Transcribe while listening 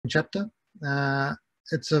chapter.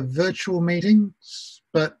 It's a virtual meeting,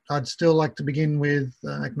 but I'd still like to begin with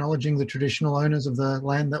acknowledging the traditional owners of the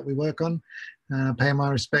land that we work on, pay my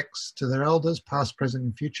respects to their elders, past, present,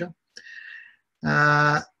 and future.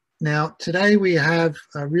 Now, today we have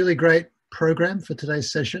a really great program for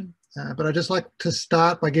today's session, but I'd just like to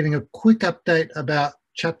start by giving a quick update about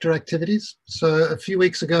chapter activities. So a few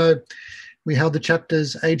weeks ago, we held the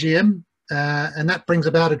chapter's AGM, and that brings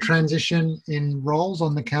about a transition in roles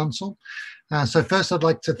on the council. So first, I'd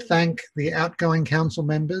like to thank the outgoing council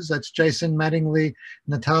members. That's Jason Mattingly,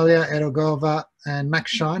 Natalia Erogova, and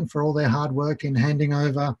Max Shine for all their hard work in handing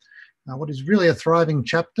over what is really a thriving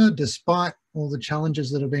chapter, despite all the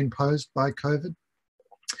challenges that have been posed by COVID.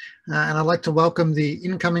 And I'd like to welcome the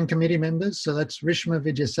incoming committee members. So that's Rishma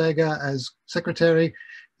Vijayasagar as secretary,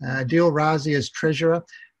 Dil Razi as treasurer,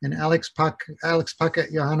 and Alex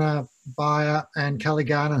Puckett, Johanna Bayer, and Kelly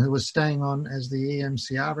Garner, who was staying on as the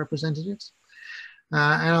EMCR representatives. And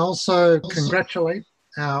I also congratulate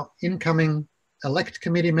our incoming elect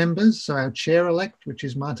committee members. So our chair-elect, which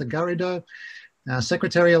is Marta Garrido, our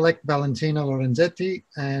secretary-elect, Valentina Lorenzetti,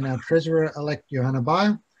 and our treasurer-elect, Johanna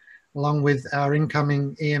Bayer, along with our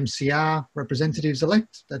incoming EMCR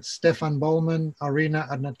representatives-elect. That's Stefan Bolman, Arina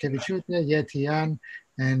Adnatkevichutia, Ye Tian,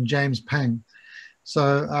 and James Pang.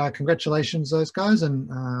 So congratulations, those guys, and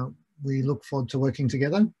we look forward to working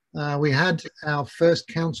together. We had our first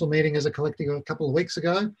council meeting as a collective a couple of weeks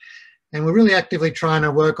ago, and we're really actively trying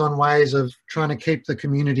to work on ways of trying to keep the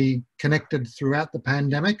community connected throughout the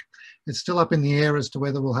pandemic. It's still up in the air as to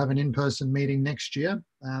whether we'll have an in-person meeting next year.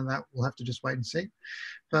 That we'll have to just wait and see.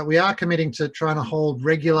 But we are committing to trying to hold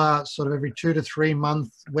regular, sort of every 2 to 3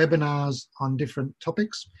 month webinars on different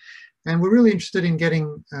topics. And we're really interested in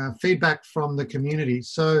getting feedback from the community.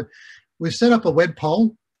 So we've set up a web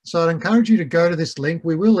poll. So I'd encourage you to go to this link.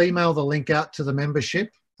 We will email the link out to the membership,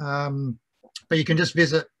 but you can just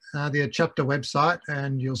visit the chapter website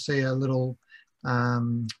and you'll see a little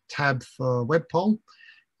tab for web poll.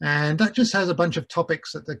 And that just has a bunch of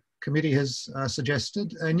topics that the committee has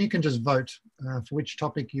suggested, and you can just vote for which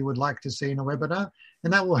topic you would like to see in a webinar,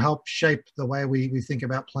 and that will help shape the way we think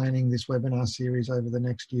about planning this webinar series over the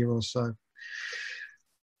next year or so.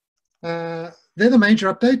 They're the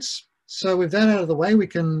major updates. So with that out of the way, we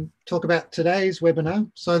can talk about today's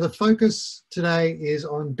webinar. So the focus today is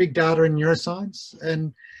on big data and neuroscience,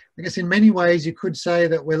 and I guess in many ways you could say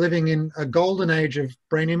that we're living in a golden age of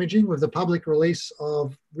brain imaging with the public release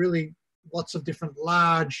of really lots of different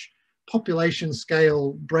large population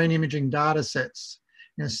scale brain imaging data sets,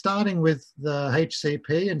 you know, starting with the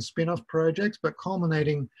HCP and spin-off projects, but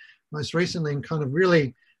culminating most recently in kind of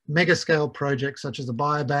really mega scale projects such as the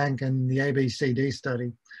Biobank and the ABCD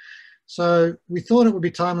study. So we thought it would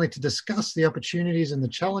be timely to discuss the opportunities and the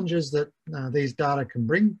challenges that these data can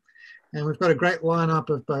bring. And we've got a great lineup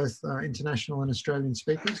of both international and Australian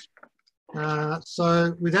speakers.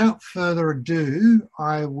 So without further ado,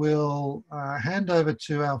 I will hand over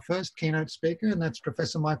to our first keynote speaker, and that's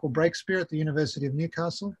Professor Michael Breakspear at the University of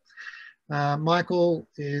Newcastle. Michael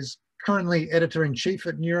is currently editor-in-chief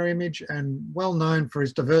at Neuroimage and well known for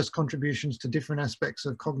his diverse contributions to different aspects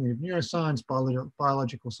of cognitive neuroscience,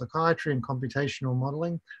 biological psychiatry, and computational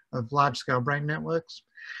modeling of large-scale brain networks.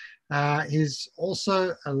 He's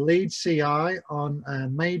also a lead CI on a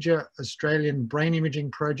major Australian brain imaging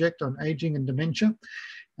project on aging and dementia.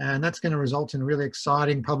 And that's going to result in a really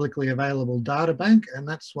exciting publicly available data bank. And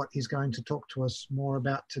that's what he's going to talk to us more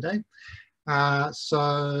about today.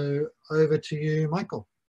 So over to you, Michael.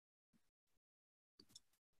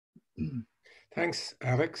 Thanks,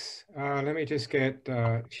 Alex. Let me just get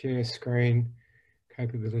share screen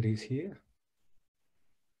capabilities here.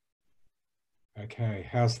 Okay,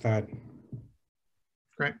 how's that?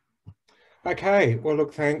 Great. Okay, well,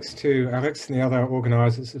 look, thanks to Alex and the other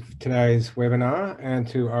organisers of today's webinar and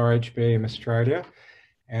to OHBM Australia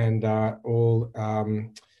and all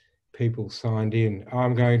people signed in.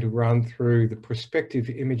 I'm going to run through the prospective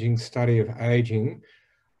imaging study of ageing,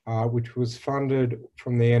 which was funded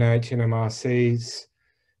from the NHMRC's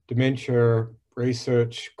Dementia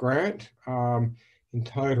Research Grant. In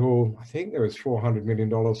total, I think there was $400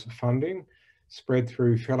 million of funding, spread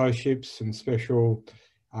through fellowships and special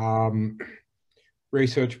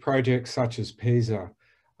research projects such as PISA.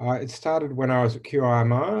 It started when I was at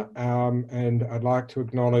QIMR, and I'd like to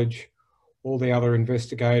acknowledge all the other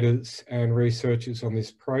investigators and researchers on this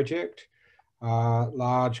project.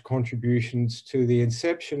 Large contributions to the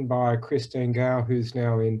inception by Christine Gao, who's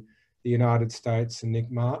now in the United States, and Nick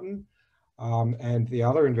Martin, and the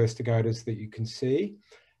other investigators that you can see.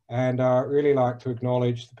 And I really like to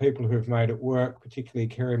acknowledge the people who have made it work, particularly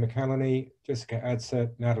Kerry McCallany, Jessica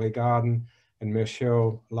Adsett, Natalie Garden, and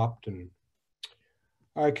Michelle Lupton.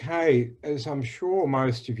 Okay, as I'm sure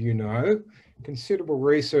most of you know, considerable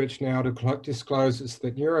research now discloses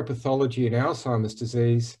that neuropathology in Alzheimer's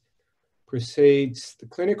disease precedes the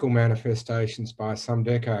clinical manifestations by some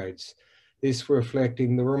decades. This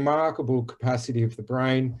reflecting the remarkable capacity of the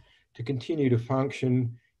brain to continue to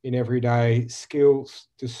function in everyday skills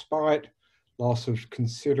despite loss of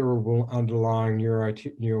considerable underlying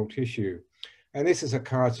neural tissue. And this is a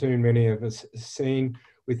cartoon many of us have seen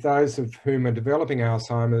with those of whom are developing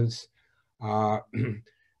Alzheimer's,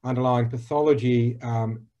 underlying pathology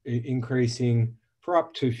increasing for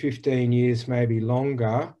up to 15 years, maybe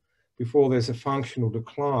longer, before there's a functional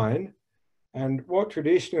decline. And what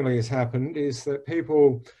traditionally has happened is that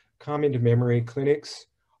people come into memory clinics,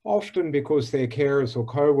 often because their carers or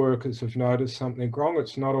co-workers have noticed something wrong.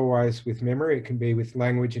 It's not always with memory, it can be with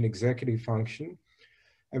language and executive function.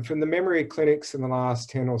 And from the memory clinics in the last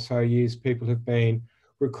 10 or so years, people have been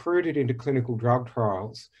recruited into clinical drug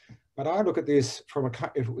trials. But I look at this from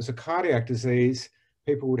if it was a cardiac disease,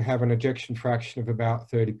 people would have an ejection fraction of about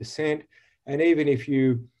 30%. And even if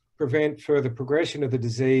you prevent further progression of the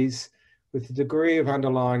disease, with the degree of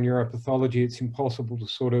underlying neuropathology, it's impossible to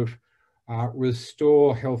sort of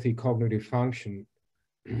restore healthy cognitive function.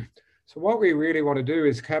 So what we really want to do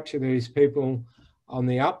is capture these people on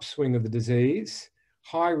the upswing of the disease,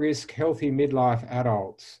 high risk, healthy midlife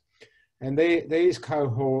adults. And these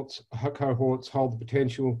cohorts hold the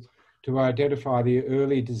potential to identify the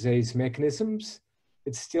early disease mechanisms.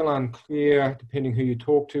 It's still unclear, depending who you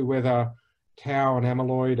talk to, whether tau and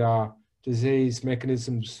amyloid are disease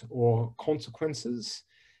mechanisms or consequences,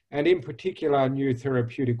 and in particular, new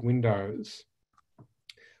therapeutic windows.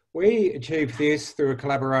 We achieved this through a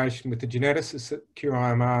collaboration with the geneticists at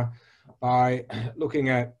QIMR by looking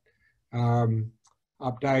at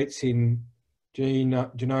updates in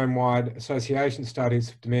genome-wide association studies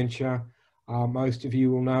of dementia. Most of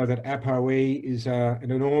you will know that ApoE is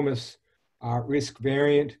an enormous risk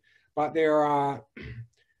variant, but there are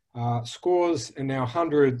scores and now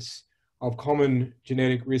hundreds of common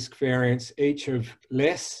genetic risk variants, each of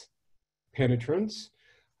less penetrance.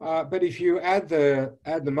 But if you add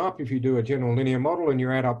them up, if you do a general linear model and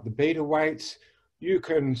you add up the beta weights, you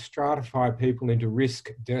can stratify people into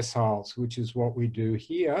risk deciles, which is what we do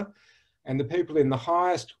here. And the people in the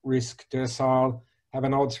highest risk decile have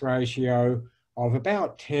an odds ratio of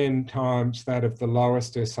about 10 times that of the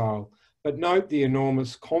lowest decile. But note the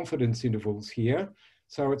enormous confidence intervals here.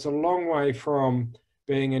 So it's a long way from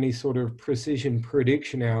being any sort of precision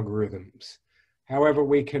prediction algorithms. However,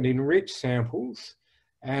 we can enrich samples,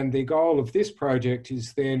 and the goal of this project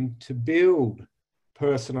is then to build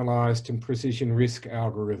personalized and precision risk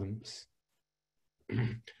algorithms.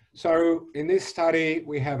 So in this study,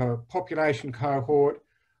 we have a population cohort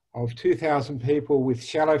of 2,000 people with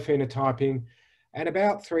shallow phenotyping and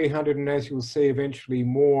about 300, and as you'll see eventually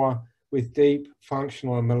more, with deep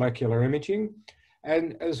functional and molecular imaging.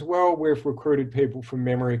 And as well, we've recruited people from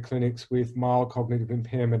memory clinics with mild cognitive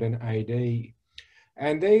impairment and AD.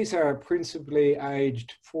 And these are principally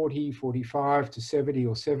aged 40, 45 to 70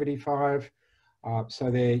 or 75.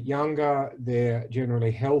 So they're younger, they're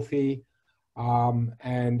generally healthy.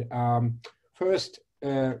 First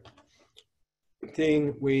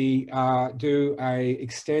thing, we do a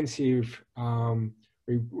extensive,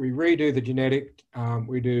 we redo the genetic,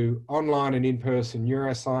 we do online and in-person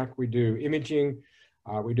neuropsych, we do imaging,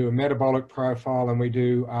 we do a metabolic profile, and we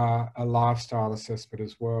do a lifestyle assessment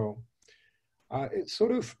as well. It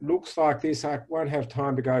sort of looks like this. I won't have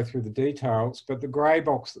time to go through the details, but the grey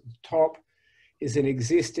box at the top is an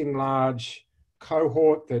existing large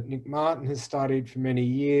cohort that Nick Martin has studied for many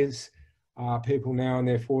years, people now in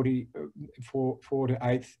their 4 to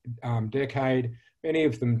 8th decade, many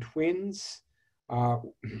of them twins.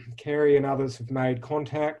 Kerry and others have made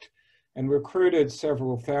contact and recruited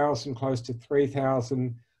several thousand, close to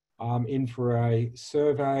 3,000 in for a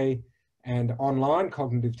survey and online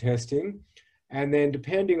cognitive testing. And then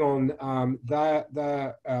depending on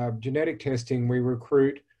the genetic testing, we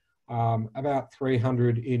recruit about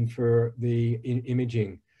 300 in for the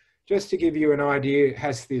imaging. Just to give you an idea,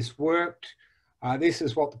 has this worked? This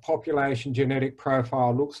is what the population genetic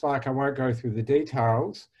profile looks like. I won't go through the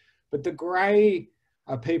details, but the grey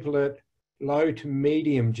are people at low to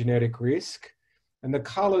medium genetic risk, and the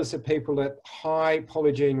colours are people at high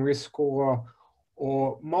polygene risk score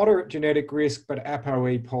or moderate genetic risk, but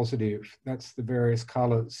ApoE positive. That's the various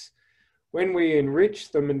colours. When we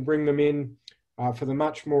enrich them and bring them in, For the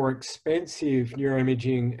much more expensive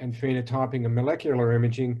neuroimaging and phenotyping and molecular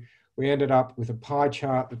imaging, we ended up with a pie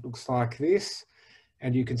chart that looks like this.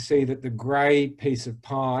 And you can see that the grey piece of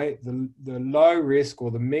pie, the low risk or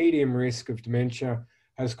the medium risk of dementia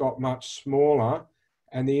has got much smaller,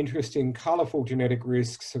 and the interesting colourful genetic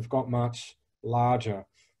risks have got much larger.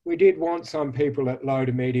 We did want some people at low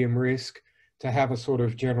to medium risk to have a sort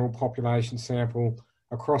of general population sample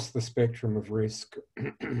across the spectrum of risk.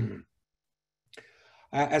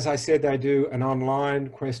 As I said, they do an online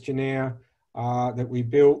questionnaire that we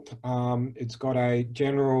built. It's got a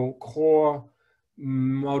general core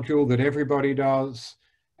module that everybody does,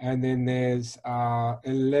 and then there's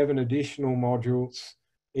 11 additional modules,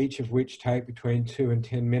 each of which take between 2 and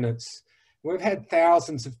 10 minutes. We've had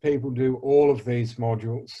thousands of people do all of these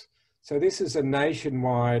modules. So this is a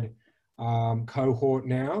nationwide cohort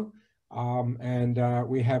now, and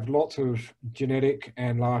we have lots of genetic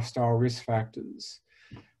and lifestyle risk factors.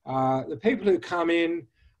 The people who come in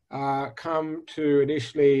come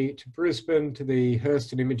initially to Brisbane, to the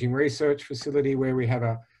Hurston Imaging Research Facility, where we have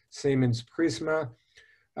a Siemens Prisma.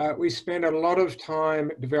 We spent a lot of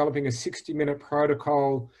time developing a 60-minute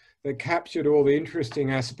protocol that captured all the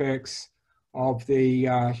interesting aspects of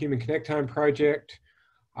the Human Connectome project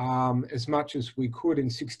as much as we could in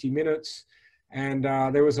 60 minutes. And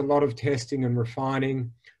there was a lot of testing and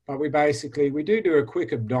refining, but we do a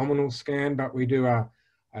quick abdominal scan, but we do a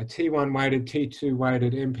T1 weighted, T2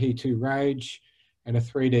 weighted MP2 RAGE and a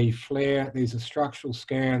 3D FLAIR. These are structural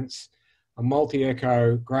scans, a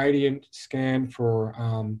multi-echo gradient scan for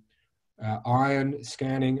iron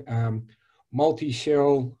scanning,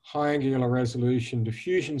 multi-shell high angular resolution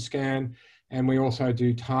diffusion scan, and we also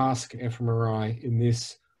do task fMRI in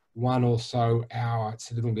this 1 or so hour.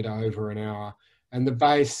 It's a little bit over an hour. And the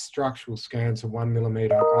base structural scans are 1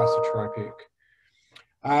 millimeter isotropic.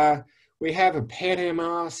 We have a PET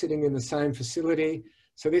MR sitting in the same facility.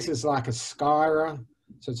 So this is like a Skyra.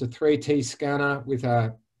 So it's a 3T scanner with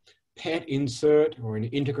a PET insert or an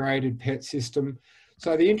integrated PET system.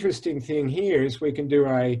 So the interesting thing here is we can do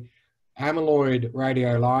a amyloid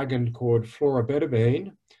radioligand called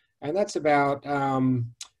fluorobutadiene, and that's about a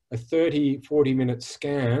 40 minute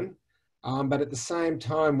scan. But at the same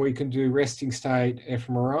time, we can do resting state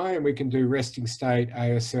fMRI and we can do resting state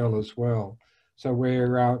ASL as well. So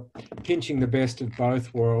we're pinching the best of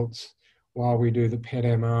both worlds while we do the PET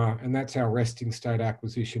MR, and that's our resting state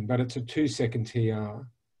acquisition, but it's a 2-second TR.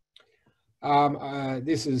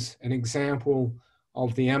 This is an example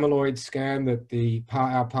of the amyloid scan that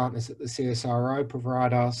our partners at the CSIRO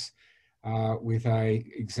provide us with a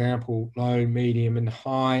example low, medium and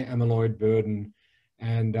high amyloid burden.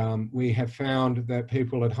 And we have found that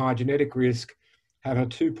people at high genetic risk have a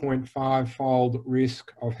 2.5-fold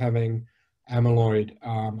risk of having amyloid,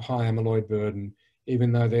 high amyloid burden,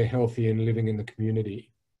 even though they're healthy and living in the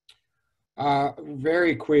community.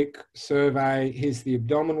 Very quick survey. Here's the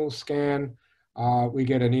abdominal scan. We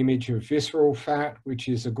get an image of visceral fat, which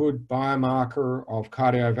is a good biomarker of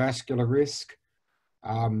cardiovascular risk.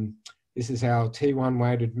 This is our T1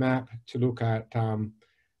 weighted map to look at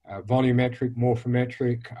volumetric,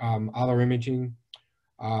 morphometric, other imaging.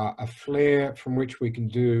 A FLAIR from which we can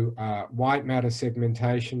do white matter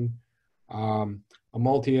segmentation. A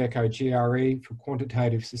multi-echo GRE for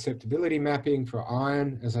quantitative susceptibility mapping for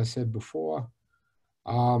iron, as I said before.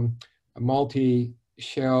 A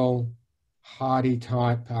multi-shell Hardy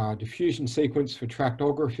type diffusion sequence for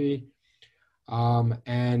tractography.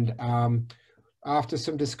 After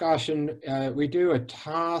some discussion, we do a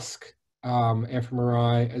task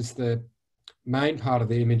fMRI as the main part of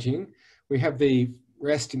the imaging. We have the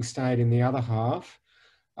resting state in the other half.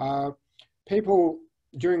 People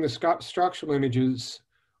during the structural images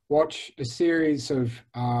watch a series of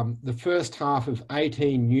the first half of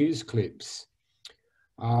 18 news clips.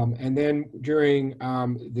 And then during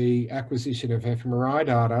the acquisition of fMRI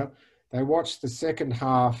data, they watch the second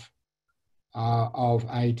half of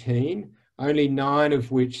 18, only 9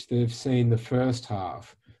 of which they've seen the first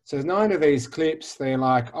half. So 9 of these clips, they're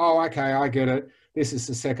like, oh, okay, I get it. This is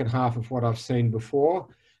the second half of what I've seen before.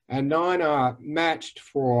 And 9 are matched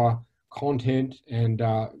for content and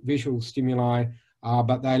visual stimuli,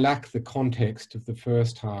 but they lack the context of the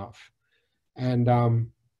first half.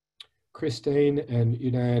 And Christine and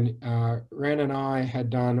Lianne, Ran and I had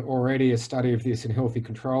done already a study of this in healthy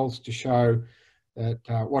controls to show that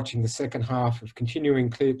watching the second half of continuing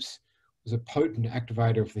clips was a potent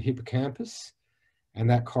activator of the hippocampus, and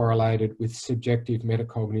that correlated with subjective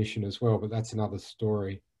metacognition as well, but that's another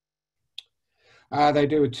story. They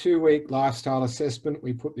do a 2-week lifestyle assessment.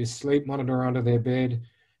 We put this sleep monitor under their bed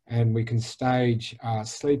and we can stage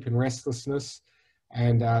sleep and restlessness.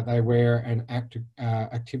 and they wear an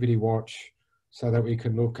activity watch so that we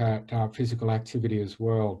can look at physical activity as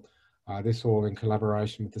well. This all in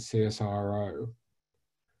collaboration with the CSIRO.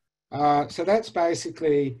 So that's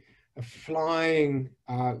basically a flying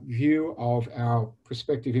view of our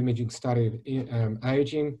prospective imaging study of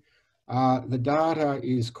aging. The data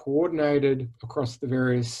is coordinated across the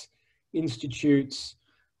various institutes,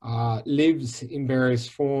 lives in various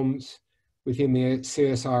forms within the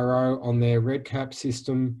CSIRO on their REDCap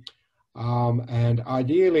system. And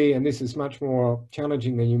ideally, and this is much more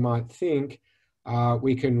challenging than you might think,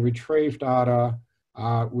 we can retrieve data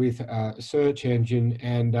with a search engine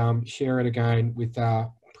and share it again with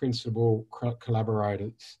our principal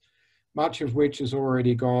collaborators, much of which has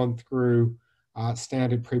already gone through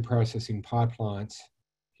standard pre-processing pipelines,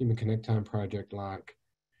 Human Connectome project like.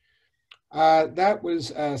 That was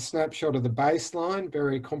a snapshot of the baseline,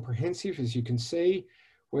 very comprehensive, as you can see.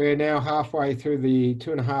 We're now halfway through the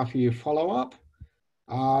 2.5-year follow-up,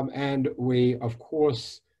 and we, of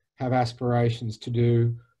course, have aspirations to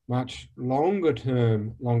do much longer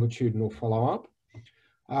term longitudinal follow-up.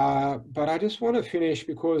 But I just want to finish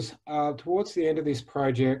because towards the end of this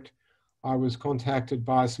project, I was contacted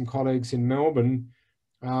by some colleagues in Melbourne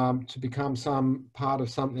to become some part of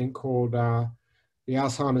something called the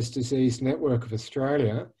Alzheimer's Disease Network of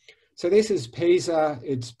Australia. So this is PISA,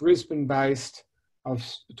 it's Brisbane based. I've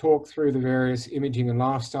talked through the various imaging and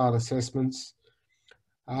lifestyle assessments.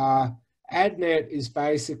 ADNET is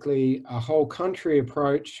basically a whole country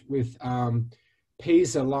approach with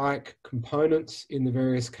PISA-like components in the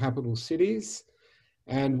various capital cities.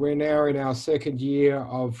 And we're now in our second year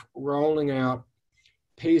of rolling out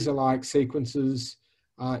PISA-like sequences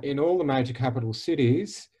in all the major capital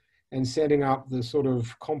cities and setting up the sort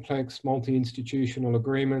of complex multi-institutional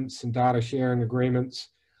agreements and data sharing agreements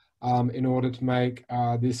in order to make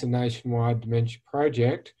this a nationwide dementia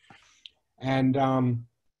project. And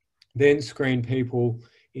then screen people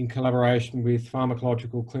in collaboration with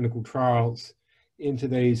pharmacological clinical trials into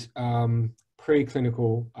these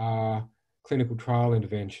preclinical clinical trial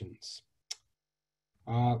interventions.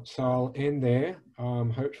 So I'll end there,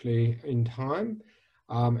 hopefully in time.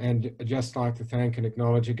 And I'd just like to thank and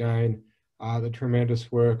acknowledge again the tremendous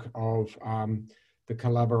work of the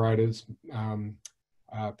collaborators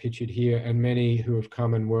pictured here and many who have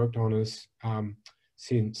come and worked on us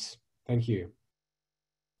since. Thank you.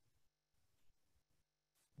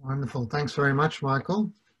 Wonderful. Thanks very much,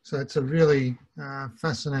 Michael. So it's a really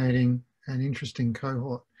fascinating and interesting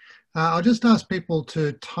cohort. I'll just ask people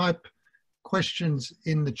to type questions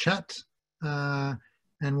in the chat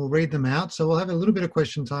and we'll read them out. So we'll have a little bit of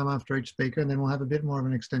question time after each speaker and then we'll have a bit more of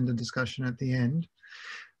an extended discussion at the end.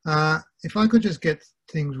 If I could just get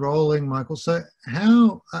things rolling, Michael. So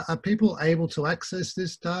how are people able to access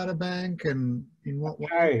this data bank and in what way?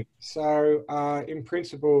 Okay, so in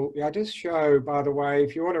principle, I just show, by the way,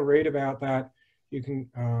 if you want to read about that, you can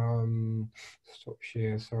stop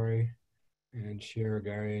share, sorry, and share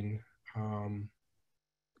again.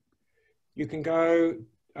 You can go,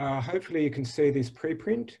 hopefully you can see this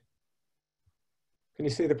preprint. Can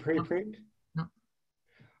you see the preprint?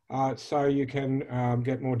 No. So you can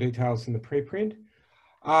get more details in the preprint.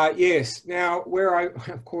 Yes, now where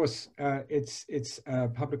of course, it's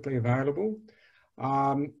publicly available.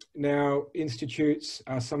 Now institutes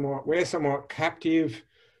are we're somewhat captive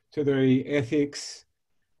to the ethics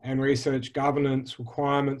and research governance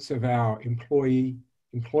requirements of our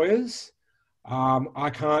employers. I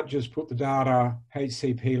can't just put the data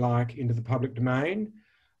HCP-like into the public domain.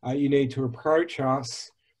 You need to approach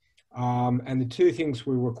us. And the two things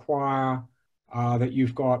we require are that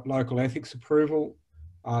you've got local ethics approval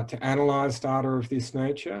to analyse data of this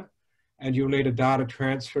nature, and you'll need a data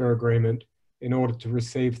transfer agreement in order to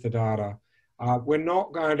receive the data. We're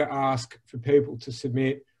not going to ask for people to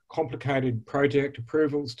submit complicated project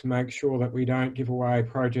approvals to make sure that we don't give away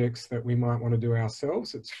projects that we might want to do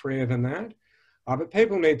ourselves. It's freer than that. But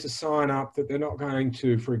people need to sign up that they're not going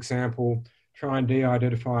to, for example, try and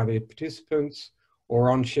de-identify their participants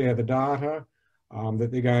or on-share the data, that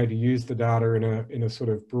they're going to use the data in a sort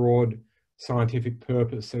of broad scientific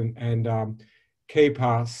purpose and keep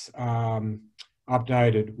us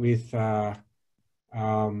updated with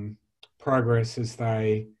progress as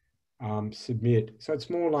they submit. So it's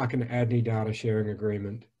more like an ADNI data sharing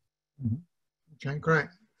agreement. Okay, great.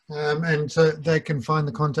 And so they can find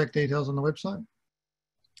the contact details on the website?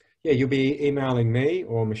 Yeah, you'll be emailing me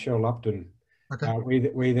or Michelle Lupton. Okay.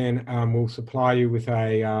 We then will supply you with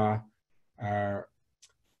a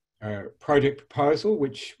project proposal,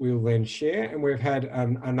 which we'll then share. And we've had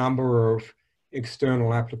a number of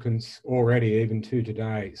external applicants already, even to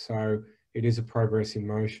today. So it is a progress in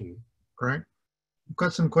motion. Great. We've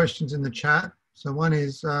got some questions in the chat. So one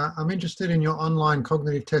is, I'm interested in your online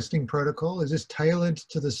cognitive testing protocol. Is this tailored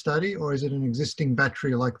to the study, or is it an existing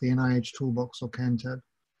battery like the NIH Toolbox or CanTab?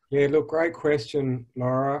 Yeah, look, great question,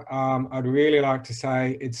 Laura. I'd really like to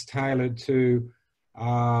say it's tailored to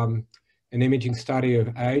an imaging study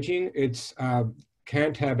of aging. It's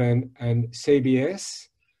CanTab and CBS,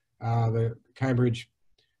 the Cambridge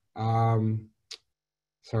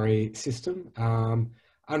system.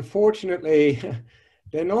 Unfortunately,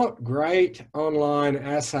 they're not great online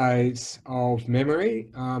assays of memory.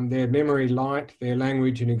 They're memory light, they're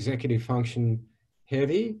language and executive function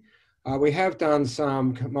heavy. We have done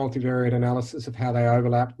some multivariate analysis of how they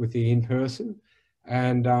overlap with the in-person,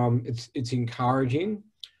 and it's encouraging,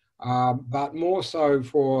 but more so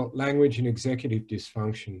for language and executive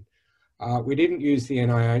dysfunction. We didn't use the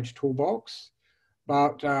NIH toolbox,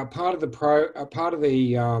 but part of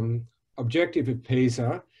the objective of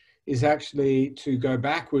PISA is actually to go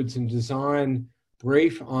backwards and design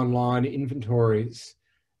brief online inventories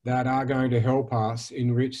that are going to help us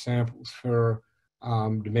enrich samples for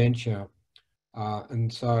dementia.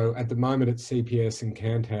 And so at the moment it's CPS and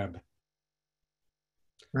CanTab.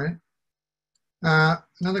 Right.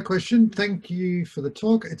 Another question. Thank you for the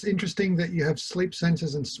talk. It's interesting that you have sleep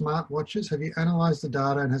sensors and smartwatches. Have you analysed the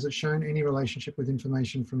data, and has it shown any relationship with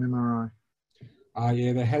information from MRI?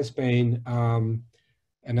 Yeah, there has been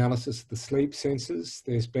analysis of the sleep sensors.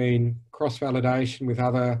 There's been cross-validation with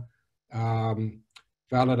other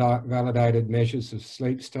validated measures of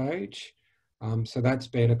sleep stage. So that's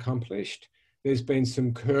been accomplished. There's been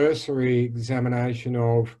some cursory examination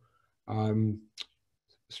of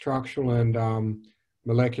structural and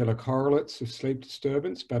molecular correlates of sleep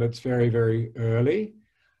disturbance, but it's very, very early.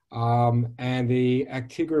 And the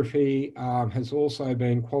actigraphy has also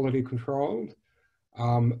been quality controlled.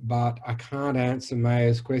 But I can't answer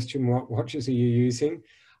Maya's question, what watches are you using?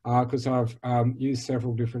 Because I've used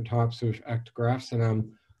several different types of actigraphs,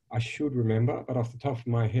 and I should remember, but off the top of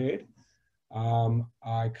my head,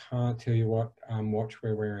 I can't tell you what watch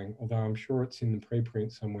we're wearing, although I'm sure it's in the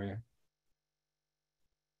preprint somewhere.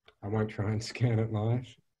 I won't try and scan it live.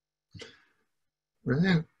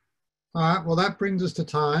 Brilliant. All right, well, that brings us to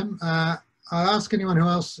time. I'll ask anyone who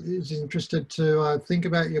else is interested to think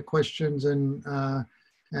about your questions, and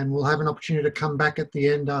we'll have an opportunity to come back at the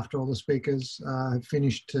end after all the speakers have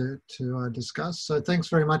finished to discuss. So thanks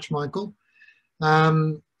very much, Michael.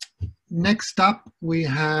 Next up, we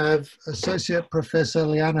have Associate Professor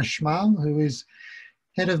Lianne Shmaal, who is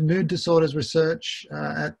Head of Mood Disorders Research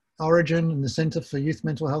at Orygen and the Centre for Youth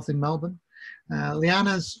Mental Health in Melbourne.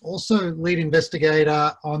 Lianne is also lead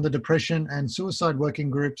investigator on the depression and suicide working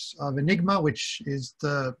groups of Enigma, which is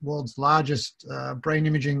the world's largest brain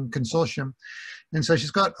imaging consortium. And so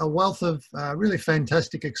she's got a wealth of really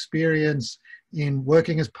fantastic experience in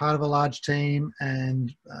working as part of a large team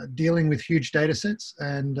and dealing with huge data sets.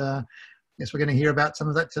 And I guess we're going to hear about some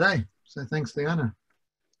of that today. So thanks, Lianne.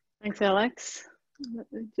 Thanks, Alex. Let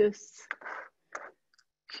me just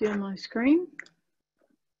share my screen.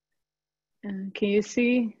 Can you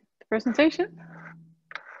see the presentation?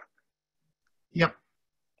 Yep.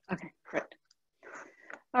 Okay, great.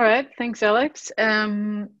 All right, thanks, Alex.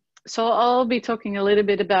 So I'll be talking a little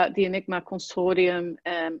bit about the Enigma Consortium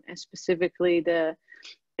and specifically the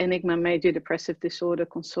Enigma Major Depressive Disorder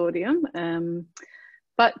Consortium.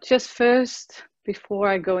 But just first, before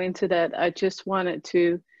I go into that, I just wanted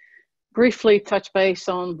to briefly touch base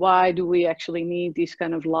on why do we actually need these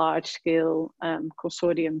kind of large-scale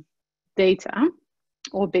consortium data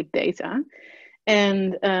or big data.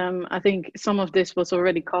 And I think some of this was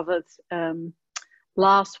already covered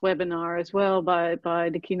last webinar as well by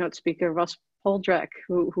the keynote speaker Russ Poldrack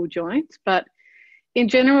who joined. But in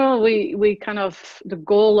general, we kind of, the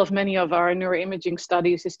goal of many of our neuroimaging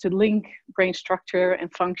studies is to link brain structure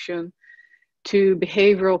and function to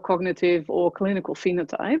behavioral, cognitive, or clinical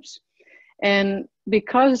phenotypes. And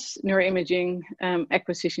because neuroimaging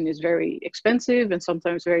acquisition is very expensive and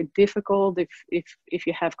sometimes very difficult if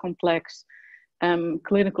you have complex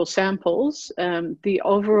clinical samples, the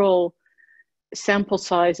overall sample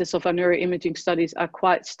sizes of our neuroimaging studies are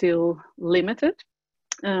quite still limited.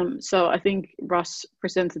 So I think Russ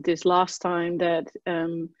presented this last time that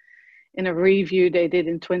in a review they did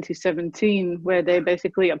in 2017, where they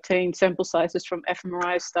basically obtained sample sizes from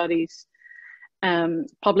fMRI studies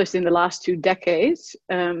published in the last 2 decades.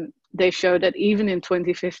 They showed that even in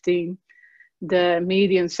 2015, the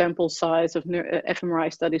median sample size of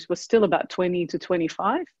fMRI studies was still about 20 to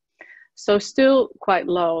 25. So still quite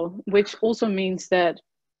low, which also means that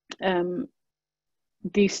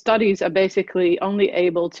these studies are basically only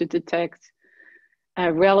able to detect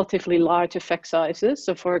relatively large effect sizes.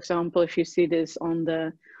 So for example, if you see this on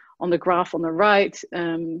the graph on the right,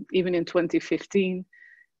 even in 2015,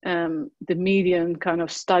 the median kind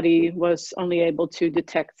of study was only able to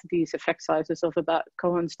detect these effect sizes of about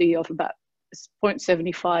Cohen's d of about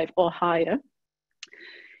 0.75 or higher.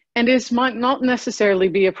 And this might not necessarily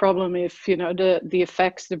be a problem if, you know, the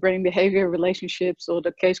effects, the brain behavior relationships, or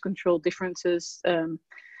the case control differences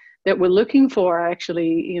that we're looking for are actually,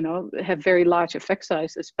 you know, have very large effect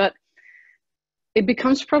sizes. But it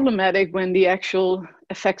becomes problematic when the actual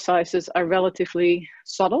effect sizes are relatively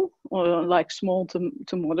subtle, or like small to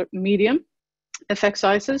moderate, medium effect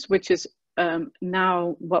sizes, which is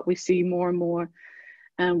now what we see more and more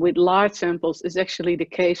with large samples is actually the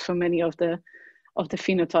case for many of the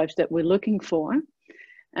phenotypes that we're looking for.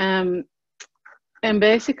 And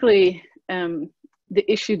basically, the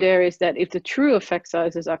issue there is that if the true effect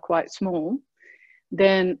sizes are quite small,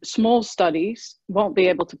 then small studies won't be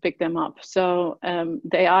able to pick them up. So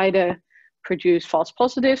they either produce false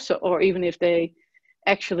positives, or even if they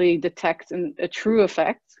actually detect a true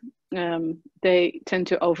effect, they tend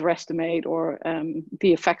to overestimate or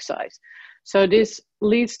the effect size. So this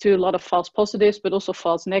leads to a lot of false positives, but also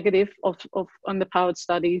false negative of underpowered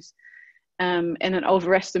studies, and an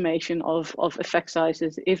overestimation of effect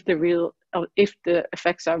sizes if the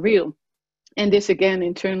effects are real. And this again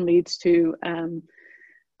in turn leads to a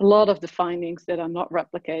lot of the findings that are not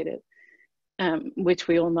replicated, which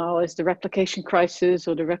we all know as the replication crisis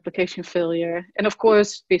or the replication failure. And of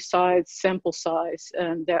course, besides sample size,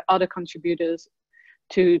 there are other contributors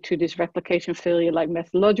to this replication failure, like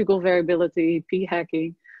methodological variability,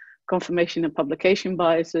 p-hacking, confirmation and publication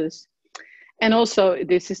biases. And also,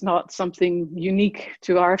 this is not something unique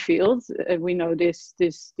to our field. We know these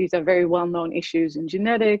are very well-known issues in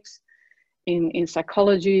genetics, in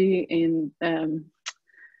psychology, in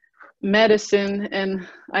medicine. And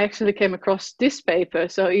I actually came across this paper.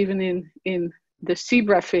 So even in the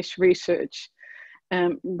zebrafish research,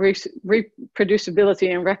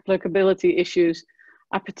 reproducibility and replicability issues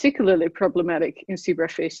are particularly problematic in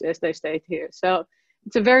zebrafish, as they state here. So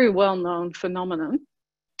it's a very well-known phenomenon.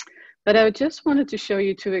 But I just wanted to show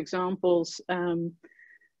you two examples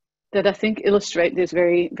that I think illustrate this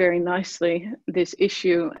very, very nicely, this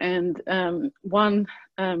issue. And one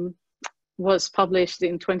was published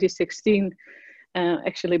in 2016,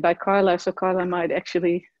 actually by Karla. So Karla might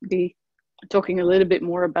actually be talking a little bit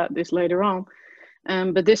more about this later on.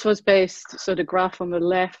 But this was based, so the graph on the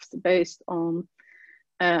left, based on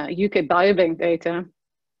UK Biobank data.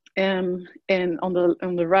 And on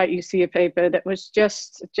the right, you see a paper that was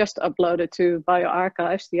just uploaded to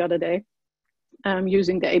bioRxives the other day,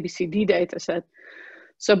 using the ABCD dataset.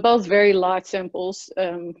 So both very large samples,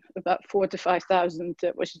 about 4,000 to 5,000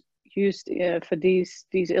 that was used for these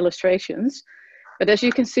illustrations. But as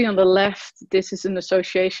you can see on the left, this is an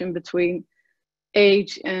association between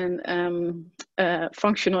age and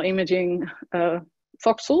functional imaging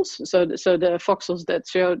voxels. So the voxels that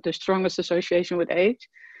show the strongest association with age.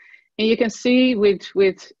 And you can see with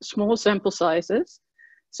small sample sizes,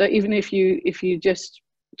 so even if you just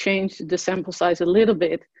change the sample size a little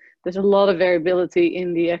bit, there's a lot of variability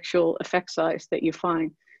in the actual effect size that you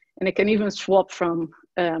find. And it can even swap from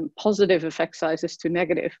positive effect sizes to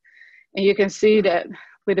negative. And you can see that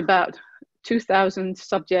with about 2,000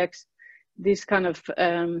 subjects, these kind of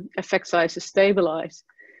effect sizes stabilize.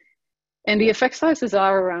 And the effect sizes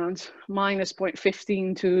are around minus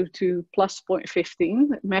 0.15 to plus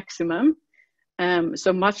 0.15 maximum.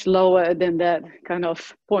 So much lower than that kind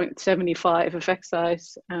of 0.75 effect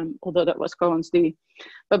size, although that was Cohen's d,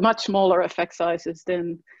 but much smaller effect sizes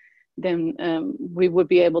than we would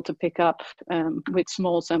be able to pick up with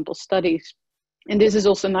small sample studies. And this is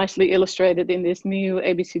also nicely illustrated in this new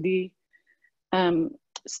ABCD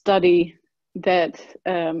study that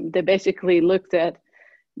they basically looked at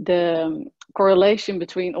the correlation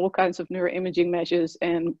between all kinds of neuroimaging measures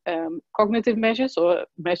and cognitive measures or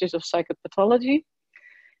measures of psychopathology.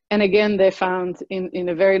 And again, they found in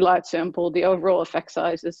a very large sample, the overall effect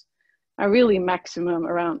sizes are really maximum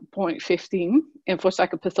around 0.15, and for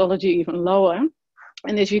psychopathology even lower.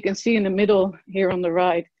 And as you can see in the middle here on the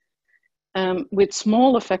right, with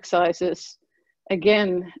small effect sizes,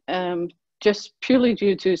 again, just purely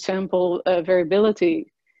due to sample variability,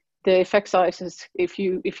 the effect sizes, if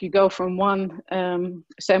you go from one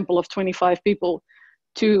sample of 25 people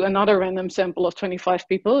to another random sample of 25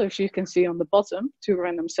 people, as you can see on the bottom, two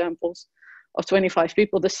random samples of 25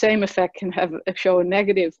 people, the same effect can show a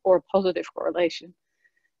negative or positive correlation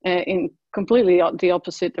in completely the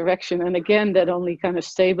opposite direction. And again, that only kind of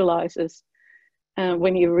stabilizes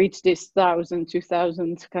when you reach this 1,000,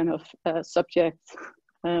 2,000 kind of subject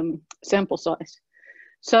sample size.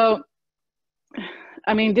 So,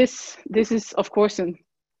 I mean, this is of course an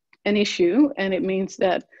issue, and it means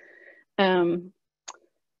that a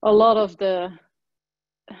lot of the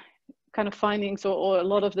kind of findings or a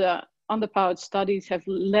lot of the underpowered studies have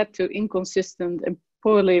led to inconsistent and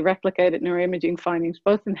poorly replicated neuroimaging findings,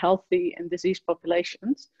 both in healthy and diseased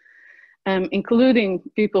populations, including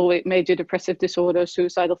people with major depressive disorder,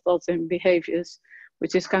 suicidal thoughts and behaviors,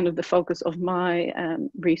 which is kind of the focus of my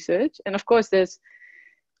research. And of course, there's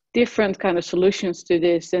different kind of solutions to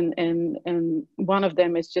this. And one of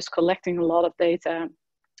them is just collecting a lot of data,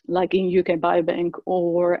 like in UK Biobank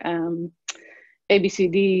or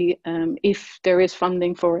ABCD, if there is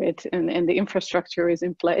funding for it and the infrastructure is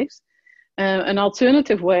in place. An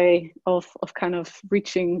alternative way of kind of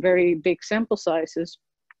reaching very big sample sizes,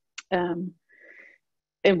 and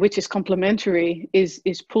which is complementary, is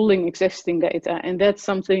pooling existing data. And that's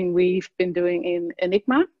something we've been doing in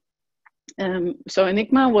Enigma. So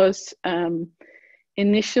Enigma was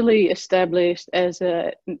initially established as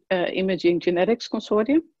an imaging genetics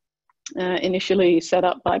consortium, initially set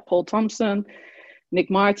up by Paul Thompson, Nick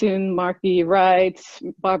Martin, Marky Wright,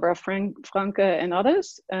 Barbara Franke, and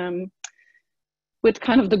others, with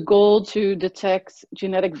kind of the goal to detect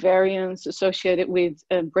genetic variants associated with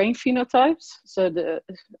brain phenotypes. So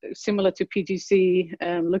similar to PGC,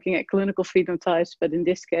 looking at clinical phenotypes, but in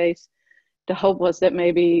this case, the hope was that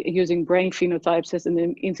maybe using brain phenotypes as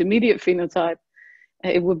an intermediate phenotype,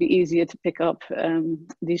 it would be easier to pick up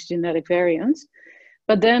these genetic variants.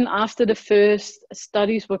 But then after the first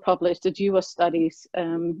studies were published, the GWAS studies,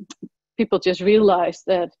 people just realized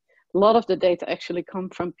that a lot of the data actually come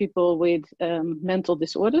from people with mental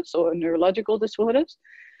disorders or neurological disorders.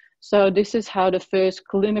 So this is how the first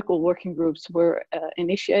clinical working groups were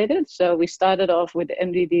initiated. So we started off with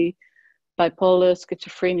MDD, bipolar,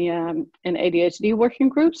 schizophrenia, and ADHD working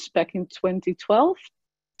groups back in 2012.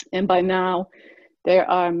 And by now, there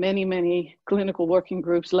are many, many clinical working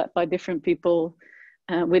groups led by different people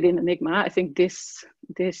within Enigma. I think this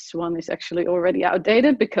one is actually already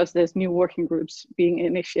outdated because there's new working groups being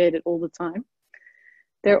initiated all the time.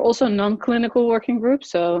 There are also non-clinical working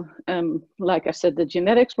groups. So like I said, the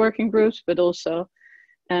genetics working groups, but also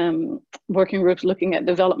working groups looking at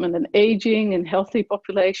development and aging in healthy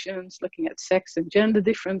populations, looking at sex and gender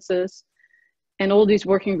differences. And all these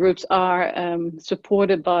working groups are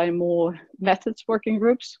supported by more methods working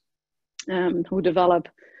groups who develop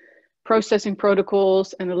processing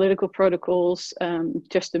protocols, analytical protocols,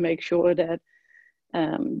 just to make sure that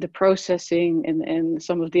the processing and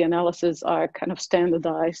some of the analysis are kind of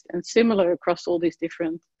standardized and similar across all these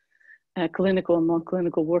different clinical and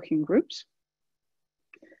non-clinical working groups.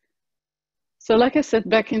 So like I said,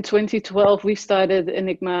 back in 2012, we started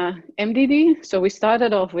Enigma MDD. So we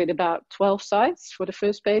started off with about 12 sites for the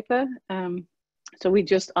first paper. So we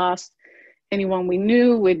just asked anyone we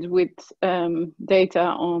knew with data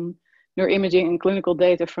on neuroimaging and clinical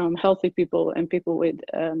data from healthy people and people with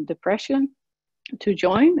depression to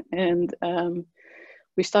join. And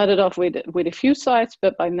we started off with a few sites,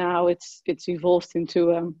 but by now it's evolved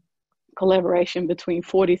into a collaboration between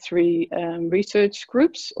 43 research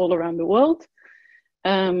groups all around the world.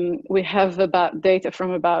 We have about data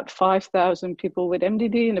from about 5,000 people with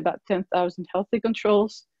MDD and about 10,000 healthy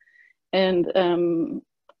controls. And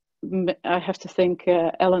I have to thank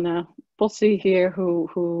Elena Pozzi here,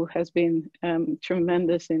 who has been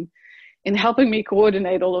tremendous in helping me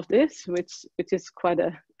coordinate all of this, which is quite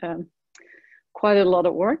a lot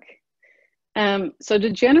of work. So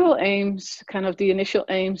the general aims, kind of the initial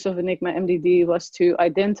aims of Enigma MDD was to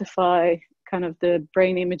identify kind of the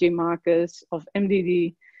brain imaging markers of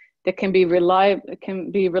MDD that can be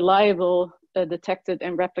reliable, detected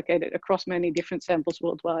and replicated across many different samples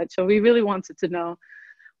worldwide. So we really wanted to know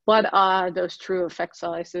what are those true effect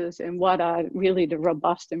sizes and what are really the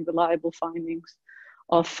robust and reliable findings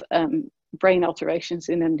of brain alterations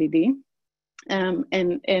in MDD. And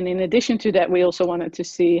in addition to that, we also wanted to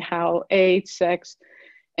see how age, sex,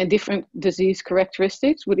 and different disease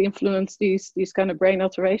characteristics would influence these kind of brain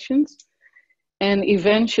alterations. And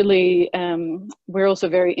eventually, we're also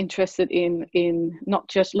very interested in not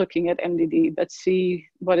just looking at MDD, but see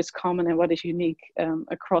what is common and what is unique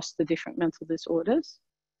across the different mental disorders.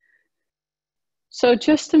 So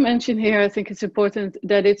just to mention here, I think it's important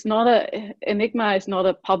that Enigma is not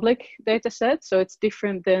a public data set. So it's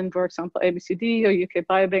different than, for example, ABCD or UK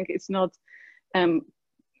Biobank. It's not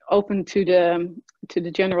open to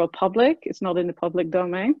the general public. It's not in the public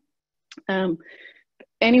domain.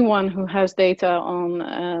 Anyone who has data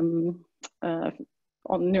on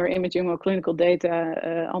on neuroimaging or clinical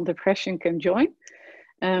data on depression can join.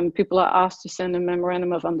 People are asked to send a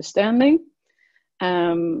memorandum of understanding.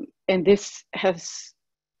 And this has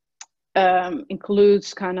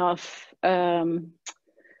includes kind of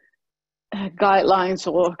guidelines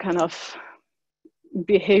or kind of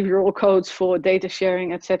behavioral codes for data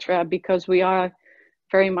sharing, etc., because we are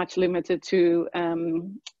very much limited to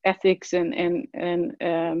ethics and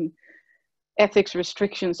ethics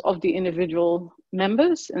restrictions of the individual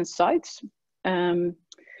members and sites.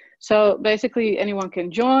 So basically anyone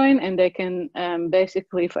can join, and they can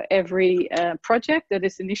basically, for every project that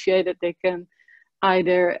is initiated, they can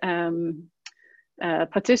either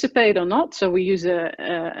participate or not. So we use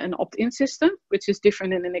an opt-in system, which is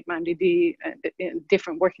different in Enigma MDD.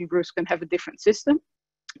 Different working groups can have a different system,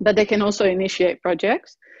 but they can also initiate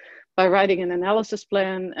projects by writing an analysis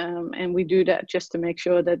plan, and we do that just to make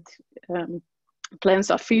sure that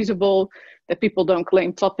plans are feasible, that people don't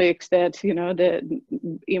claim topics that, you know, that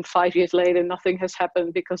in 5 years later nothing has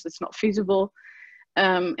happened because it's not feasible.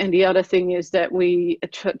 And the other thing is that we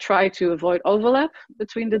try to avoid overlap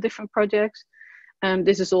between the different projects.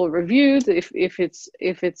 This is all reviewed. If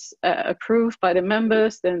it's approved by the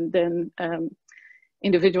members, then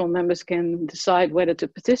individual members can decide whether to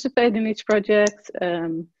participate in each project.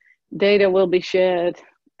 Data will be shared,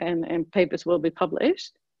 and papers will be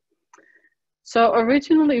published. So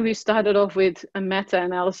originally we started off with a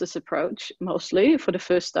meta-analysis approach, mostly for the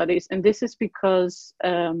first studies. And this is because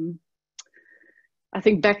I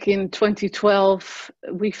think back in 2012,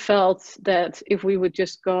 we felt that if we would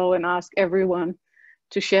just go and ask everyone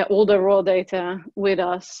to share all the raw data with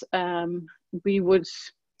us, we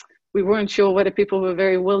weren't sure whether people were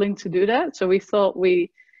very willing to do that. So we thought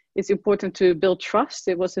it's important to build trust.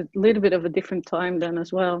 It was a little bit of a different time then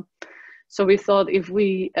as well. So we thought if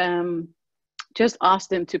we just ask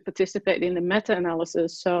them to participate in the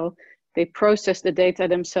meta-analysis, so they process the data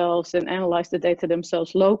themselves and analyze the data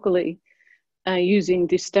themselves locally, using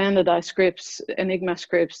the standardized scripts, Enigma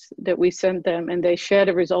scripts that we send them, and they share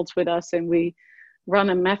the results with us, and we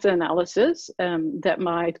run a meta-analysis that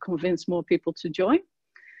might convince more people to join.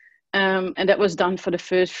 And that was done for the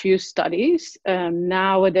first few studies.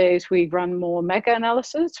 Nowadays, we run more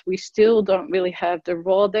mega-analysis. We still don't really have the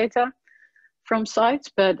raw data from sites,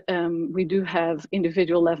 but we do have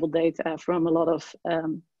individual level data from a lot of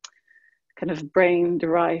kind of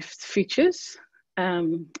brain-derived features,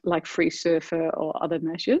 like free surfer or other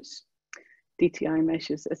measures, DTI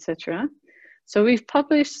measures, etc. So we've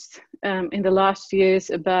published in the last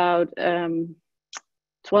years about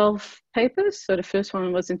 12 papers. So the first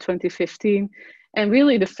one was in 2015. And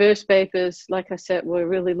really the first papers, like I said, were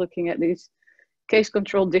really looking at these case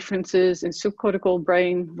control differences in subcortical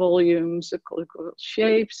brain volumes, subcortical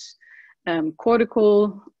shapes,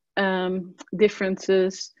 cortical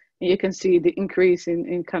differences. And you can see the increase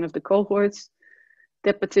in kind of the cohorts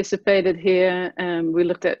that participated here. We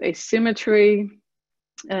looked at asymmetry,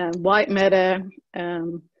 white matter,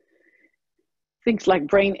 things like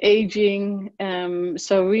brain aging.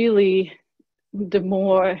 So really the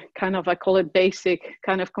more kind of, I call it basic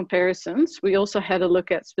kind of comparisons. We also had a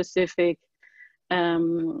look at specific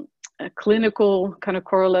clinical kind of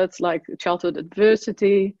correlates like childhood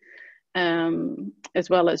adversity, as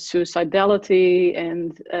well as suicidality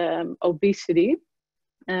and obesity.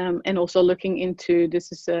 And also looking into,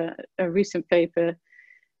 this is a recent paper,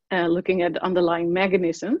 looking at the underlying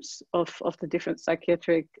mechanisms of the different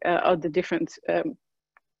psychiatric, of the different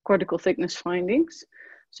cortical thickness findings.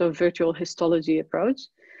 So virtual histology approach.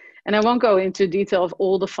 And I won't go into detail of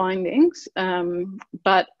all the findings,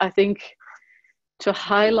 but I think to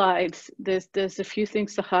highlight, there's a few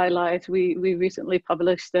things to highlight. We recently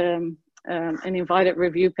published an invited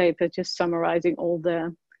review paper just summarizing all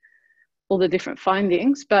the different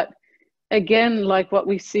findings. But again, like what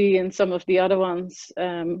we see in some of the other ones,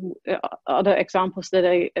 other examples that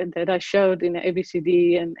I showed in the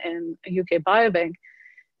ABCD and UK Biobank,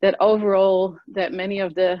 that overall, that many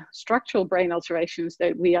of the structural brain alterations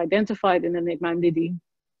that we identified in Enigma MDD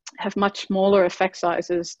have much smaller effect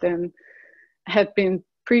sizes than had been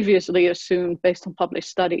previously assumed based on published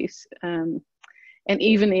studies. And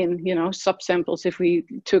even in, you know, subsamples, if we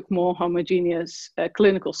took more homogeneous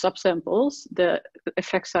clinical subsamples, the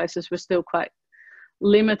effect sizes were still quite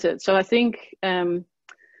limited. So I think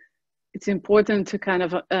it's important to kind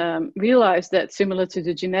of realize that, similar to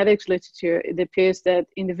the genetics literature, it appears that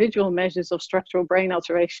individual measures of structural brain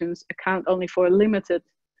alterations account only for a limited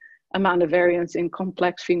amount of variance in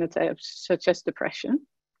complex phenotypes such as depression.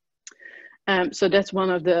 So that's one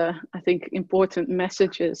of the, I think, important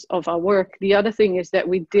messages of our work. The other thing is that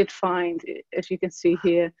we did find, as you can see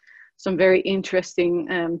here, some very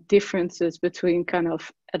interesting differences between kind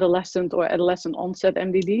of adolescent or adolescent onset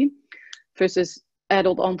MDD versus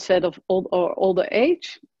adult onset of old or older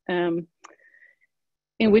age, in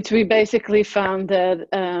which we basically found that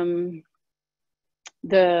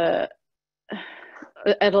the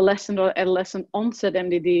adolescent or adolescent onset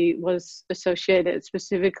MDD was associated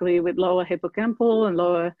specifically with lower hippocampal and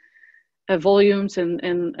lower volumes and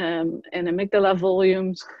amygdala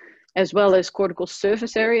volumes, as well as cortical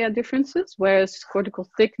surface area differences, whereas cortical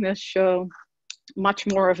thickness show much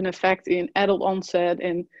more of an effect in adult onset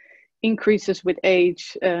and increases with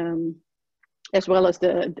age, as well as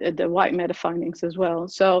the white matter findings as well.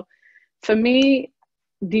 So for me,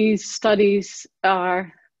 these studies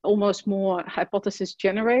are almost more hypothesis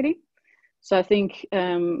generating. So I think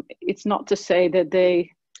it's not to say that they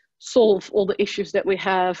solve all the issues that we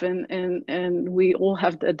have and we all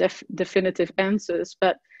have the definitive answers,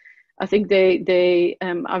 but I think they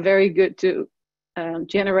are very good to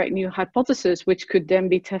generate new hypotheses, which could then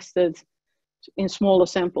be tested in smaller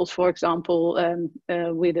samples, for example,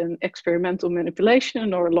 with an experimental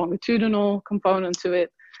manipulation or a longitudinal component to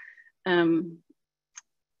it.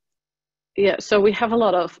 Yeah, so we have a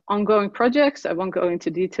lot of ongoing projects. I won't go into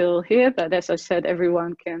detail here, but as I said,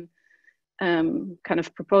 everyone can kind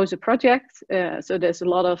of propose a project. So there's a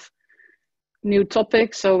lot of new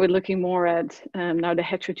topics. So we're looking more at now the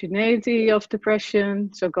heterogeneity of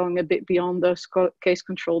depression. So going a bit beyond those case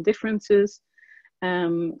control differences,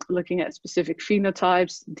 looking at specific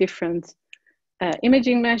phenotypes, different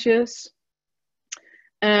imaging measures.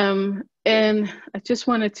 And I just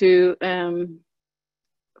wanted to,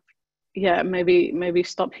 yeah, maybe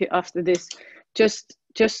stop here after this, just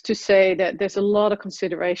to say that there's a lot of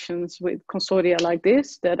considerations with consortia like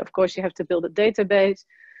this, that of course you have to build a database,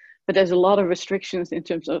 but there's a lot of restrictions in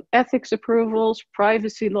terms of ethics approvals,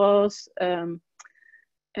 privacy laws,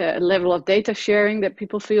 level of data sharing that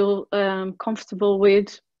people feel comfortable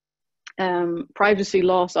with. Privacy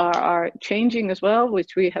laws are changing as well,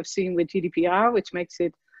 which we have seen with GDPR, which makes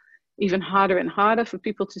it even harder and harder for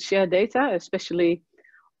people to share data, especially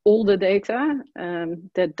older data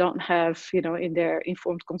that don't have, you know, in their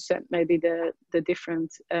informed consent, maybe the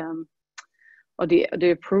different or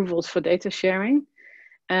the approvals for data sharing.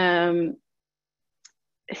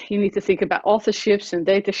 You need to think about authorships and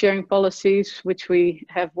data sharing policies, which we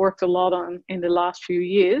have worked a lot on in the last few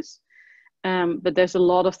years. But there's a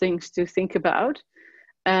lot of things to think about.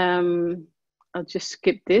 I'll just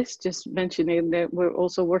skip this, just mentioning that we're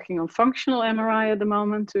also working on functional MRI at the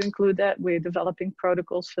moment to include that. We're developing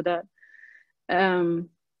protocols for that.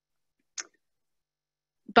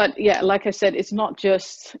 But yeah, like I said, it's not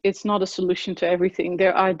a solution to everything.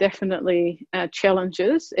 There are definitely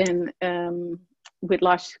challenges in with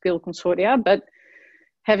large scale consortia, but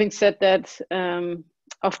having said that,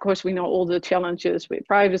 of course, we know all the challenges with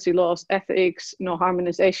privacy laws, ethics, no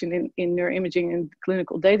harmonization in neuroimaging and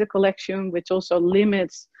clinical data collection, which also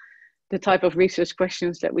limits the type of research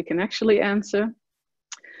questions that we can actually answer.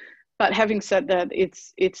 But having said that, it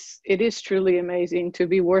is truly amazing to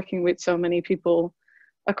be working with so many people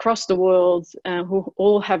across the world who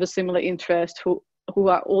all have a similar interest, who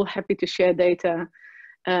are all happy to share data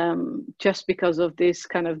just because of this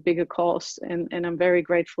kind of bigger cause, and I'm very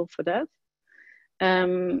grateful for that.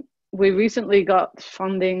 We recently got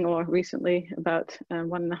funding, or recently, about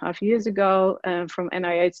 1.5 years ago, from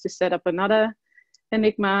NIH to set up another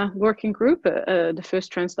Enigma working group, the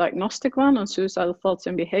first transdiagnostic one on suicidal thoughts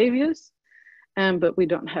and behaviors, but we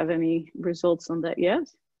don't have any results on that yet.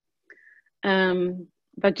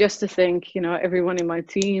 But just to think, you know, everyone in my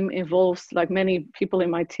team involved, like many people in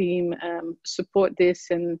my team, support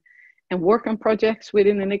this and work on projects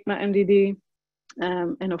within Enigma MDD.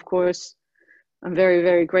 And of course, I'm very,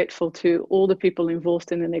 very grateful to all the people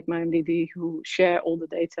involved in Enigma MDD who share all the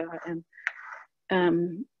data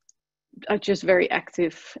and are just very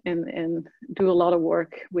active and do a lot of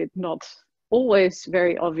work with not always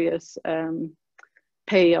very obvious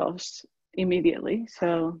payoffs immediately.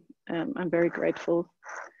 So I'm very grateful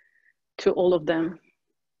to all of them.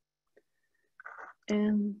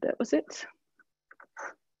 And that was it.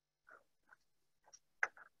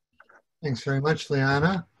 Thanks very much,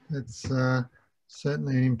 Lianne. It's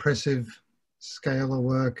certainly an impressive scale of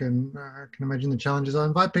work, and I can imagine the challenges. I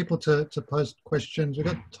invite people to post questions. We've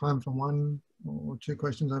got time for 1 or 2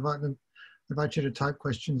 questions. I invite you to type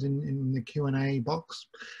questions in the Q&A box.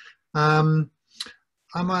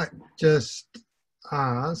 I might just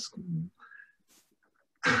ask,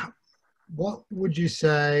 what would you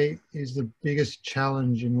say is the biggest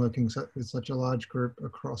challenge in working with such a large group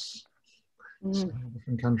across so many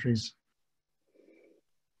different countries?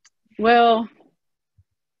 Well,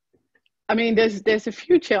 I mean, there's a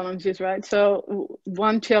few challenges, right? So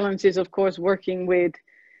one challenge is, of course, working with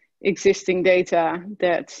existing data.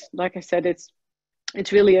 That, like I said, it's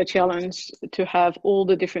really a challenge to have all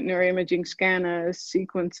the different neuroimaging scanners,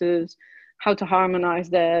 sequences, how to harmonize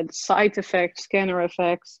that, site effects, scanner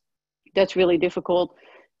effects. That's really difficult.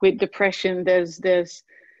 With depression, there's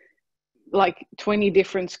like 20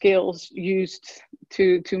 different scales used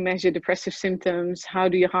to measure depressive symptoms. How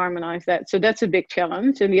do you harmonize that? So that's a big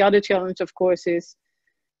challenge. And the other challenge, of course, is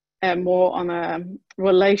more on a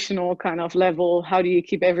relational kind of level. How do you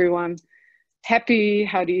keep everyone happy?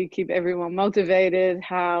 How do you keep everyone motivated?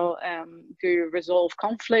 How do you resolve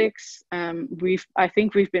conflicts? I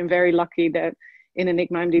think we've been very lucky that in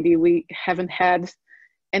Enigma MDD we haven't had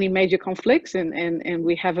any major conflicts, and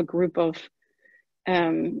we have a group of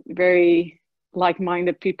very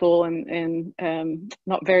like-minded people and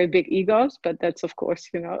not very big egos, but that's of course,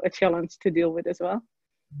 you know, a challenge to deal with as well.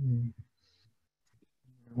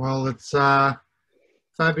 Well, it's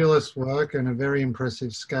fabulous work and a very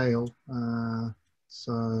impressive scale.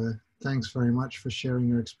 So thanks very much for sharing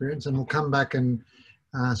your experience, and we'll come back and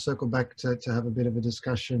circle back to have a bit of a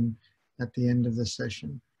discussion at the end of the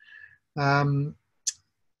session.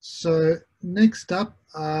 So next up,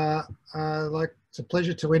 it's a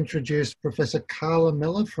pleasure to introduce Professor Karla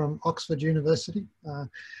Miller from Oxford University.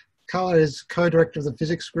 Karla is co-director of the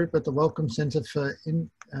physics group at the Wellcome Centre for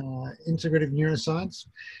Integrative Neuroscience,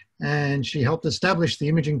 and she helped establish the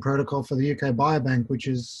imaging protocol for the UK Biobank, which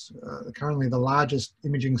is currently the largest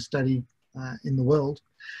imaging study in the world.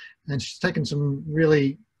 And she's taken some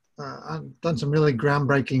really, done some really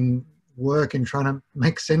groundbreaking work in trying to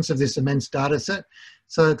make sense of this immense data set.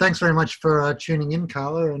 So thanks very much for tuning in,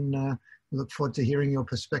 Karla, and we look forward to hearing your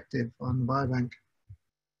perspective on the Biobank.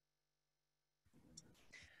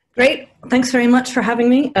 Great. Thanks very much for having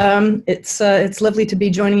me. It's lovely to be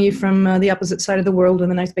joining you from the opposite side of the world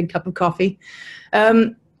with a nice big cup of coffee.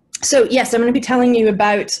 So yes, I'm going to be telling you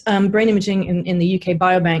about brain imaging in the UK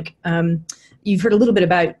Biobank. You've heard a little bit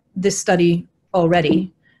about this study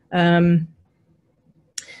already. Let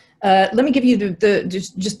me give you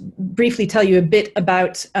just briefly tell you a bit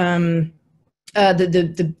about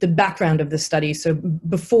the background of the study. So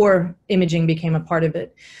before imaging became a part of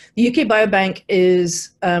it, the UK Biobank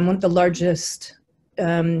is one of the largest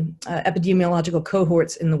epidemiological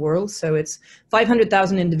cohorts in the world. So it's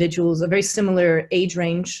 500,000 individuals, a very similar age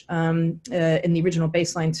range in the original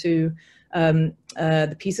baseline to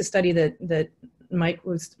the PISA study that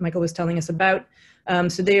Michael was telling us about.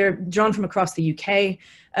 So they're drawn from across the UK.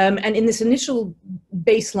 And in this initial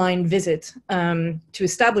baseline visit to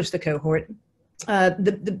establish the cohort,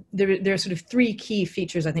 there are sort of three key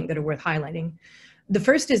features I think that are worth highlighting. The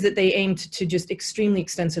first is that they aimed to just extremely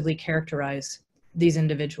extensively characterize these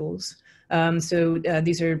individuals.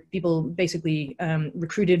 These are people basically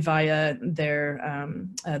recruited via their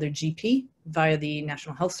GP, via the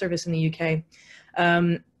National Health Service in the UK.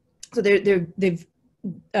 So they've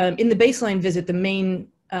in the baseline visit, the main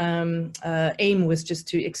aim was just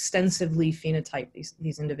to extensively phenotype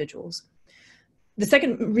these individuals. The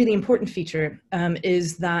second really important feature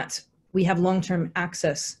is that we have long-term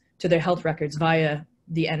access to their health records via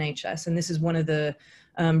the NHS. And this is one of the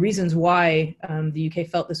reasons why the UK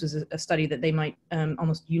felt this was a study that they might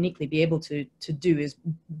almost uniquely be able to do, is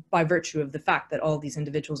by virtue of the fact that all these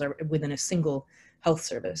individuals are within a single health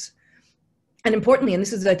service. And importantly, and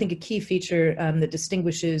this is, I think, a key feature that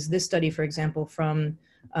distinguishes this study, for example, from,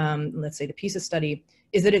 let's say, the PISA study,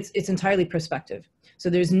 is that it's entirely prospective. So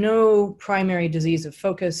there's no primary disease of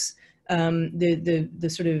focus. The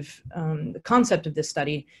concept of this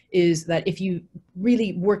study is that if you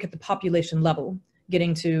really work at the population level,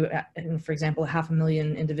 getting to, for example,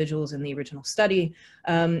 500,000 individuals in the original study,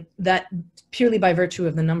 that purely by virtue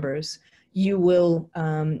of the numbers, you will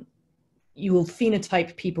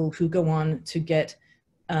phenotype people who go on to get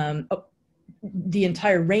the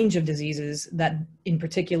entire range of diseases that, in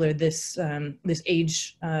particular, this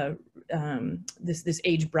age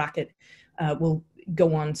bracket will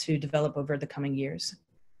go on to develop over the coming years.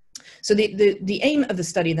 So the aim of the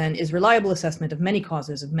study then is reliable assessment of many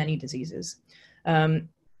causes of many diseases.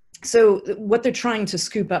 So what they're trying to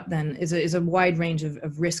scoop up then is a wide range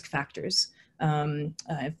of risk factors,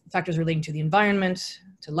 factors relating to the environment,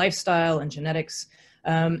 to lifestyle and genetics.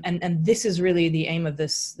 And this is really the aim of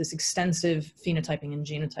this extensive phenotyping and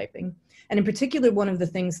genotyping. And in particular, one of the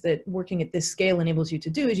things that working at this scale enables you to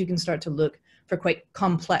do is you can start to look for quite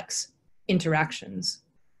complex interactions.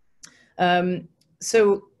 I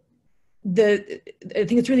think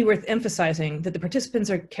it's really worth emphasizing that the participants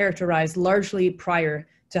are characterized largely prior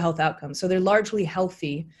health outcomes. So they're largely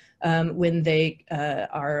healthy when they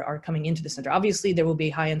are coming into the center. Obviously, there will be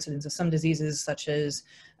high incidence of some diseases such as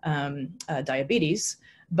diabetes,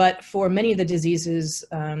 but for many of the diseases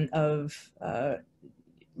of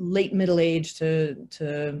late middle age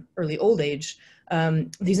to early old age,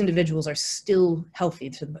 these individuals are still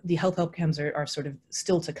healthy. So the health outcomes are sort of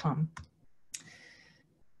still to come.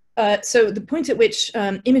 So the point at which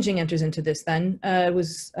imaging enters into this then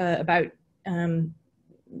was about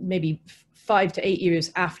maybe 5 to 8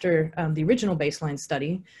 years after the original baseline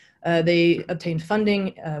study. They obtained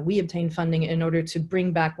funding, we obtained funding in order to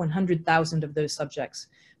bring back 100,000 of those subjects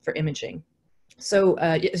for imaging. So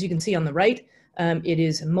as you can see on the right, it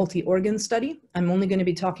is a multi-organ study. I'm only going to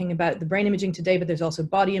be talking about the brain imaging today, but there's also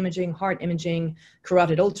body imaging, heart imaging,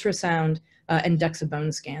 carotid ultrasound, and DEXA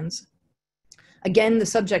bone scans. Again, the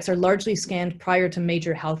subjects are largely scanned prior to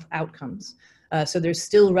major health outcomes. So they're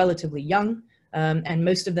still relatively young, and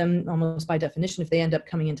most of them, almost by definition, if they end up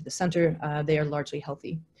coming into the center, they are largely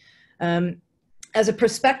healthy. As a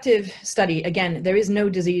prospective study, again, there is no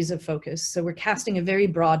disease of focus, so we're casting a very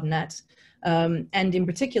broad net. And in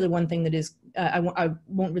particular, one thing that is, I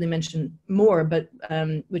won't really mention more, but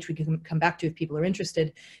which we can come back to if people are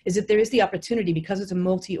interested, is that there is the opportunity, because it's a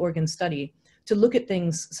multi-organ study, to look at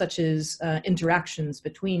things such as interactions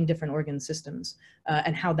between different organ systems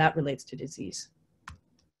and how that relates to disease.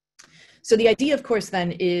 So the idea, of course,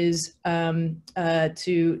 then is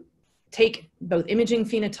to take both imaging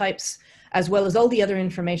phenotypes as well as all the other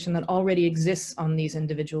information that already exists on these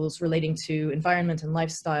individuals relating to environment and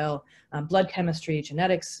lifestyle, blood chemistry,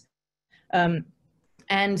 genetics,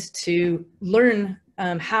 and to learn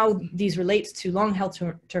how these relate to long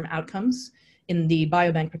health-term outcomes in the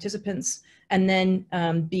biobank participants, and then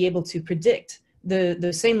be able to predict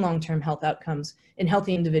the same long-term health outcomes in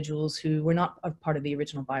healthy individuals who were not a part of the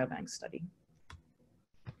original biobank study.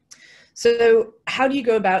 So how do you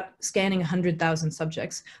go about scanning 100,000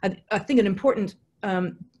 subjects? I think an important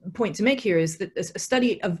point to make here is that a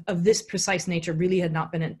study of this precise nature really had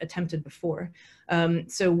not been attempted before.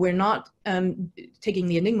 So we're not taking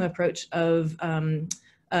the Enigma approach of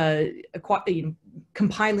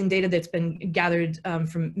compiling data that's been gathered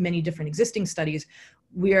from many different existing studies.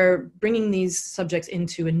 We are bringing these subjects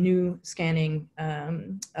into a new scanning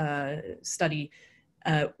study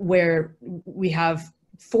where we have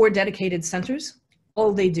 4 dedicated centers.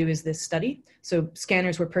 All they do is this study. So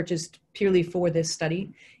scanners were purchased purely for this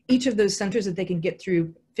study. Each of those centers that they can get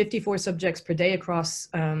through 54 subjects per day across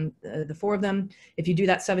the 4 of them. If you do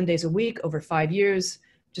that 7 days a week over 5 years,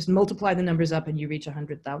 just multiply the numbers up and you reach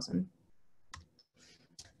 100,000.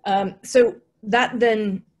 So that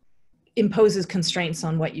then imposes constraints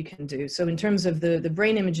on what you can do. So in terms of the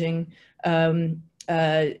brain imaging,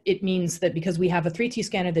 it means that because we have a 3T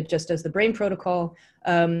scanner that just does the brain protocol,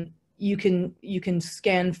 you can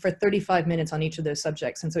scan for 35 minutes on each of those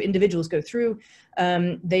subjects. And so individuals go through,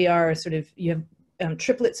 they are sort of, you have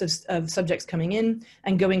triplets of subjects coming in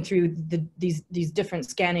and going through these different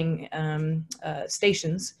scanning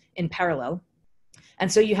stations in parallel.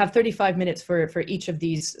 And so you have 35 minutes for each of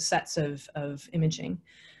these sets of imaging.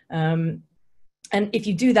 And if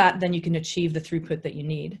you do that, then you can achieve the throughput that you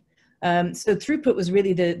need. So throughput was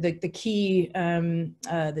really the key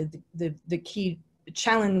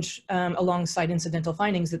challenge alongside incidental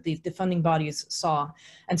findings that the funding bodies saw.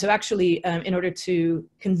 And so actually, in order to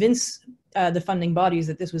convince the funding bodies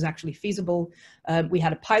that this was actually feasible, we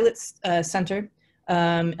had a pilot center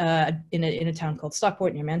in a town called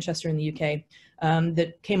Stockport near Manchester in the UK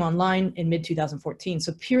that came online in mid-2014.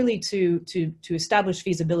 So purely to establish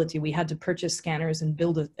feasibility, we had to purchase scanners and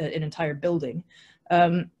build an entire building.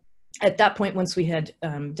 At that point, once we had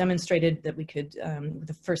demonstrated that we could, with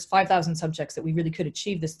the first 5,000 subjects, that we really could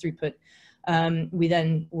achieve this throughput, we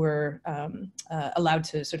then were allowed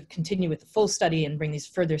to sort of continue with the full study and bring these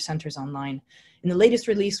further centers online. In the latest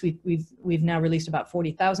release, we've now released about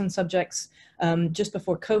 40,000 subjects. Just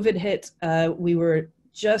before COVID hit, we were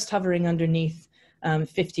just hovering underneath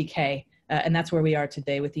 50K, and that's where we are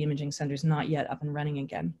today with the imaging centers not yet up and running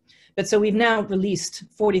again. But so we've now released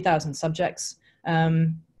 40,000 subjects,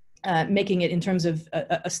 making it, in terms of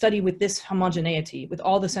a study with this homogeneity, with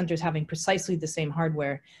all the centers having precisely the same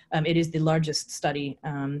hardware, it is the largest study,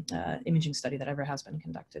 imaging study that ever has been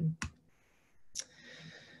conducted.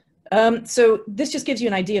 So this just gives you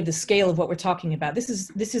an idea of the scale of what we're talking about. This is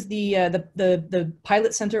the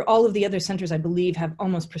pilot center. All of the other centers, I believe, have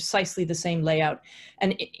almost precisely the same layout.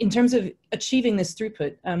 And in terms of achieving this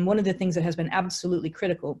throughput, one of the things that has been absolutely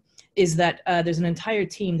critical is that there's an entire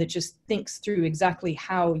team that just thinks through exactly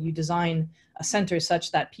how you design a center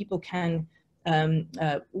such that people can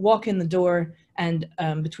walk in the door and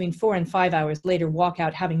between 4 and 5 hours later walk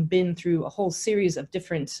out having been through a whole series of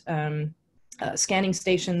different scanning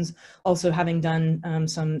stations, also having done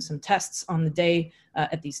some tests on the day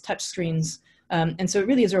at these touch screens. And so it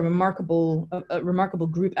really is a remarkable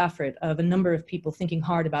group effort of a number of people thinking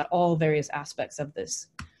hard about all various aspects of this.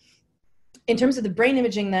 In terms of the brain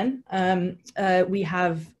imaging then, we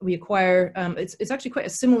acquire, it's actually quite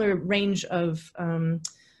a similar range of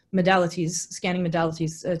modalities, scanning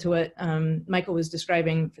modalities to what Michael was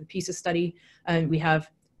describing for the PISA study. We have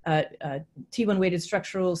T1 weighted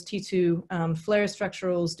structurals, T2 flare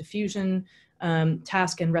structurals, diffusion,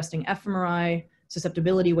 task and resting fMRI,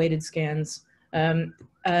 susceptibility weighted scans. And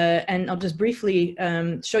I'll just briefly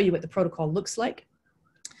show you what the protocol looks like.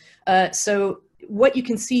 So what you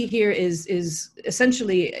can see here is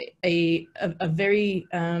essentially a very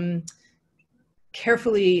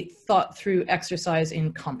carefully thought through exercise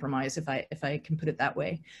in compromise, if I can put it that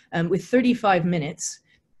way. With 35 minutes,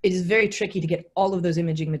 it is very tricky to get all of those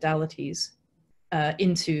imaging modalities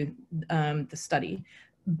into the study.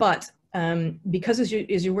 But because as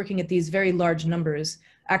you're working at these very large numbers,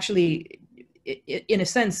 actually, in a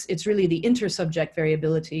sense, it's really the inter-subject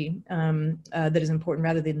variability that is important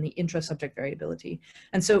rather than the intra-subject variability.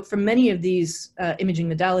 And so for many of these imaging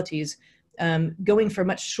modalities, going for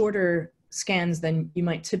much shorter scans than you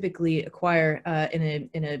might typically acquire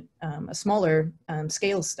in a smaller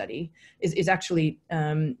scale study is actually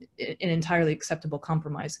an entirely acceptable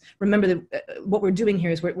compromise. Remember that what we're doing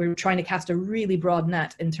here is we're trying to cast a really broad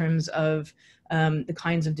net in terms of the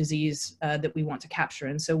kinds of disease that we want to capture.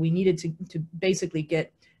 And so we needed to basically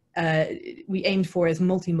get, we aimed for as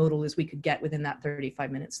multimodal as we could get within that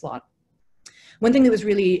 35-minute slot. One thing that was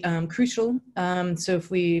really crucial, so if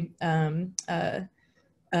we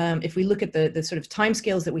look at the sort of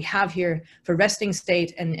timescales that we have here for resting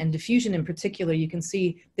state and diffusion in particular, you can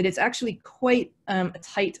see that it's actually quite a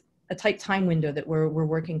tight time window that we're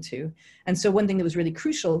working to. And so one thing that was really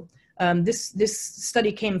crucial, this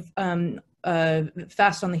study came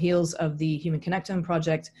fast on the heels of the Human Connectome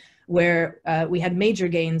project, where we had major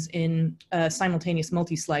gains in simultaneous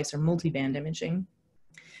multi-slice or multi-band imaging.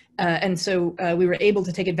 And so we were able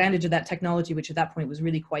to take advantage of that technology, which at that point was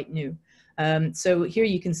really quite new. So here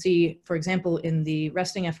you can see, for example, in the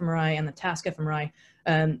resting fMRI and the task fMRI,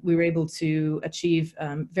 we were able to achieve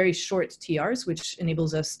very short TRs, which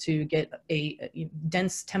enables us to get a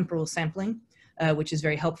dense temporal sampling, which is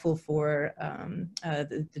very helpful for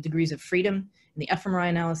the degrees of freedom in the fMRI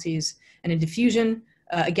analyses. And in diffusion,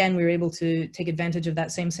 again, we were able to take advantage of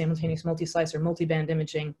that same simultaneous multi-slice or multi-band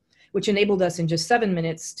imaging, which enabled us in just 7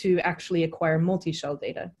 minutes to actually acquire multi-shell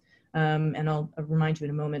data. And I'll remind you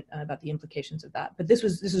in a moment about the implications of that. But this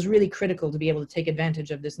was really critical to be able to take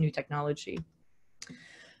advantage of this new technology.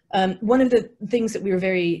 One of the things that we were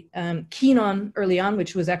very keen on early on,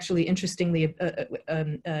 which was actually interestingly a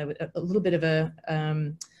little bit of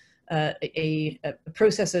a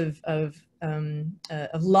process of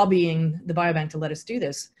lobbying the biobank to let us do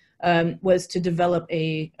this, was to develop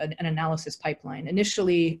an analysis pipeline.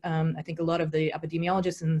 Initially, I think a lot of the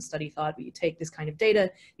epidemiologists in the study thought, well, you take this kind of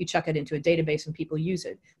data, you chuck it into a database and people use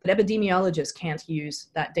it. But epidemiologists can't use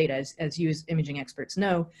that data, as you as imaging experts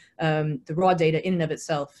know. The raw data in and of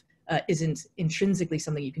itself isn't intrinsically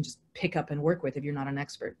something you can just pick up and work with if you're not an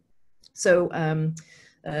expert. So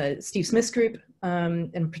Steve Smith's group,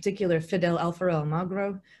 in particular Fidel Alfaro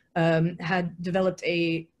Almagro, had developed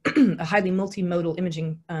a highly multimodal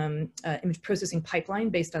imaging image processing pipeline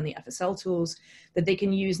based on the FSL tools that they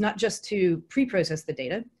can use not just to pre-process the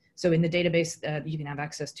data. So in the database, you can have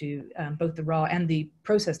access to both the raw and the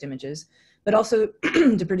processed images, but also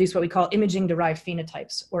to produce what we call imaging-derived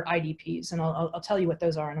phenotypes, or IDPs. And I'll tell you what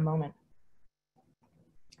those are in a moment.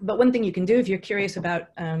 But one thing you can do if you're curious about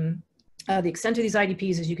the extent of these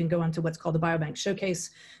IDPs is you can go onto what's called the Biobank Showcase,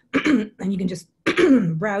 and you can just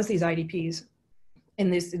browse these IDPs in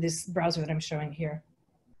this browser that I'm showing here.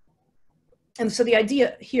 And so the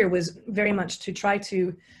idea here was very much to try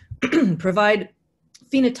to provide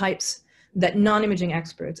phenotypes that non-imaging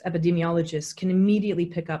experts, epidemiologists, can immediately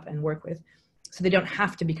pick up and work with, so they don't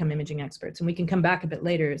have to become imaging experts. And we can come back a bit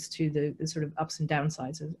later as to the sort of ups and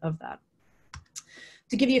downsides of that.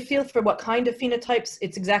 To give you a feel for what kind of phenotypes,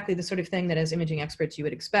 it's exactly the sort of thing that as imaging experts you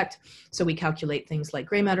would expect. So we calculate things like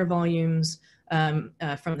gray matter volumes from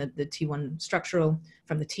the T1 structural,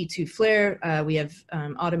 from the T2 flare. We have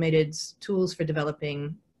automated tools for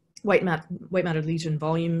developing white matter lesion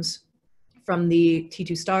volumes from the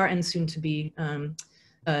T2 star, and soon to be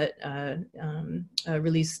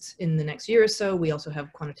released in the next year or so. We also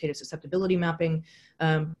have quantitative susceptibility mapping,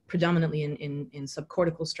 predominantly in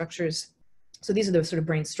subcortical structures. So these are the sort of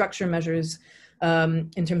brain structure measures.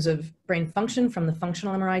 in terms of brain function from the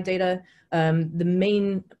functional MRI data. The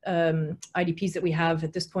main IDPs that we have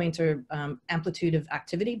at this point are amplitude of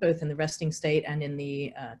activity, both in the resting state and in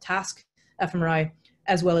the task fMRI,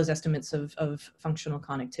 as well as estimates of functional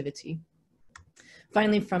connectivity.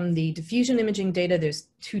 Finally, from the diffusion imaging data, there's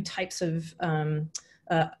two types of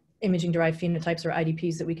imaging-derived phenotypes or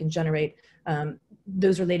IDPs that we can generate.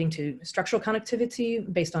 Those relating to structural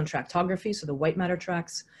connectivity based on tractography, so the white matter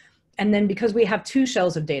tracks. And then because we have two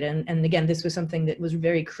shells of data, and again, this was something that was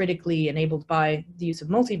very critically enabled by the use of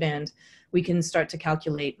multiband, we can start to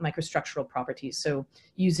calculate microstructural properties. So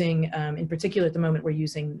using, in particular at the moment, we're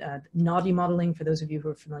using NADI modeling, for those of you who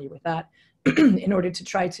are familiar with that, in order to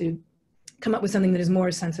try to come up with something that is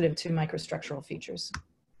more sensitive to microstructural features.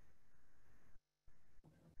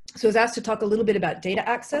 So I was asked to talk a little bit about data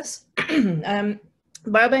access.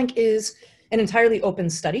 Biobank is an entirely open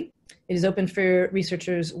study. It is open for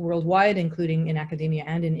researchers worldwide, including in academia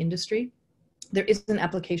and in industry. There is an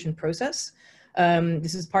application process.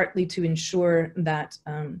 This is partly to ensure that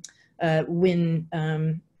when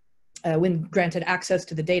granted access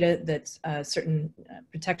to the data, that certain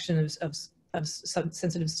protection of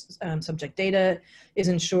sensitive subject data is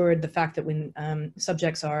ensured. The fact that when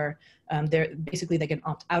subjects are basically they can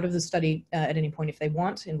opt out of the study at any point if they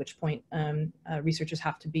want, in which point researchers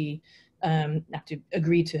have to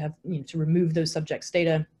agree to have to remove those subjects'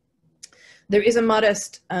 data. There is a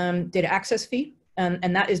modest data access fee,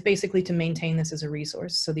 and that is basically to maintain this as a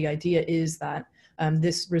resource. So the idea is that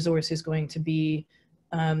this resource is going to be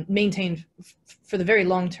maintained for the very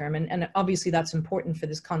long term, and obviously that's important for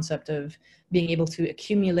this concept of being able to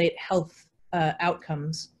accumulate health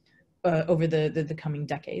outcomes over the coming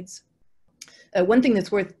decades. One thing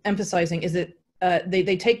that's worth emphasizing is that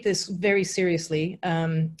they take this very seriously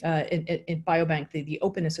in Biobank, the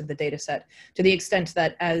openness of the data set, to the extent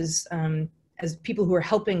that as people who are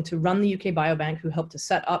helping to run the UK Biobank, who help to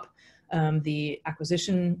set up the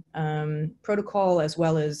acquisition protocol, as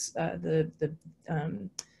well as the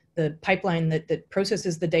pipeline that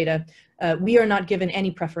processes the data, we are not given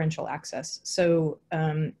any preferential access. So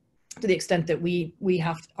to the extent that we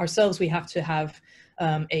have to have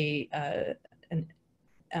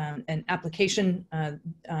an application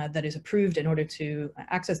that is approved in order to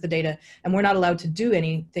access the data, and we're not allowed to do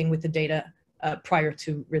anything with the data prior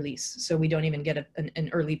to release. So we don't even get an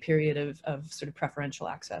early period of sort of preferential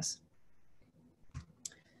access.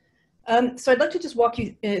 So I'd like to just walk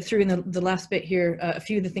you through in the last bit here a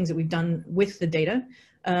few of the things that we've done with the data.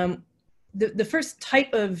 The first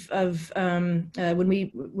type of when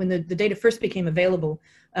the data first became available,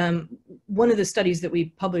 one of the studies that we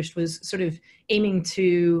published was sort of aiming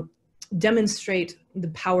to demonstrate the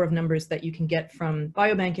power of numbers that you can get from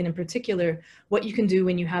Biobank, and in particular, what you can do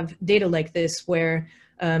when you have data like this where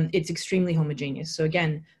it's extremely homogeneous. So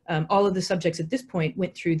again, all of the subjects at this point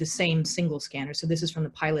went through the same single scanner. So this is from the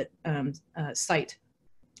pilot site.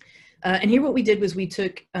 And here what we did was we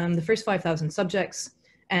took the first 5,000 subjects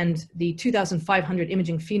and the 2,500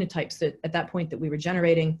 imaging phenotypes that at that point that we were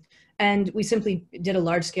generating, and we simply did a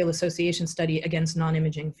large-scale association study against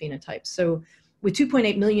non-imaging phenotypes. So with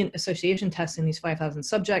 2.8 million association tests in these 5,000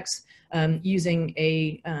 subjects, using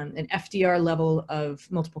an FDR level of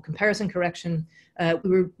multiple comparison correction,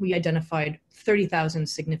 we identified 30,000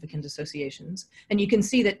 significant associations. And you can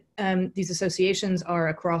see that these associations are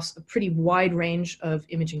across a pretty wide range of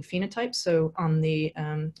imaging phenotypes. So on the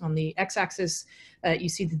x-axis, you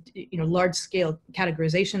see the large-scale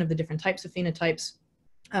categorization of the different types of phenotypes.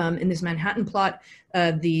 In this Manhattan plot,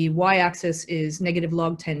 the y-axis is negative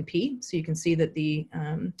log 10p. So you can see that the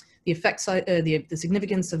effect size, the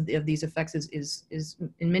significance of these effects is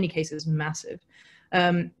in many cases massive.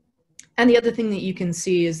 And the other thing that you can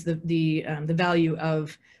see is the value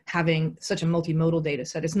of having such a multimodal data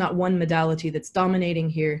set. It's not one modality that's dominating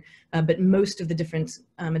here, but most of the different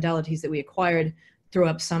modalities that we acquired throw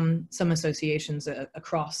up some associations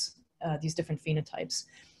across these different phenotypes.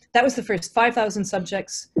 That was the first 5,000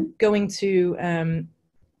 subjects. Going to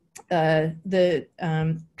the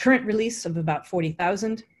current release of about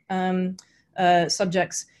 40,000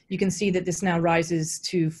 subjects, you can see that this now rises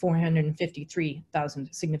to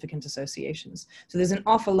 453,000 significant associations. So there's an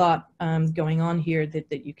awful lot going on here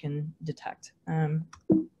that you can detect.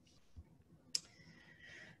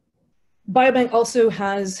 Biobank also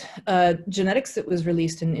has genetics that was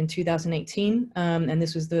released in 2018, and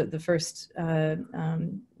this was the first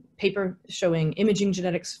paper showing imaging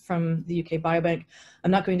genetics from the UK Biobank.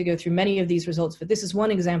 I'm not going to go through many of these results, but this is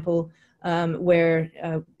one example where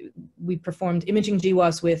we performed imaging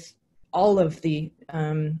GWAS with all of the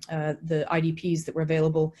IDPs that were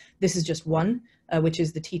available. This is just one, which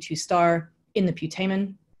is the T2 star. in the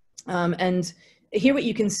putamen. And here what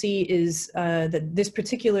you can see is that this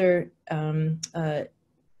particular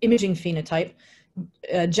imaging phenotype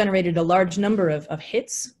generated a large number of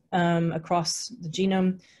hits across the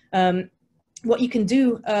genome. What you can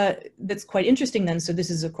do that's quite interesting then, so this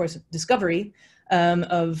is of course a discovery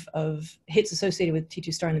of hits associated with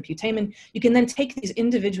T2 star in the putamen. You can then take these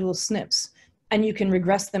individual SNPs and you can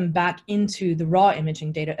regress them back into the raw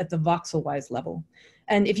imaging data at the voxel-wise level.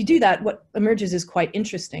 And if you do that, what emerges is quite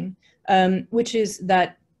interesting, which is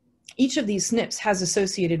that each of these SNPs has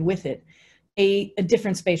associated with it a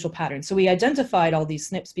different spatial pattern. So we identified all these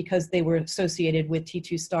SNPs because they were associated with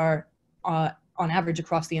T2 star on average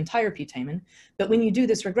across the entire putamen. But when you do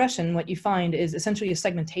this regression, what you find is essentially a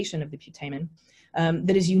segmentation of the putamen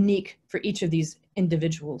that is unique for each of these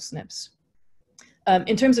individual SNPs.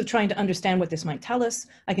 In terms of trying to understand what this might tell us,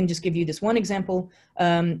 I can just give you this one example.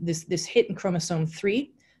 This hit in chromosome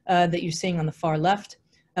 3 that you're seeing on the far left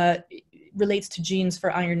relates to genes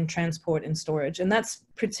for iron transport and storage. And that's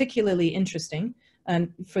particularly interesting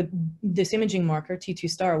for this imaging marker, T2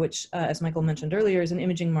 star, which, as Michael mentioned earlier, is an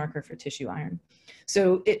imaging marker for tissue iron.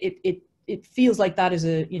 So it feels like that is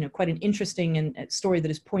a quite an interesting and story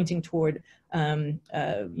that is pointing toward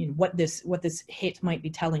what this hit might be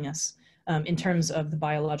telling us in terms of the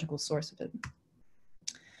biological source of it.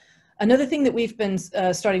 Another thing that we've been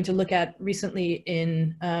starting to look at recently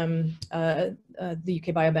in the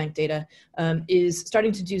UK Biobank data is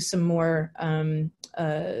starting to do some more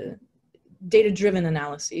data-driven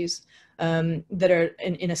analyses that are,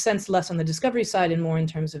 in a sense, less on the discovery side and more in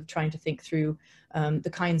terms of trying to think through the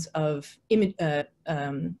kinds of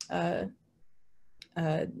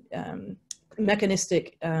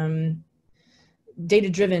mechanistic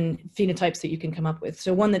data-driven phenotypes that you can come up with.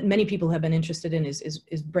 So one that many people have been interested in is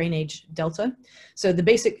brain age delta. So the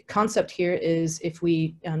basic concept here is if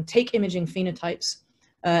we take imaging phenotypes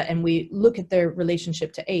and we look at their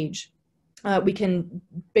relationship to age, we can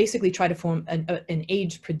basically try to form an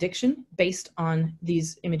age prediction based on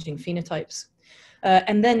these imaging phenotypes.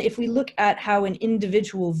 And then if we look at how an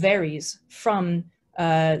individual varies from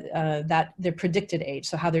their predicted age,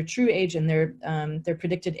 so how their true age and their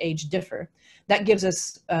predicted age differ, that gives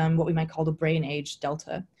us what we might call the brain age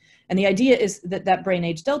delta. And the idea is that that brain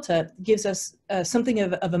age delta gives us something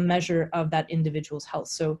of a measure of that individual's health.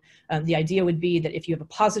 So the idea would be that if you have a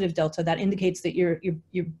positive delta, that indicates that your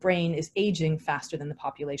brain is aging faster than the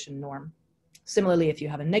population norm. Similarly, if you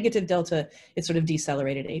have a negative delta, it's sort of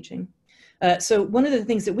decelerated aging. So one of the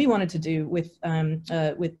things that we wanted to do with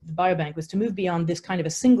the biobank was to move beyond this kind of a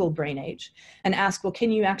single brain age and ask, well,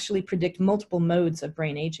 can you actually predict multiple modes of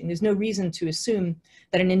brain aging? There's no reason to assume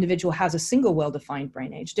that an individual has a single well-defined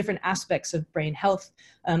brain age. Different aspects of brain health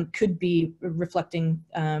could be reflecting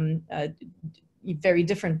very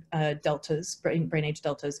different deltas, brain age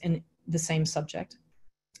deltas in the same subject.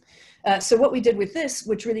 So what we did with this,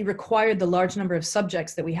 which really required the large number of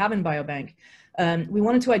subjects that we have in Biobank, we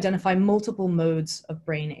wanted to identify multiple modes of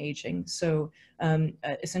brain aging. So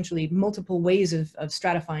essentially multiple ways of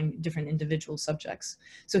stratifying different individual subjects.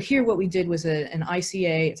 So here what we did was an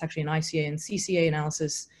ICA, it's actually an ICA and CCA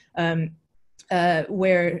analysis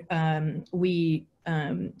where we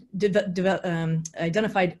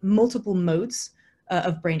identified multiple modes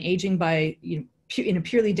of brain aging by, in a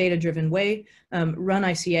purely data-driven way, run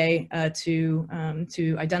ICA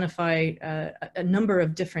to identify a number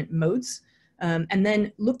of different modes, and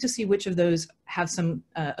then look to see which of those have some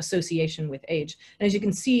association with age. And as you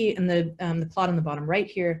can see in the plot on the bottom right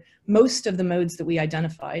here, most of the modes that we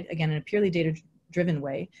identified, again in a purely data-driven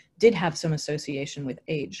way, did have some association with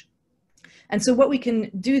age. And so what we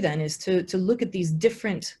can do then is to look at these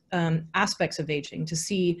different aspects of aging to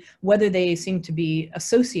see whether they seem to be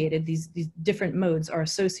associated, these different modes are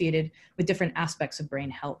associated with different aspects of brain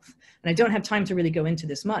health. And I don't have time to really go into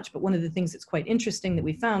this much, but one of the things that's quite interesting that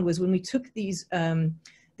we found was when we took these, an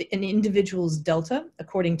individual's delta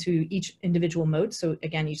according to each individual mode, so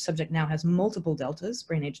again, each subject now has multiple deltas,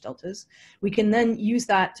 brain age deltas, we can then use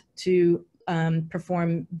that to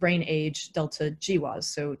perform brain age delta GWAS.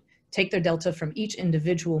 So take their delta from each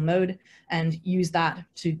individual mode and use that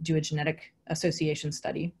to do a genetic association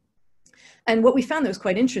study. And what we found that was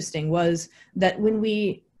quite interesting was that when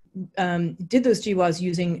we did those GWAS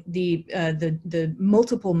using the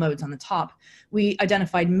multiple modes on the top, we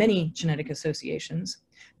identified many genetic associations.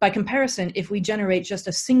 By comparison, if we generate just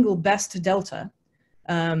a single best delta,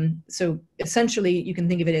 so essentially you can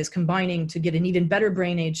think of it as combining to get an even better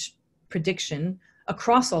brain age prediction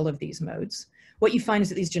across all of these modes, what you find is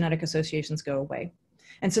that these genetic associations go away.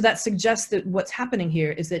 And so that suggests that what's happening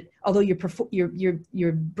here is that although your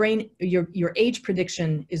brain, your age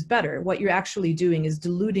prediction is better, what you're actually doing is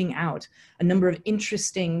diluting out a number of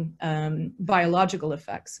interesting biological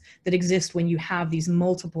effects that exist when you have these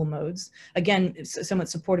multiple modes. Again, it's somewhat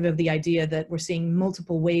supportive of the idea that we're seeing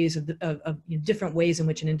multiple ways of different ways in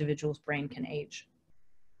which an individual's brain can age.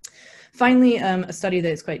 Finally, a study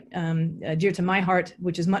that is quite dear to my heart,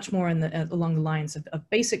 which is much more along the lines of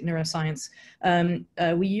basic neuroscience.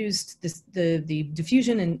 We used the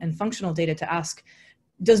diffusion and functional data to ask,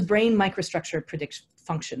 does brain microstructure predict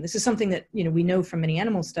function? This is something that we know from many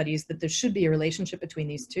animal studies, that there should be a relationship between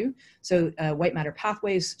these two. So white matter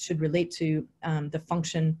pathways should relate to the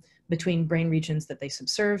function between brain regions that they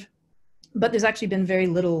subserve. But there's actually been very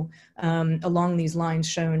little along these lines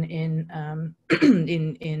shown in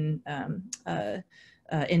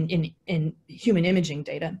human imaging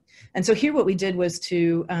data. And so here what we did was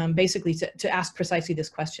to basically to ask precisely this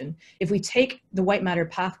question. If we take the white matter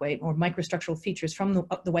pathway or microstructural features from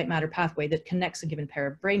the white matter pathway that connects a given pair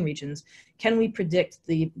of brain regions, can we predict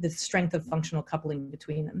the strength of functional coupling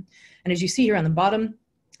between them? And as you see here on the bottom,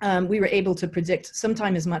 we were able to predict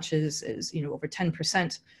sometime as much as over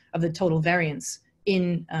 10% of the total variance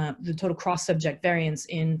in the total cross-subject variance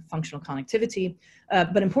in functional connectivity.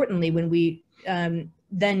 But importantly, when we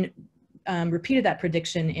then repeated that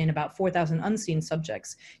prediction in about 4,000 unseen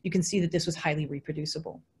subjects, you can see that this was highly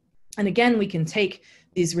reproducible. And again, we can take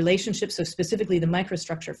these relationships, so specifically the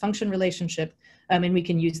microstructure function relationship, and we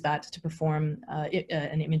can use that to perform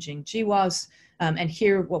an imaging GWAS. And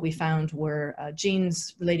here what we found were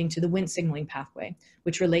genes relating to the Wnt signaling pathway,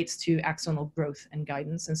 which relates to axonal growth and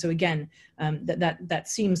guidance. And so again, that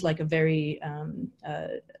seems like a very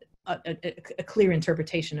a clear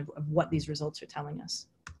interpretation of what these results are telling us.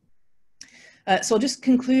 So I'll just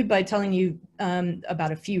conclude by telling you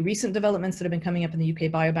about a few recent developments that have been coming up in the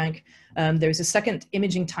UK Biobank. There's a second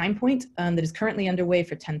imaging time point that is currently underway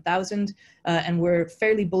for 10,000, and we're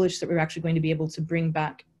fairly bullish that we're actually going to be able to bring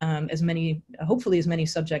back hopefully as many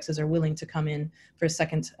subjects as are willing to come in for a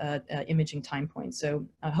second imaging time point. So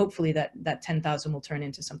hopefully that 10,000 will turn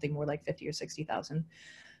into something more like 50 or 60,000.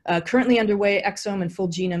 Currently underway exome and full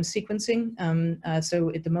genome sequencing.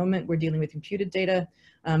 So at the moment we're dealing with imputed data,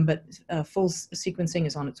 but full sequencing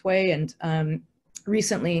is on its way. And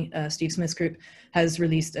recently, Steve Smith's group has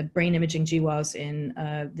released a brain imaging GWAS in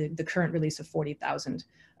the current release of 40,000,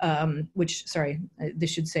 which, sorry, this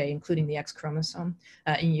should say including the X chromosome.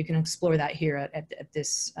 And you can explore that here at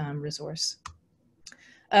this resource.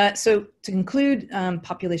 So to conclude,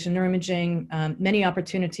 population neuroimaging, many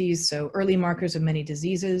opportunities, so early markers of many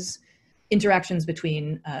diseases, interactions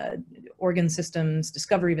between organ systems,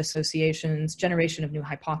 discovery of associations, generation of new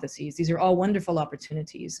hypotheses. These are all wonderful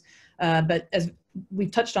opportunities. But as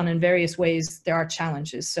we've touched on in various ways, there are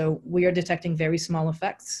challenges. So we are detecting very small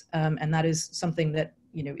effects, and that is something that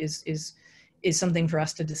is something for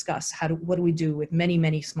us to discuss. What do we do with many,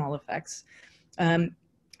 many small effects?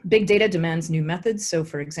 Big data demands new methods. So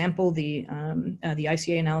for example, the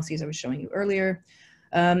ICA analyses I was showing you earlier.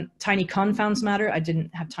 Tiny confounds matter. I didn't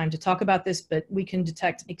have time to talk about this, but we can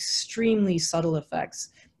detect extremely subtle effects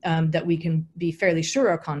that we can be fairly sure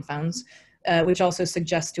are confounds, which also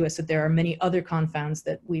suggests to us that there are many other confounds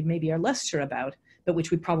that we maybe are less sure about, but which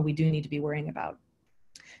we probably do need to be worrying about.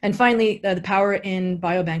 And finally, the power in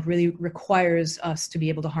Biobank really requires us to be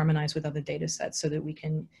able to harmonize with other data sets so that we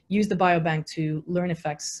can use the Biobank to learn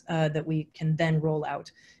effects that we can then roll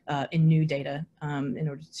out in new data in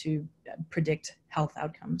order to predict health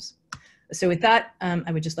outcomes. So with that,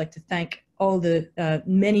 I would just like to thank all the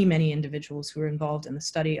many, many individuals who are involved in the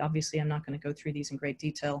study. Obviously, I'm not going to go through these in great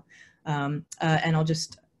detail, and I'll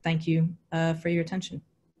just thank you for your attention.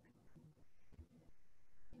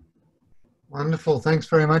 Wonderful. Thanks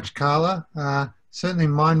very much, Karla. Certainly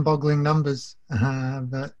mind-boggling numbers,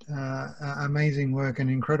 but amazing work and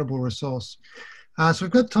incredible resource. So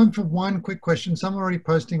we've got time for one quick question. Some are already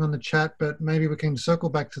posting on the chat, but maybe we can circle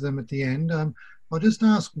back to them at the end. I'll just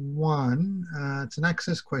ask one. It's an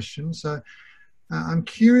access question. So I'm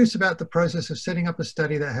curious about the process of setting up a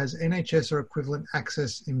study that has NHS or equivalent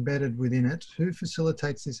access embedded within it. Who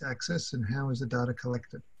facilitates this access and how is the data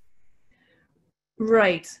collected?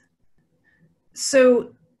 Right.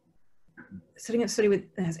 So setting up a study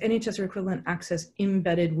that has NHS or equivalent access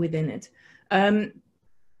embedded within it.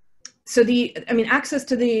 So access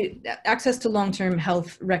to long-term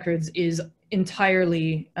health records is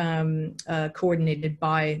entirely coordinated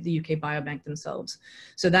by the UK Biobank themselves.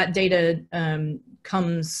 So that data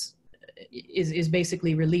comes is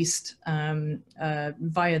basically released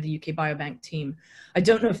via the UK Biobank team. I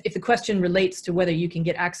don't know if the question relates to whether you can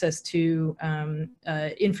get access to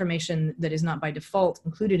information that is not by default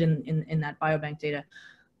included in that biobank data.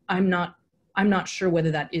 I'm not sure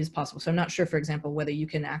whether that is possible. So I'm not sure, for example, whether you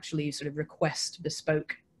can actually sort of request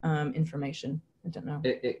bespoke information. I don't know.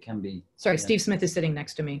 It can be. Sorry, yeah. Steve Smith is sitting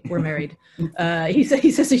next to me. We're married. He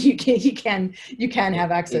says you can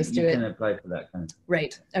have access to it. You can apply for that kind of.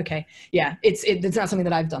 Right. Okay. Yeah. It's not something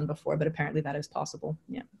that I've done before, but apparently that is possible.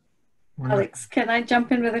 Yeah. Alex, can I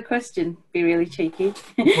jump in with a question? Be really cheeky.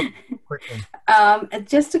 Quickly.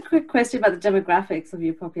 Just a quick question about the demographics of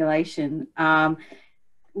your population.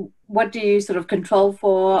 What do you sort of control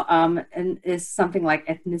for, and is something like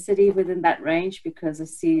ethnicity within that range? Because I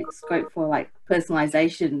see scope for like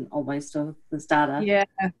personalization almost of this data. Yeah.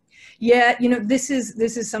 You know, this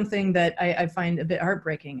is something that I find a bit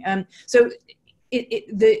heartbreaking. So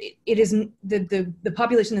the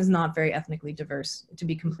population is not very ethnically diverse, to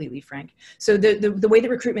be completely frank. So the way the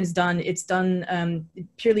recruitment is done, it's done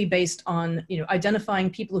purely based on, you know, identifying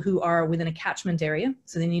people who are within a catchment area.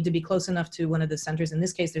 So they need to be close enough to one of the centers. In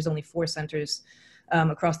this case, there's only 4 centers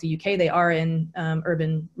across the UK. They are in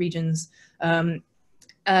urban regions. And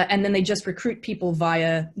then they just recruit people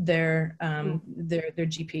via their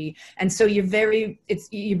GP. And so you're very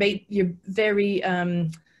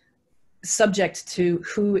subject to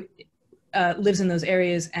who lives in those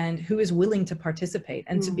areas and who is willing to participate.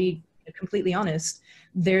 And to be completely honest,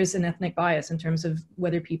 there's an ethnic bias in terms of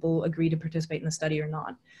whether people agree to participate in the study or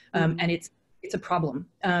not. And it's a problem.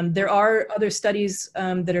 There are other studies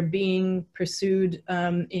that are being pursued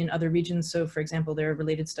in other regions. So for example, there are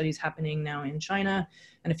related studies happening now in China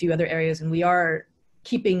and a few other areas. And we are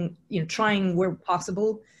trying where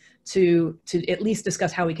possible to at least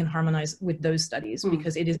discuss how we can harmonize with those studies,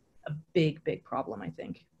 because it is a big problem, I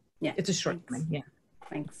think. Yeah, it's a shortcoming. Yeah,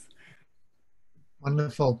 thanks.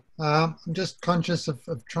 Wonderful. I'm just conscious of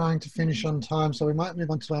trying to finish on time, so we might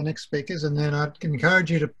move on to our next speakers, and then I'd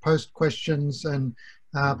encourage you to post questions, and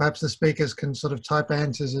perhaps the speakers can sort of type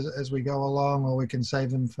answers as we go along, or we can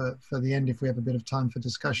save them for the end if we have a bit of time for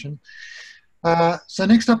discussion. So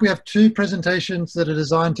next up, we have 2 presentations that are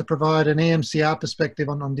designed to provide an EMCR perspective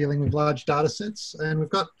on dealing with large data sets. And we've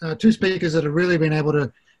got 2 speakers that have really been able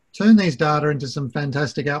to turn these data into some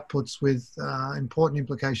fantastic outputs with important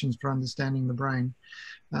implications for understanding the brain.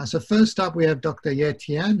 So first up, we have Dr.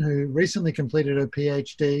 Tian, who recently completed her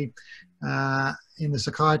PhD in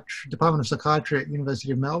the Department of Psychiatry at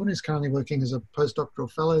University of Melbourne. Is currently working as a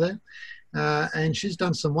postdoctoral fellow there. And she's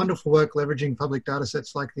done some wonderful work leveraging public data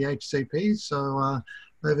sets like the HCP. So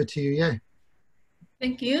over to you, Ye.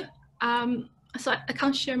 Thank you. So I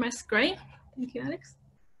can't share my screen. Thank you, Alex.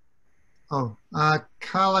 Oh,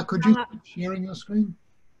 Karla, could you share your screen?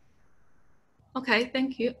 Okay,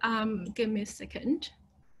 thank you. Give me a second.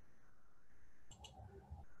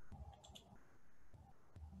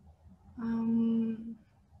 Can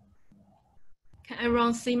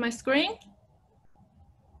everyone see my screen?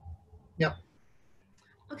 Yep.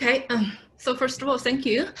 Okay, so first of all, thank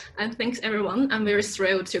you, and thanks everyone. I'm very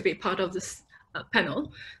thrilled to be part of this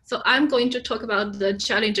panel. So I'm going to talk about the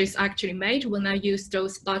challenges actually made when I use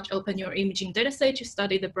those large open neural imaging datasets to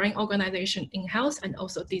study the brain organization in health and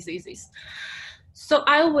also diseases. So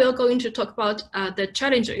I will going to talk about the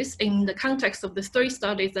challenges in the context of the 3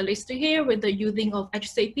 studies that listed here with the using of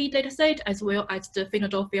HCP dataset as well as the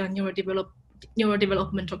Philadelphia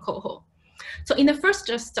neurodevelopmental cohort. So in the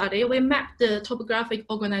first study, we mapped the topographic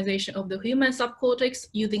organization of the human subcortex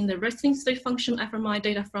using the resting state function fMRI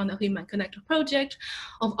data from the Human Connector project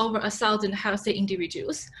of over 1,000 healthy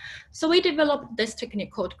individuals. So we developed this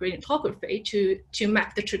technique called gradientography to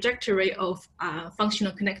map the trajectory of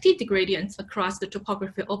functional connectivity gradients across the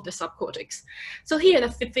topography of the subcortex. So here the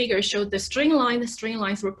figure showed the string line. The string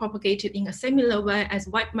lines were propagated in a similar way as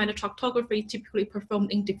white matter tractography typically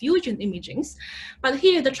performed in diffusion imagings. But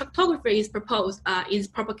here the tractography is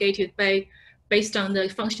propagated based on the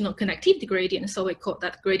functional connectivity gradient, so we call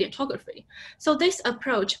that gradientography. So this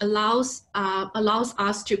approach allows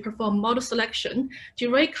us to perform model selection to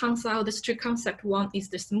reconcile these 2 concepts. One is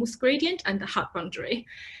the smooth gradient and the hard boundary.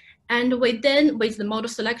 And we then, with the model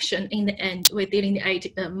selection, in the end, we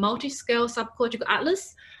delineate the multi-scale subcortical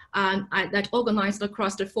atlas that organized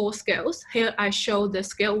across the 4 scales. Here I show the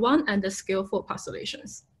scale 1 and the scale 4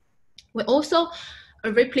 postulations. We also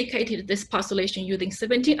replicated this postulation using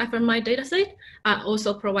 17 fMRI dataset,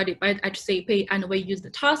 also provided by the HCP, and we use the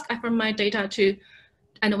task fMRI data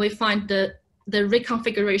and we find the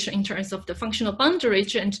reconfiguration in terms of the functional boundary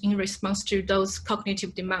change in response to those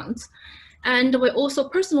cognitive demands. And we also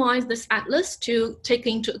personalize this atlas to take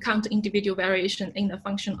into account individual variation in the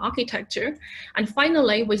function architecture. And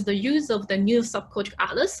finally, with the use of the new subcortical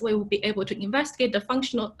atlas, we will be able to investigate the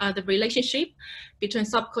functional, the relationship between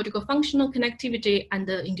subcortical functional connectivity and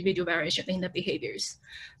the individual variation in the behaviors.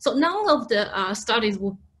 So none of the studies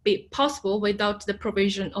will be possible without the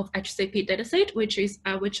provision of HCP dataset, which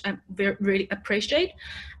I really appreciate.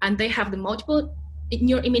 And they have the multiple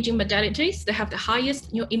neuroimaging modalities. They have the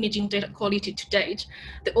highest neuroimaging data quality to date.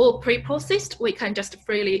 They're all pre-processed. We can just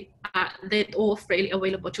freely, they're all freely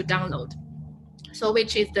available to download. So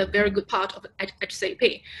which is the very good part of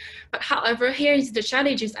HCP. But however, here is the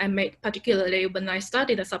challenges I made, particularly when I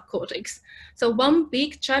studied the subcortex. So one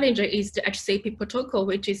big challenge is the HCP protocol,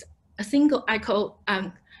 which is a single echo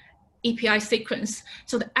EPI sequence.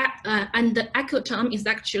 So and the echo time is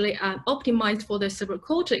actually optimized for the cerebral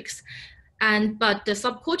cortex. But the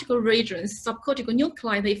subcortical regions, subcortical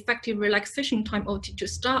nuclei, the effective relaxation time of T2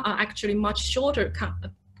 star are actually much shorter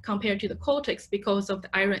compared to the cortex because of the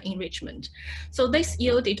iron enrichment. So this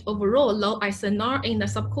yielded overall low ISNR in the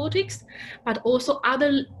subcortex, but also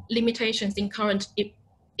other limitations in current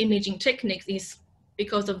imaging techniques is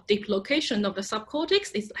because of deep location of the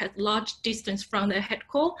subcortex. It has large distance from the head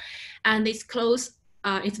core, and it's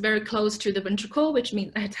very close to the ventricle, which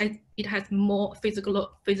means it has more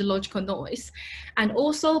physiological noise. And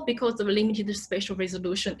also because of limited spatial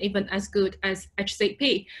resolution, even as good as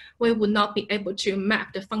HCP, we would not be able to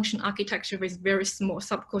map the function architecture with very small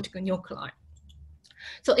subcortical nuclei.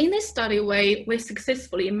 So in this study, we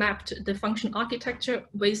successfully mapped the function architecture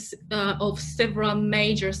of several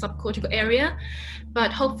major subcortical area,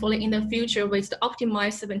 but hopefully in the future with the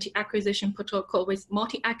optimized 70 acquisition protocol with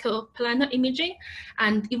multi-echo planar imaging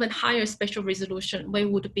and even higher spatial resolution, we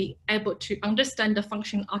would be able to understand the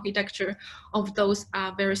function architecture of those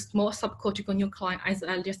very small subcortical nuclei as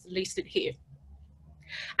I just listed here.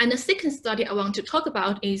 And the second study I want to talk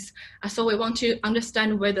about is, so we want to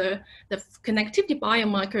understand whether the connectivity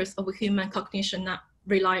biomarkers of human cognition are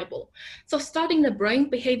reliable. So studying the brain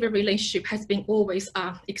behavior relationship has been always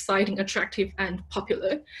exciting, attractive, and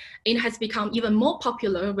popular. It has become even more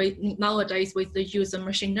popular nowadays with the use of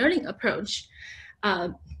machine learning approach.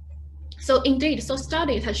 So indeed,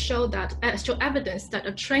 studies have shown evidence that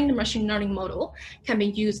a trained machine learning model can be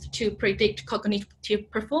used to predict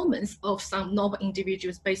cognitive performance of some novel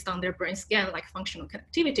individuals based on their brain scan, like functional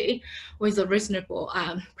connectivity, with a reasonable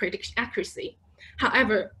prediction accuracy.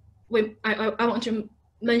 However, I want to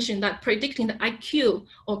mention that predicting the IQ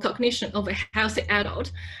or cognition of a healthy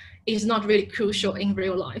adult is not really crucial in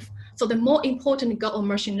real life. So the more important goal of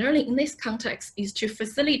machine learning in this context is to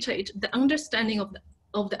facilitate the understanding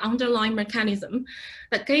of the underlying mechanism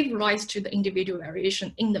that gave rise to the individual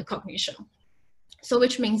variation in the cognition. So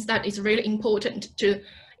which means that it's really important to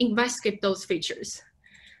investigate those features.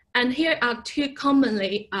 And here are two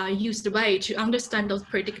commonly used ways to understand those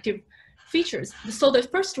predictive features. So the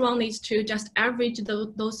first one is to just average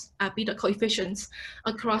those beta coefficients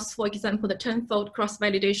across, for example, the 10-fold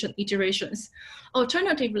cross-validation iterations.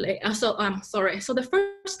 Alternatively, so the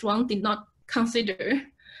first one did not consider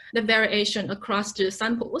the variation across the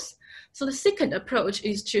samples. So the second approach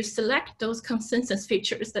is to select those consensus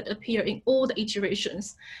features that appear in all the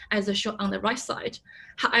iterations as shown on the right side.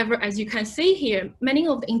 However, as you can see here, many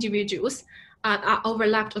of the individuals are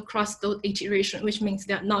overlapped across those iterations, which means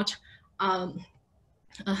they are not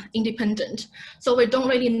independent. So we don't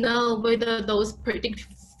really know whether those predictive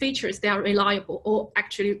features, they are reliable or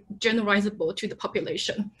actually generalizable to the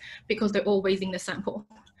population because they're always in the sample.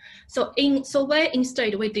 So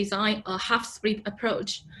instead we design a half-split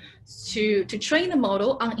approach to train the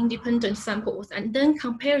model on independent samples and then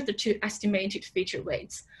compare the two estimated feature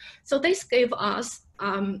weights. So this gave us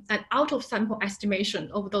an out-of-sample estimation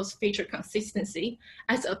of those feature consistency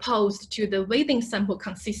as opposed to the within sample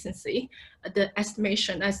consistency, the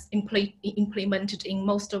estimation as implemented in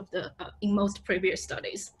most previous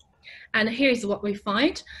studies. And here's what we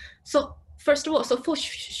find. So first of all, so for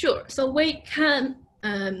sure, so we can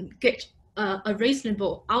get a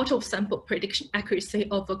reasonable out-of-sample prediction accuracy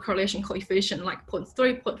of a correlation coefficient like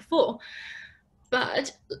 0.3, 0.4.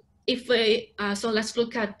 But if we, so let's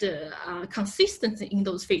look at the consistency in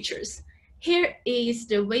those features. Here is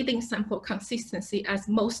the within sample consistency as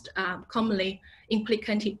most commonly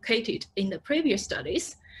implicated in the previous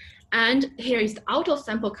studies. And here is the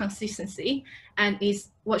out-of-sample consistency and is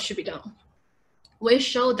what should be done. We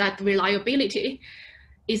show that reliability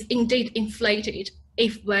is indeed inflated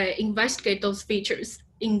if we investigate those features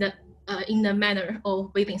in the manner of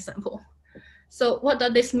within sample. So what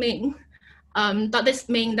does this mean? Does this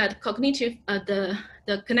mean that cognitive, the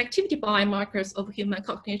connectivity biomarkers of human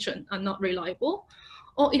cognition are not reliable?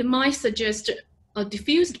 Or it might suggest a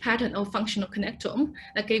diffused pattern of functional connectome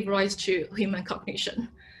that gave rise to human cognition.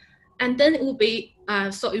 And then it will be,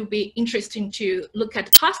 so it will be interesting to look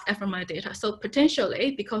at task fMRI data. So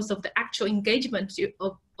potentially, because of the actual engagement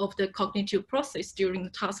of the cognitive process during the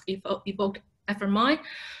task evoked fMRI,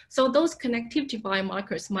 so those connectivity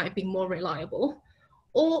biomarkers might be more reliable.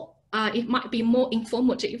 Or it might be more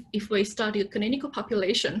informative if we study a clinical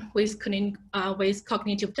population with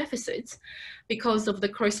cognitive deficits because of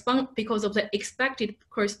the expected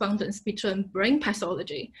correspondence between brain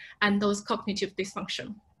pathology and those cognitive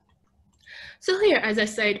dysfunction. So here, as I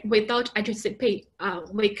said, without HCP,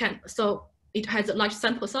 so it has a large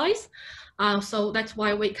sample size. So that's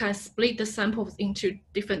why we can split the samples into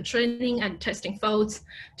different training and testing folds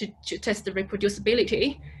to test the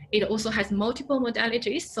reproducibility. It also has multiple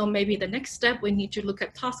modalities. So maybe the next step, we need to look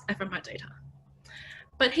at task fMRI data.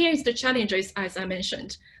 But here is the challenges, as I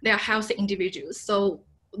mentioned. They are healthy individuals. So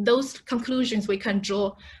those conclusions we can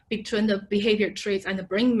draw between the behavior traits and the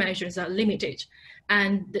brain measures are limited.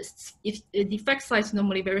 And the effect size is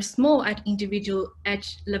normally very small at individual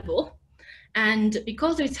age level. And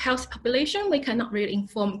because it's health population, we cannot really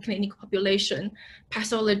inform clinical population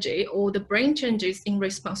pathology or the brain changes in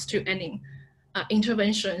response to any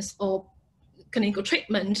interventions or clinical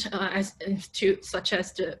treatment such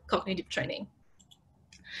as the cognitive training.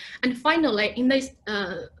 And finally, in this,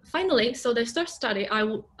 so the third study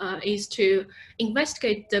is to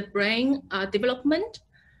investigate the brain development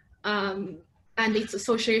and its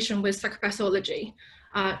association with psychopathology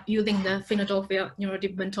using the Philadelphia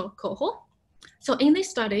neurodevelopmental cohort. So in this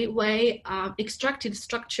study, we extracted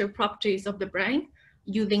structural properties of the brain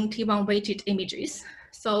using T1 weighted images.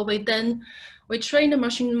 So we trained a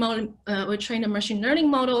machine learning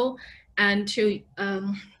model and to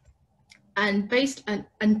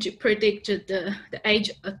predict the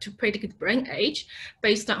age, to predict the brain age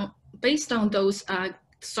based on those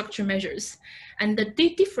structure measures. And the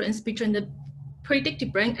difference between the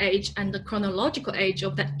predicted brain age and the chronological age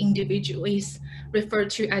of that individual is referred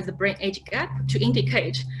to as the brain age gap to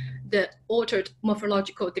indicate the altered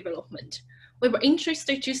morphological development. We were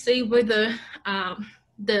interested to see whether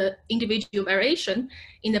the individual variation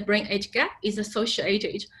in the brain age gap is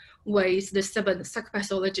associated with the 7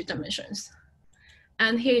 psychopathology dimensions.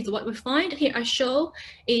 And here's what we find. Here I show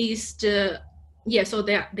is so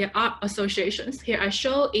there are associations. Here I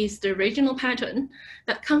show is the regional pattern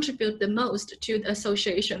that contribute the most to the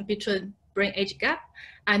association between brain age gap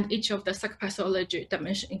and each of the psychopathology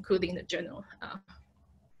dimensions, including the general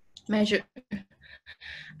measure.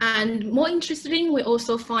 And more interesting, we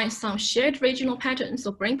also find some shared regional patterns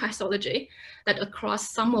of brain pathology that across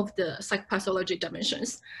some of the psychopathology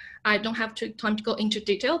dimensions. I don't have time to go into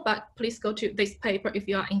detail, but please go to this paper if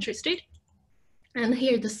you are interested. And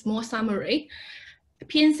here the small summary. The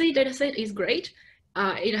PNC dataset is great.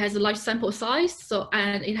 It has a large sample size,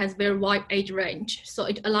 and it has very wide age range. So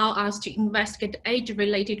it allows us to investigate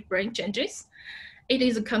age-related brain changes. It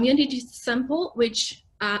is a community sample which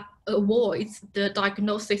avoids the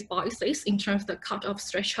diagnosis biases in terms of the cutoff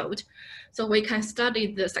threshold. So we can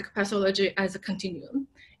study the psychopathology as a continuum.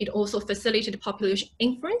 It also facilitated population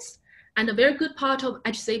inference. And a very good part of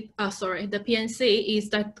the PNC is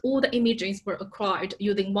that all the images were acquired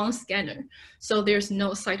using one scanner. So there's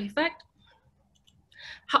no side effect.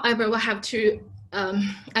 However, we have to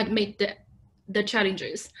admit the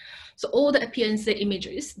challenges. So all the PNC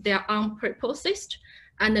images, they are unpreprocessed,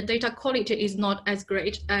 and the data quality is not as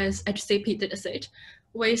great as HCP dataset.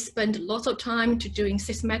 We spend lots of time to doing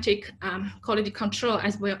systematic quality control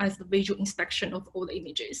as well as the visual inspection of all the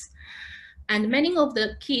images. And many of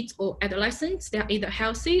the kids or adolescents, they are either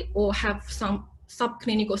healthy or have some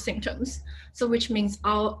subclinical symptoms. So which means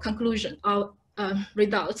our conclusion, our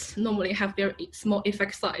results normally have very small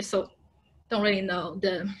effect size. So don't really know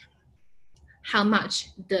how much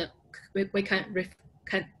we can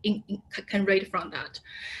rate from that.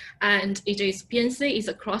 And PNC is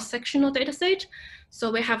a cross-sectional data set.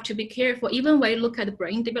 So we have to be careful, even when we look at the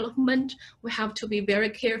brain development, we have to be very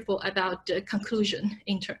careful about the conclusion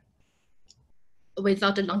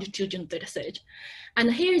without the longitudinal data set.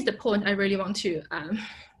 And here's the point I really want to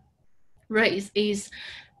raise is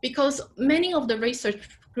because many of the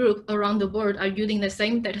research groups around the world are using the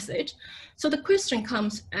same data set. So the question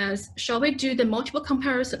comes as, shall we do the multiple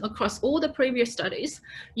comparison across all the previous studies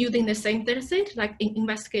using the same data set, like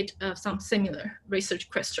investigate some similar research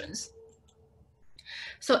questions?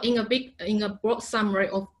 So in a broad summary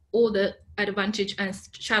of all the advantages and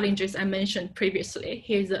challenges I mentioned previously,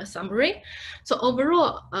 here's a summary. So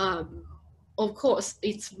overall, of course,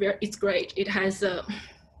 it's great. It has a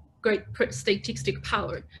great statistical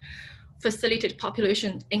power. Facilitate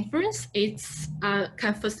population inference. It's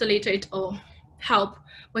can facilitate or help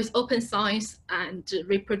with open science and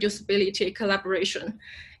reproducibility collaboration.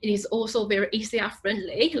 It is also very ECR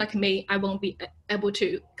friendly. Like me, I won't be able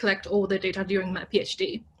to collect all the data during my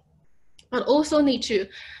PhD, but also need to.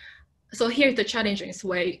 So here's the challenges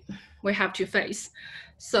we have to face.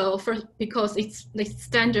 So first, because it's the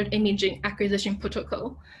standard imaging acquisition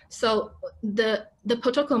protocol, so the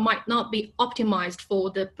protocol might not be optimized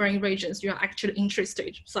for the brain regions you are actually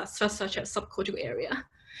interested, such as subcortical area,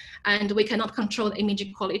 and we cannot control the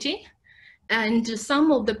imaging quality. And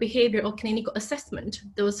some of the behavior or clinical assessment,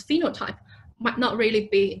 those phenotype, might not really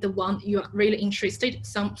be the one you are really interested.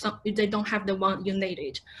 Some they don't have the one you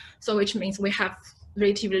needed. So which means we have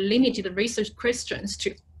relatively limited research questions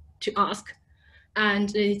to ask.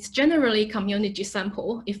 And it's generally community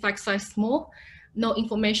sample, effect size small, no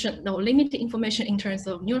information, no limited information in terms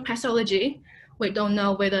of neuropathology. We don't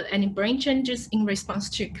know whether any brain changes in response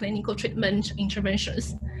to clinical treatment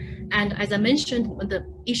interventions. And as I mentioned, the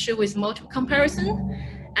issue with multiple comparison,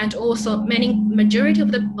 and also majority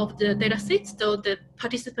of the data sets, though the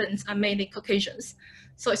participants are mainly Caucasians.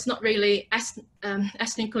 So it's not really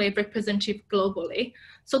ethnically representative globally.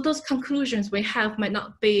 So those conclusions we have might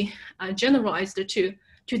not be generalized to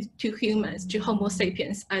humans, to Homo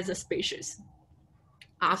sapiens as a species,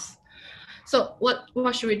 us. So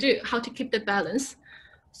what should we do? How to keep the balance?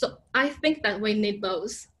 So I think that we need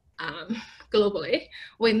both. Globally,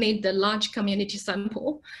 we need the large community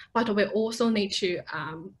sample, but we also need to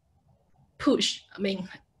push,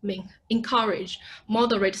 encourage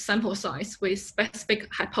moderate sample size with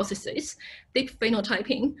specific hypotheses, deep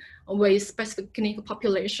phenotyping with specific clinical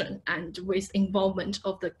population, and with involvement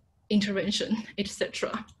of the intervention,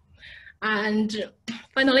 etc. And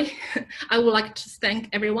finally, I would like to thank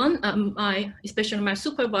everyone, especially my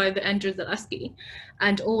supervisor, Andrew Zaleski,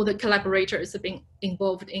 and all the collaborators have been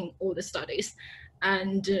involved in all the studies.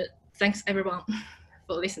 And thanks everyone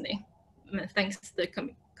for listening. And thanks to the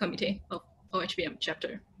committee of OHBM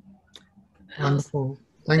chapter. Wonderful.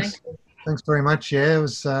 Thanks very much. Yeah, it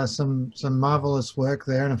was some marvelous work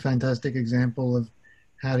there and a fantastic example of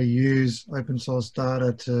how to use open source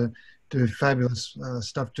data to do fabulous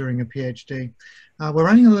stuff during a PhD. We're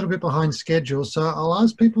running a little bit behind schedule, so I'll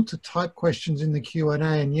ask people to type questions in the Q&A,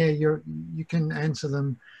 and yeah, you can answer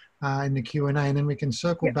them in the Q&A, and then we can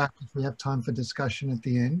circle back if we have time for discussion at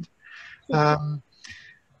the end.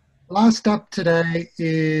 Last up today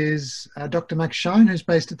is Dr. Max Shine, who's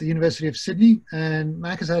based at the University of Sydney, and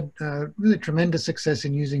Mac has had really tremendous success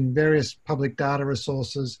in using various public data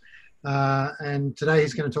resources. And today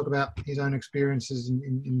he's going to talk about his own experiences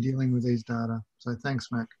in dealing with these data. So thanks,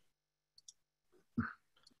 Mac.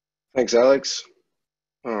 Thanks, Alex.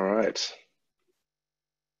 All right.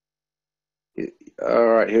 All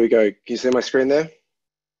right, here we go. Can you see my screen there?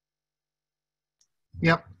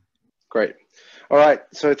 Yep. Great. All right,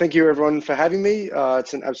 so thank you everyone for having me.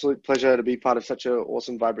 It's an absolute pleasure to be part of such an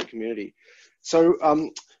awesome, vibrant community. So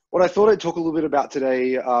what I thought I'd talk a little bit about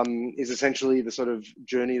today is essentially the sort of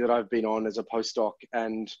journey that I've been on as a postdoc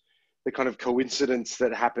and the kind of coincidence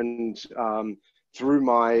that happened through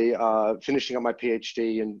my finishing up my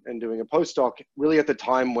PhD and doing a postdoc, really at the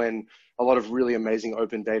time when a lot of really amazing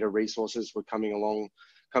open data resources were coming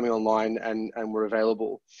online and were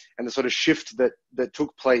available. And the sort of shift that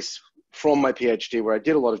took place from my PhD, where I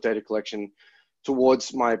did a lot of data collection,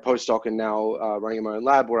 towards my postdoc and now running my own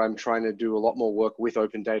lab, where I'm trying to do a lot more work with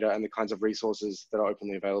open data and the kinds of resources that are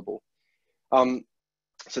openly available.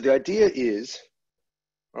 So the idea is,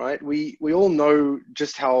 right, we all know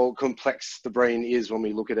just how complex the brain is when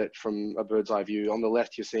we look at it from a bird's eye view. On the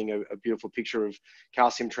left, you're seeing a beautiful picture of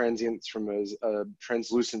calcium transients from a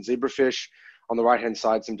translucent zebrafish. On the right-hand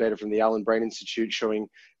side, some data from the Allen Brain Institute showing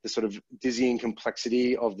the sort of dizzying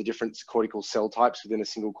complexity of the different cortical cell types within a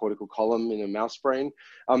single cortical column in a mouse brain.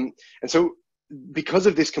 And so because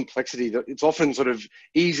of this complexity, it's often sort of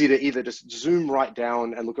easy to either just zoom right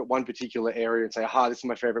down and look at one particular area and say, aha, this is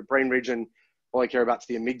my favorite brain region. All I care about is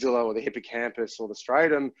the amygdala or the hippocampus or the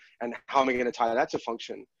striatum, and how am I going to tie that to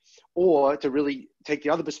function? Or to really take the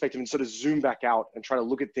other perspective and sort of zoom back out and try to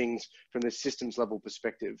look at things from the systems level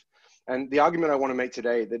perspective. And the argument I want to make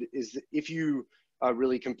today is that if you are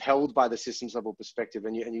really compelled by the systems level perspective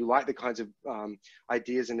and you like the kinds of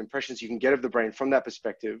ideas and impressions you can get of the brain from that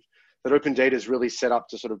perspective, that open data is really set up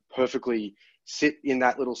to sort of perfectly sit in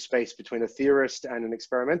that little space between a theorist and an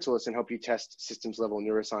experimentalist and help you test systems level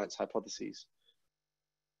neuroscience hypotheses.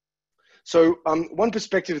 So one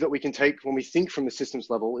perspective that we can take when we think from the systems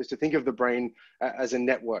level is to think of the brain as a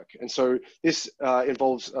network. And so this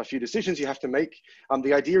involves a few decisions you have to make.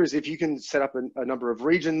 The idea is if you can set up a number of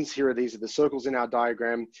regions, these are the circles in our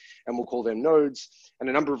diagram, and we'll call them nodes, and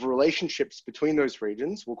a number of relationships between those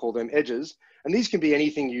regions, we'll call them edges. And these can be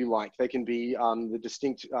anything you like. They can be the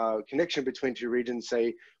distinct connection between two regions,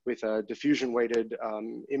 say with a diffusion-weighted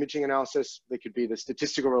imaging analysis. They could be the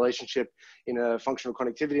statistical relationship in a functional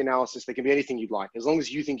connectivity analysis. They can be anything you'd like. As long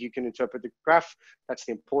as you think you can interpret the graph, that's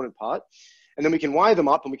the important part. And then we can wire them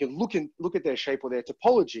up and we can look at their shape or their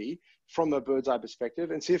topology from a bird's eye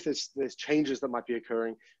perspective and see if there's changes that might be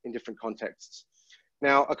occurring in different contexts.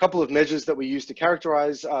 Now, a couple of measures that we use to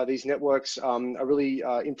characterize these networks, a really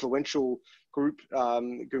influential group,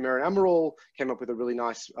 Gumer and Amaral, came up with a really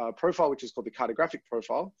nice profile, which is called the cartographic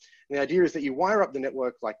profile. And the idea is that you wire up the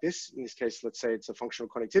network like this. In this case, let's say it's a functional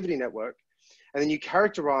connectivity network. And then you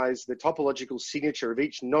characterize the topological signature of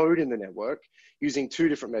each node in the network using two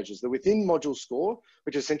different measures. The within module score,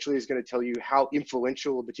 which essentially is going to tell you how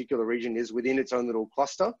influential a particular region is within its own little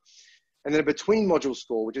cluster. And then a between module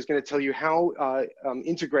score, which is going to tell you how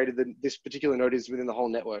integrated this particular node is within the whole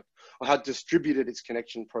network, or how distributed its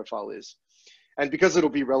connection profile is. And because it'll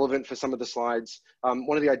be relevant for some of the slides,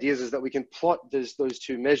 one of the ideas is that we can plot those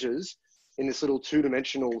two measures in this little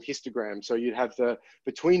two-dimensional histogram. So you'd have the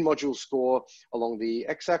between module score along the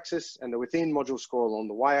x-axis and the within module score along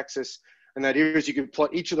the y-axis. And the idea is you could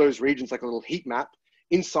plot each of those regions like a little heat map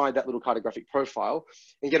inside that little cartographic profile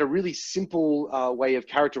and get a really simple way of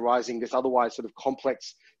characterizing this otherwise sort of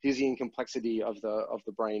complex dizzying complexity of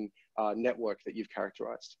the brain network that you've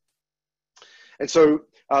characterized. And so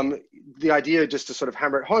the idea, just to sort of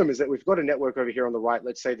hammer it home, is that we've got a network over here on the right.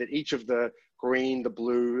 Let's say that each of the green, the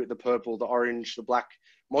blue, the purple, the orange, the black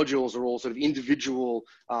modules are all sort of individual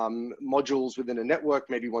modules within a network.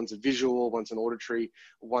 Maybe one's a visual, one's an auditory,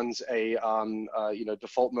 one's a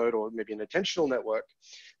default mode, or maybe an attentional network.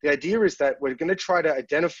 The idea is that we're going to try to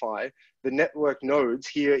identify the network nodes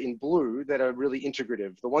here in blue that are really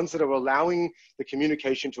integrative, the ones that are allowing the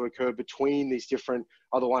communication to occur between these different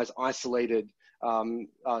otherwise isolated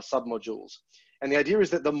submodules. And the idea is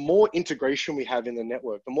that the more integration we have in the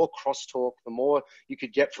network, the more crosstalk, the more you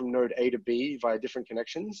could get from node A to B via different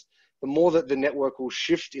connections, the more that the network will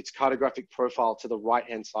shift its cartographic profile to the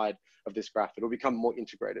right-hand side of this graph. It'll become more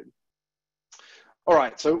integrated. All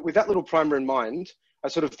right, so with that little primer in mind, I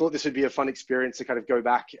sort of thought this would be a fun experience to kind of go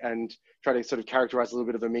back and try to sort of characterize a little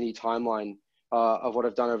bit of a mini timeline of what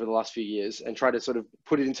I've done over the last few years and try to sort of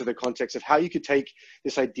put it into the context of how you could take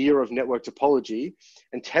this idea of network topology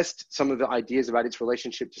and test some of the ideas about its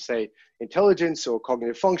relationship to, say, intelligence or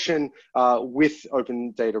cognitive function with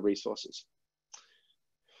open data resources.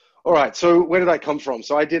 All right, so where did I come from?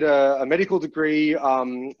 So I did a medical degree,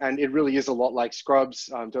 and it really is a lot like Scrubs.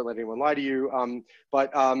 Don't let anyone lie to you. But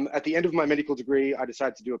at the end of my medical degree, I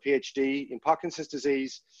decided to do a PhD in Parkinson's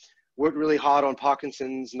disease. Worked really hard on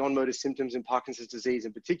Parkinson's, non-motor symptoms in Parkinson's disease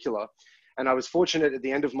in particular. And I was fortunate at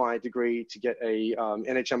the end of my degree to get a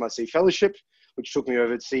NHMRC fellowship, which took me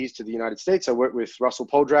overseas to the United States. I worked with Russell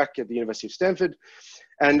Poldrack at the University of Stanford.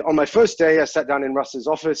 And on my first day, I sat down in Russ's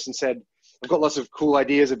office and said, I've got lots of cool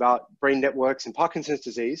ideas about brain networks and Parkinson's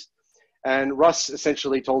disease. And Russ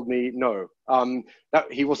essentially told me no,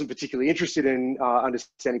 that he wasn't particularly interested in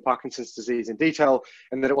understanding Parkinson's disease in detail,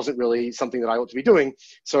 and that it wasn't really something that I ought to be doing.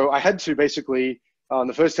 So I had to basically, on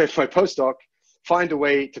the first day of my postdoc, find a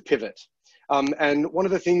way to pivot. And one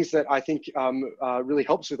of the things that I think really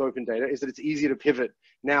helps with open data is that it's easier to pivot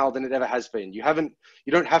now than it ever has been. You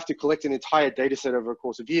don't have to collect an entire data set over a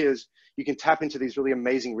course of years. You can tap into these really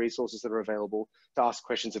amazing resources that are available to ask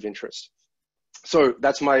questions of interest. So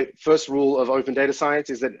that's my first rule of open data science,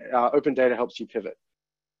 is that open data helps you pivot.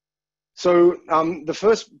 So the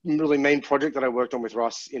first really main project that I worked on with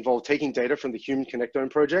Russ involved taking data from the Human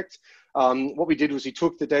Connectome project. What we did was we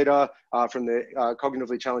took the data from the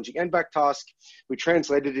cognitively challenging NBAC task, we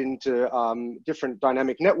translated it into different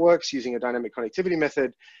dynamic networks using a dynamic connectivity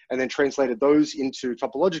method, and then translated those into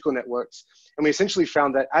topological networks. And we essentially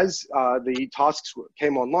found that as the tasks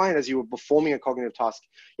came online, as you were performing a cognitive task,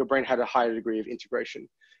 your brain had a higher degree of integration.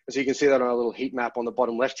 And so you can see that on a little heat map on the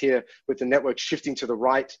bottom left here, with the network shifting to the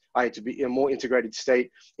right, to be in a more integrated state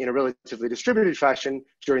in a relatively distributed fashion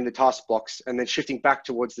during the task blocks, and then shifting back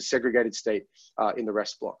towards the segregated state in the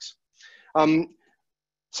rest blocks.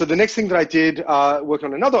 So the next thing that I did, work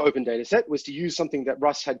on another open data set, was to use something that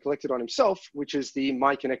Russ had collected on himself, which is the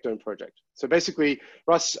My Connectome project. So basically,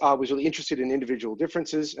 Russ was really interested in individual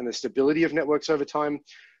differences and the stability of networks over time.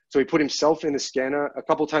 So he put himself in the scanner a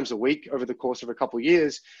couple times a week over the course of a couple of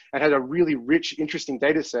years and had a really rich, interesting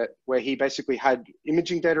data set where he basically had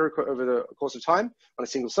imaging data over the course of time on a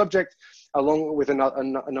single subject, along with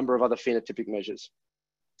a number of other phenotypic measures.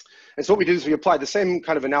 And so what we did is we applied the same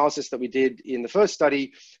kind of analysis that we did in the first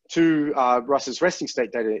study to Russ's resting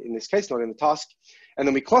state data, in this case, not in the task. And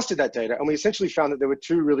then we clustered that data, and we essentially found that there were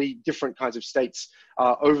two really different kinds of states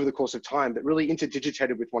over the course of time that really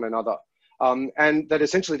interdigitated with one another. And that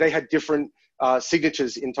essentially they had different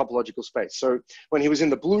signatures in topological space. So when he was in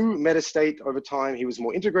the blue meta state over time, he was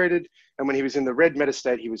more integrated. And when he was in the red meta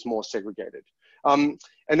state, he was more segregated.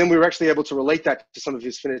 And then we were actually able to relate that to some of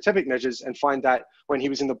his phenotypic measures and find that when he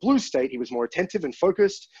was in the blue state, he was more attentive and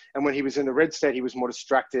focused. And when he was in the red state, he was more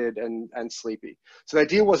distracted and sleepy. So the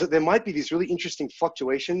idea was that there might be these really interesting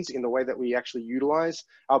fluctuations in the way that we actually utilize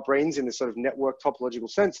our brains in this sort of network topological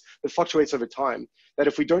sense that fluctuates over time. That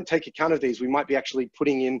if we don't take account of these, we might be actually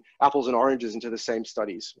putting in apples and oranges into the same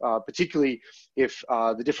studies, particularly if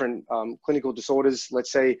the different clinical disorders,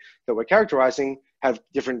 let's say, that we're characterizing have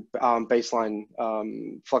different baseline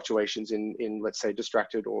fluctuations in, let's say,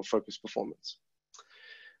 distracted or focused performance.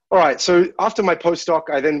 All right, so after my postdoc,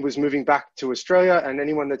 I then was moving back to Australia, and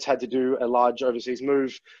anyone that's had to do a large overseas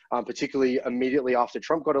move, particularly immediately after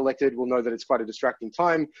Trump got elected, will know that it's quite a distracting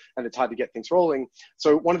time and it's hard to get things rolling.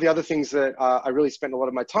 So one of the other things that I really spent a lot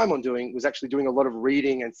of my time on doing was actually doing a lot of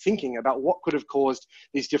reading and thinking about what could have caused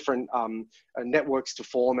these different networks to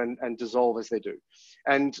form and dissolve as they do.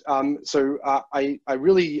 And so I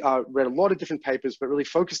really read a lot of different papers, but really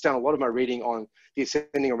focused down a lot of my reading on the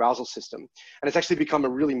ascending arousal system. And it's actually become a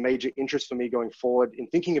really major interest for me going forward in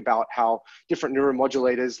thinking about how different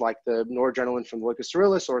neuromodulators like the noradrenaline from the locus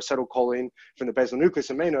coeruleus or acetylcholine from the basal nucleus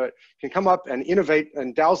and main node can come up and innovate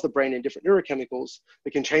and douse the brain in different neurochemicals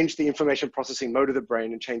that can change the information processing mode of the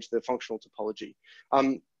brain and change the functional topology.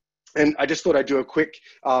 And I just thought I'd do a quick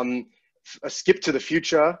a skip to the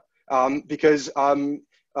future because one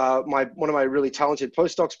of my really talented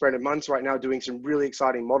postdocs, Brandon Munn's right now doing some really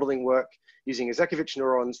exciting modeling work using Ezekovich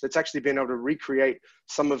neurons that's actually been able to recreate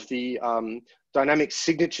some of the dynamic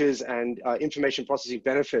signatures and information processing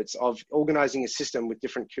benefits of organizing a system with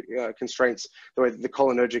different constraints, the way that the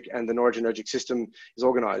cholinergic and the noradrenergic system is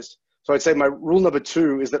organized. So I'd say my rule number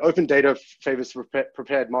 2 is that open data favors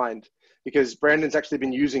prepared mind, because Brandon's actually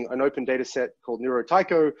been using an open data set called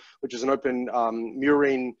NeuroTycho, which is an open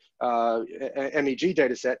murine MEG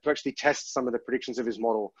data set to actually test some of the predictions of his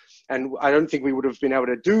model. And I don't think we would have been able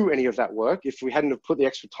to do any of that work if we hadn't have put the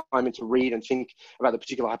extra time in to read and think about the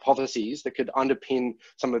particular hypotheses that could underpin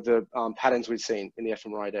some of the patterns we've seen in the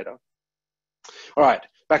fMRI data. All right,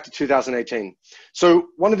 back to 2018. So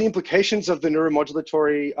one of the implications of the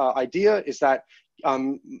neuromodulatory idea is that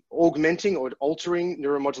augmenting or altering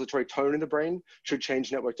neuromodulatory tone in the brain should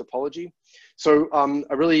change network topology. So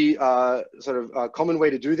a really common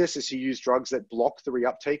way to do this is to use drugs that block the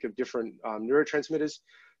reuptake of different neurotransmitters.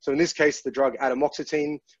 So in this case, the drug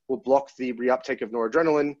atomoxetine will block the reuptake of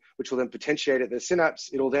noradrenaline, which will then potentiate at the synapse.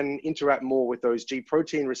 It'll then interact more with those G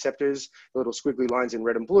protein receptors, the little squiggly lines in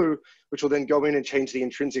red and blue, which will then go in and change the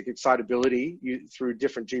intrinsic excitability through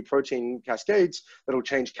different G protein cascades that'll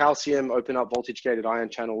change calcium, open up voltage-gated ion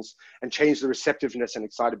channels, and change the receptiveness and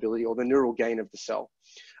excitability or the neural gain of the cell.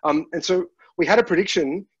 And so we had a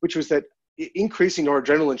prediction, which was that increasing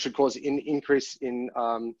noradrenaline should cause an increase in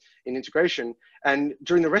integration. And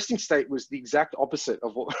during the resting state was the exact opposite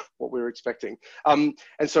of what we were expecting. And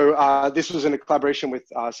so this was in a collaboration with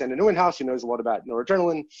Sander Nieuwenhuis, who knows a lot about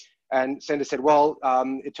noradrenaline. And Sander said, well,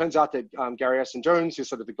 it turns out that Gary Aston-Jones, who's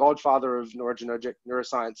sort of the godfather of noradrenergic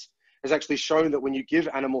neuroscience, has actually shown that when you give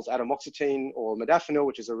animals atomoxetine or modafinil,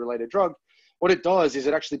 which is a related drug, what it does is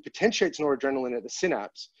it actually potentiates noradrenaline at the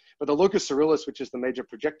synapse. But the locus coeruleus, which is the major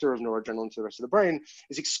projector of noradrenaline to the rest of the brain,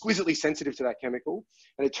 is exquisitely sensitive to that chemical.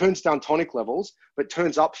 And it turns down tonic levels, but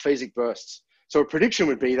turns up phasic bursts. So a prediction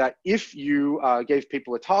would be that if you gave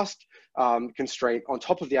people a task constraint on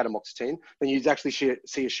top of the atomoxetine, then you'd actually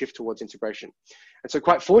see a shift towards integration. And so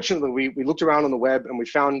quite fortunately, we looked around on the web and we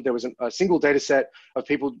found there was a single data set of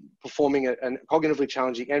people performing a cognitively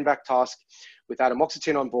challenging NBAC task with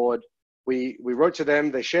atomoxetine on board. We wrote to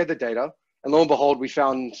them, they shared the data, and lo and behold, we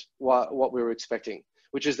found what we were expecting,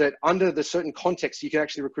 which is that under the certain context, you can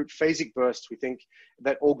actually recruit phasic bursts, we think,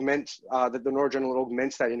 that augment, that the noradrenaline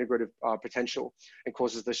augments that integrative potential and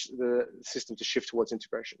causes the system to shift towards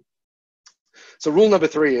integration. So rule number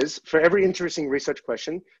 3 is, for every interesting research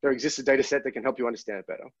question, there exists a data set that can help you understand it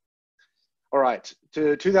better. All right,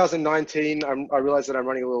 to 2019, I realize that I'm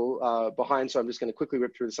running a little behind, so I'm just going to quickly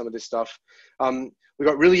rip through some of this stuff. We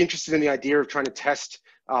got really interested in the idea of trying to test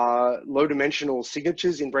low-dimensional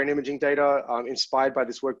signatures in brain imaging data, inspired by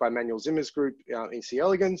this work by Manuel Zimmer's group in C.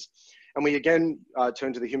 elegans. And we again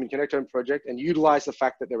turned to the Human Connectome project and utilized the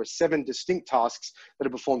fact that there were 7 distinct tasks that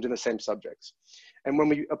are performed in the same subjects. And when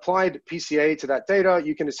we applied PCA to that data,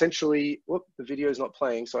 you can essentially, whoop, the video is not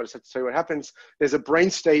playing, so I just have to tell you what happens. There's a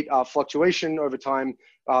brain state fluctuation over time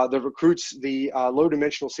that recruits the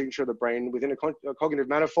low-dimensional signature of the brain within a cognitive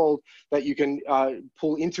manifold that you can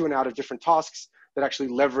pull into and out of different tasks that actually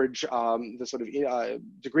leverage the sort of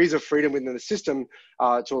degrees of freedom within the system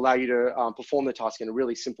to allow you to perform the task in a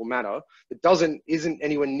really simple manner that isn't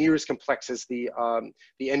anywhere near as complex as the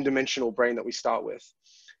n-dimensional brain that we start with.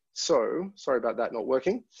 So, sorry about that not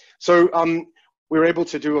working. So we were able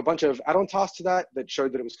to do a bunch of add-on tasks to that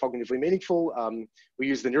showed that it was cognitively meaningful. We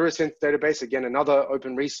used the Neuroscience database, again, another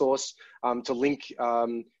open resource to link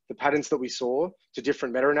the patterns that we saw to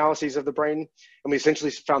different meta-analyses of the brain. And we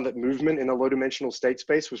essentially found that movement in a low-dimensional state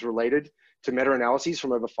space was related to meta-analyses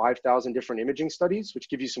from over 5,000 different imaging studies, which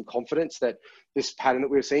give you some confidence that this pattern that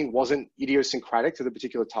we were seeing wasn't idiosyncratic to the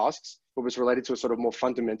particular tasks, but was related to a sort of more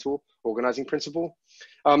fundamental organizing principle.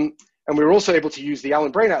 And we were also able to use the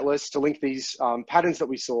Allen Brain Atlas to link these patterns that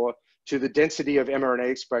we saw to the density of mRNA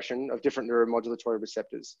expression of different neuromodulatory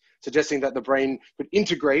receptors, suggesting that the brain could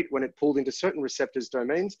integrate when it pulled into certain receptors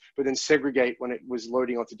domains, but then segregate when it was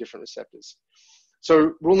loading onto different receptors.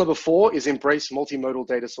 So rule number 4 is embrace multimodal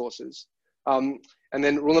data sources. And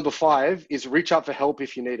then rule number 5 is reach out for help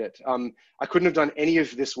if you need it. I couldn't have done any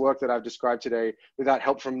of this work that I've described today without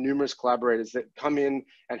help from numerous collaborators that come in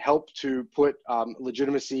and help to put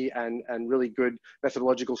legitimacy and really good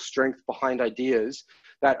methodological strength behind ideas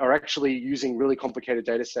that are actually using really complicated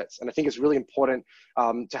data sets. And I think it's really important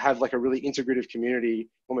to have like a really integrative community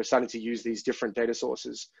when we're starting to use these different data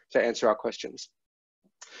sources to answer our questions.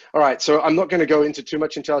 All right, so I'm not going to go into too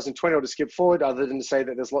much in 2020 or to skip forward other than to say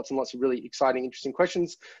that there's lots and lots of really exciting, interesting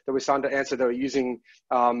questions that we're starting to answer that are using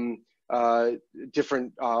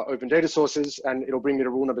different open data sources. And it'll bring me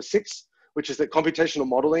to rule number 6, which is that computational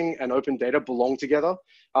modeling and open data belong together.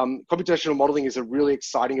 Computational modeling is a really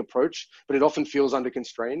exciting approach, but it often feels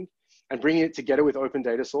under-constrained. And bringing it together with open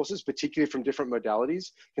data sources, particularly from different modalities,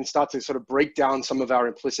 can start to sort of break down some of our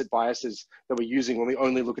implicit biases that we're using when we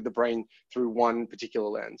only look at the brain through one particular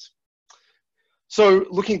lens. So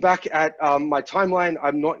looking back at my timeline,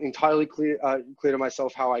 I'm not entirely clear to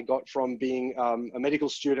myself how I got from being a medical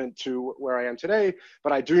student to where I am today,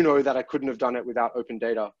 but I do know that I couldn't have done it without open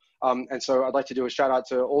data. And so I'd like to do a shout out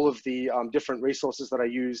to all of the different resources that I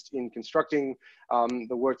used in constructing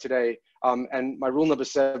the work today. And my rule number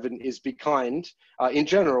 7 is be kind in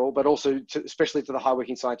general, but also especially to the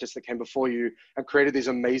hardworking scientists that came before you and created these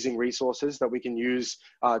amazing resources that we can use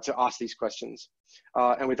to ask these questions.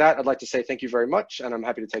 And with that, I'd like to say thank you very much, and I'm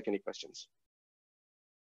happy to take any questions.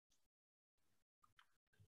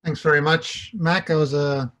 Thanks very much, Mac. That was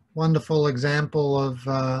a wonderful example of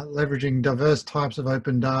leveraging diverse types of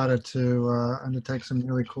open data to undertake some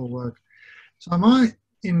really cool work. So I might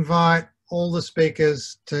invite all the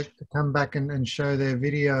speakers to come back and show their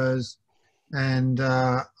videos and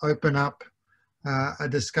open up a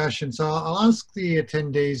discussion. So I'll ask the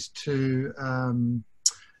attendees to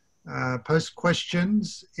post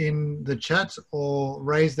questions in the chat or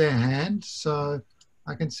raise their hand. So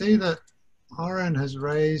I can see that Orygen has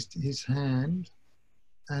raised his hand.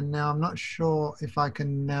 And now I'm not sure if I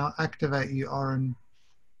can now activate you, Orygen,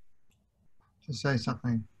 to say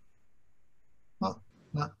something. Oh,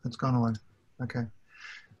 no, it's gone away. Okay.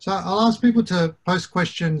 So I'll ask people to post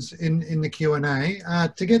questions in the Q&A.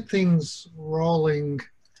 To get things rolling,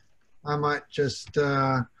 I might just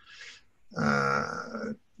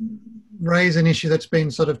raise an issue that's been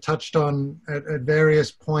sort of touched on at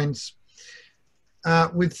various points.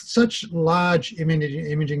 With such large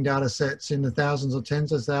imaging data sets in the thousands or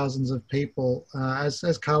tens of thousands of people,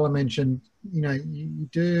 as Karla mentioned, you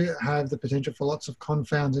do have the potential for lots of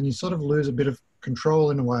confounds and you sort of lose a bit of control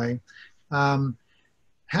in a way.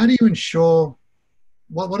 How do you ensure,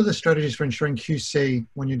 what are the strategies for ensuring QC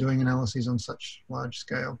when you're doing analyses on such large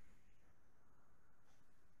scale?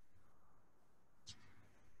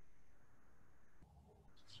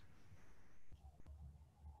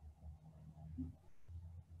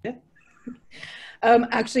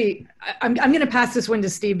 Actually, I'm going to pass this one to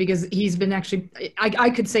Steve because he's been actually, I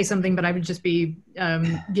could say something, but I would just be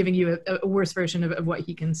giving you a worse version of what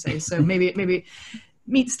he can say. So maybe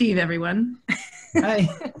meet Steve, everyone. Hey,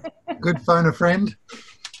 good phone a friend.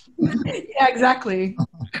 Yeah, exactly.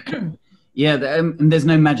 Yeah, there's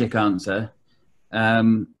no magic answer.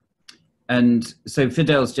 And so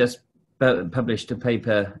Fidel's just published a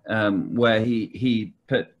paper where he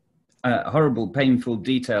put horrible, painful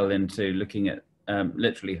detail into looking at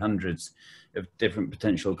literally hundreds of different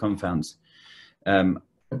potential confounds,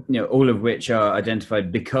 all of which are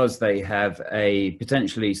identified because they have a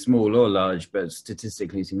potentially small or large but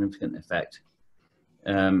statistically significant effect.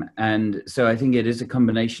 And so I think it is a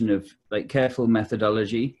combination of like careful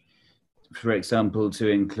methodology, for example, to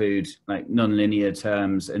include like nonlinear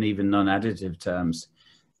terms and even non-additive terms,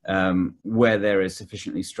 where there is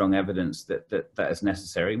sufficiently strong evidence that is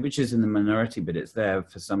necessary, which is in the minority, but it's there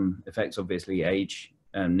for some effects. Obviously, age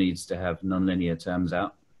needs to have nonlinear terms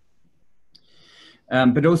out.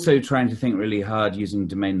 But also trying to think really hard using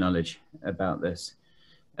domain knowledge about this.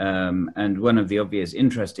 And one of the obvious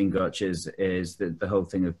interesting gotchas is the whole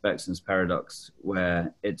thing of Bergson's paradox,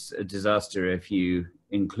 where it's a disaster if you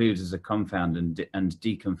include as a confound and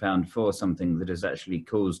deconfound for something that is actually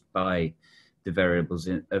caused by the variables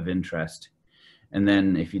of interest. And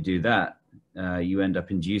then if you do that, you end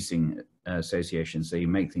up inducing association. So you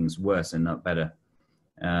make things worse and not better.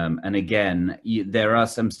 And again, there are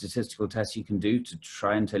some statistical tests you can do to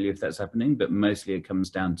try and tell you if that's happening, but mostly it comes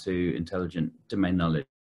down to intelligent domain knowledge.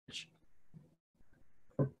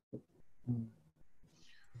 Does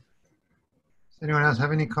anyone else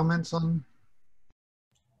have any comments on?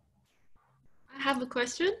 I have a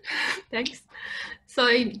question. Thanks.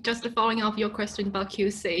 So just following up your question about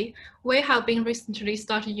QC, we have been recently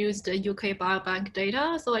started to use the UK Biobank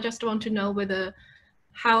data. So I just want to know whether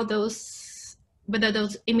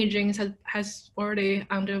those imaging has already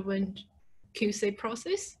underwent QC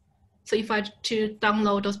process. So if I to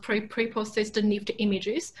download those pre-processed NIFT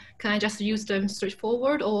images, can I just use them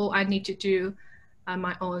straightforward, or I need to do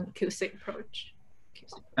my own QC approach?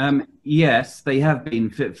 Yes, they have been.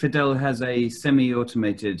 Fidel has a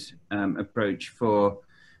semi-automated approach for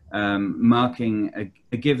marking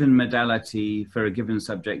a given modality for a given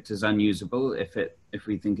subject as unusable if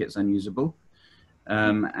we think it's unusable.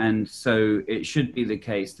 And so it should be the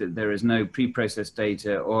case that there is no pre-processed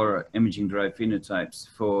data or imaging-derived phenotypes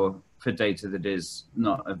for data that is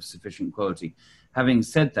not of sufficient quality. Having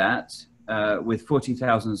said that, with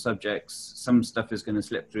 40,000 subjects, some stuff is going to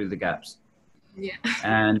slip through the gaps. Yeah.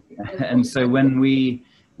 And so when we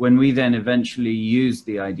then eventually use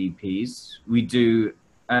the IDPs, we do,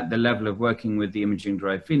 at the level of working with the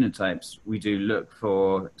imaging-derived phenotypes, we do look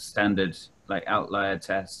for standard like outlier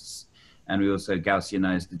tests, and we also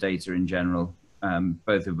Gaussianize the data in general,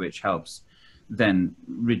 both of which helps then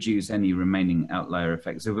reduce any remaining outlier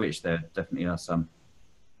effects, of which there definitely are some.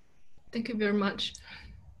 Thank you very much.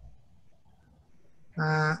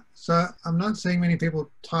 So I'm not seeing many people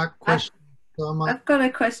type questions. So I've got a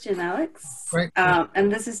question, Alex. Great. And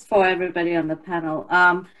this is for everybody on the panel.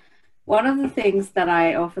 One of the things that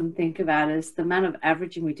I often think about is the amount of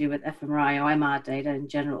averaging we do with fMRI or MR data in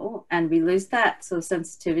general, and we lose that sort of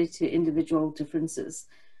sensitivity to individual differences.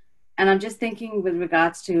 And I'm just thinking with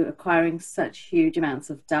regards to acquiring such huge amounts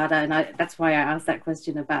of data, and that's why I asked that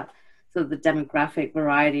question about sort of the demographic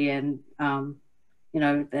variety and the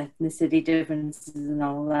ethnicity differences and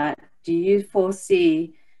all that. Do you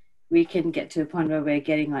foresee we can get to a point where we're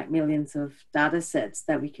getting like millions of data sets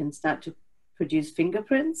that we can start to produce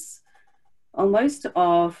fingerprints almost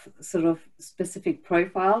of sort of specific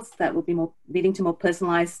profiles that will be more leading to more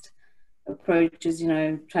personalized approaches,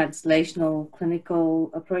 translational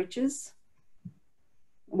clinical approaches?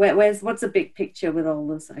 What's the big picture with all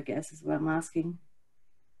this, I guess, is what I'm asking.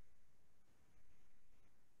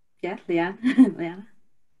 Yeah, Lianne. Lianne.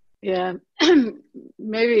 Yeah,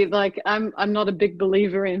 maybe like I'm not a big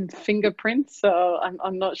believer in fingerprints, so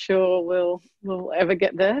I'm not sure we'll ever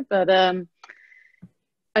get there. But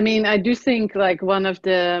I mean, I do think like one of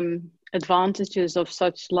the advantages of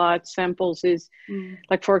such large samples is,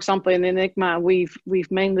 like for example in Enigma, we've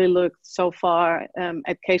mainly looked so far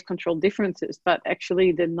at case control differences, but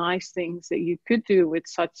actually the nice things that you could do with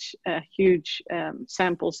such huge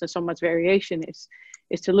samples and so much variation is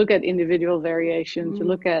to look at individual variation, to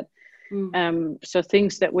look at, so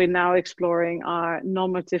things that we're now exploring are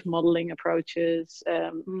normative modeling approaches,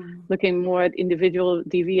 looking more at individual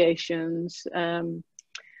deviations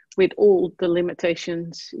with all the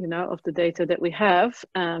limitations, of the data that we have.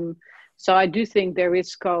 So I do think there is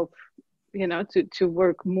scope, to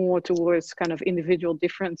work more towards kind of individual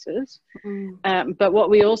differences. But what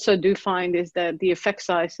we also do find is that the effect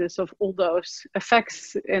sizes of all those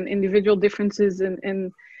effects and individual differences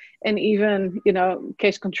and even,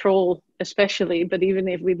 case control especially, but even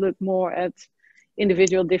if we look more at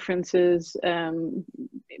individual differences,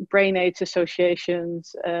 brain age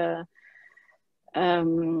associations,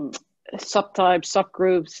 subtypes,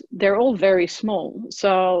 subgroups, they're all very small.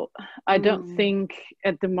 So I don't think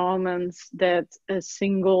at the moment that a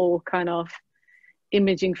single kind of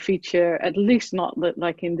imaging feature, at least not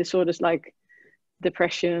like in disorders like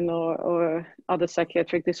depression or other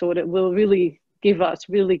psychiatric disorder, will really give us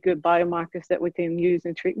really good biomarkers that we can use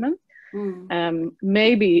in treatment.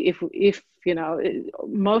 Maybe if you know,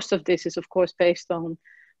 most of this is of course based on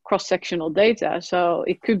cross-sectional data, so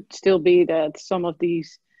it could still be that some of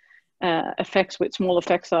these effects with small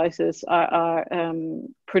effect sizes are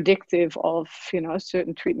predictive of, you know,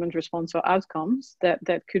 certain treatment response or outcomes.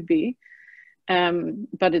 That could be,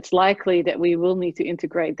 but it's likely that we will need to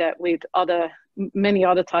integrate that with many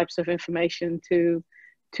other types of information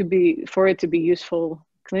for it to be useful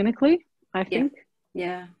clinically, I think.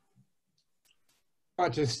 Yeah. I'll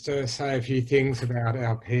just say a few things about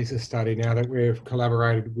our PISA study now that we've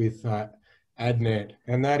collaborated with ADNET,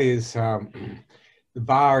 and that is the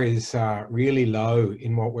bar is really low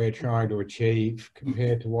in what we're trying to achieve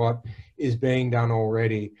compared to what is being done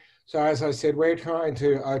already. So as I said, we're trying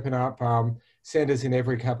to open up centres in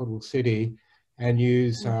every capital city and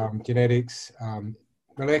use genetics,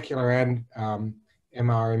 molecular and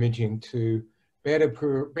MR imaging to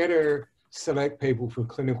better select people for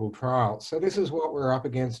clinical trials. So this is what we're up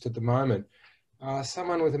against at the moment.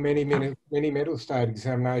 Someone with a mini mental state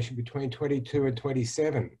examination between 22 and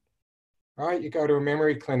 27, right? You go to a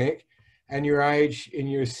memory clinic and your age in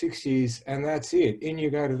your 60s and that's it. In you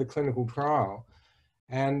go to the clinical trial.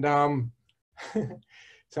 And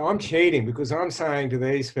so I'm cheating because I'm saying to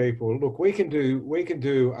these people, look, we can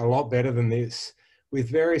do a lot better than this with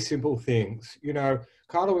very simple things. You know,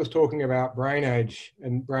 Karla was talking about brain age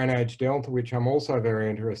and brain age delta, which I'm also very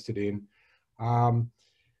interested in.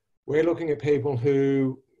 We're looking at people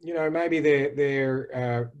who, you know, maybe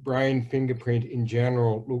their brain fingerprint in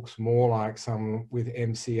general looks more like someone with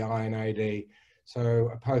MCI and AD.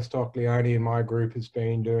 So a postdoc, Lianne, in my group has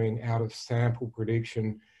been doing out of sample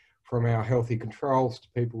prediction from our healthy controls to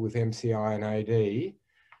people with MCI and AD,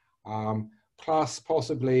 plus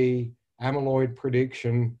possibly amyloid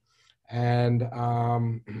prediction and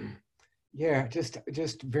yeah,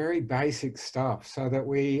 just very basic stuff so that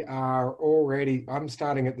we are already, I'm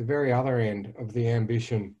starting at the very other end of the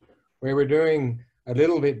ambition where we're doing a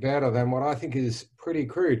little bit better than what I think is pretty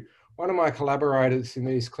crude. One of my collaborators in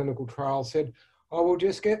these clinical trials said, oh, we'll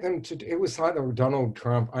just get them to, it was like Donald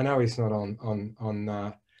Trump. I know he's not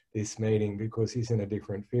on this meeting because he's in a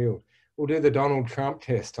different field. We'll do the Donald Trump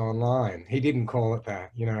test online. He didn't call it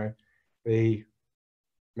that, you know, the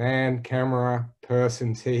man, camera,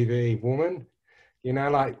 person, TV, woman, you know,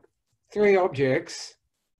 like 3 objects,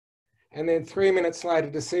 and then 3 minutes later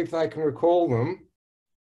to see if they can recall them.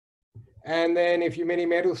 And then if your mini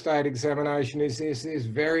mental state examination is this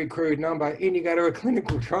very crude number, in you go to a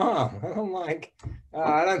clinical trial. And I'm like,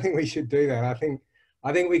 I don't think we should do that. I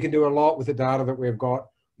think we can do a lot with the data that we've got,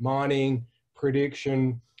 mining,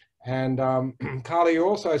 prediction. And Karla, you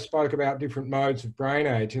also spoke about different modes of brain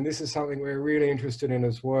age, and this is something we're really interested in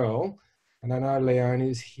as well. And I know Lianne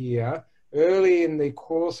is here. Early in the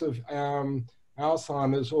course of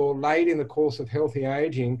Alzheimer's or late in the course of healthy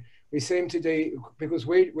aging, we seem to do, because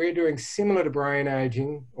we're doing similar to brain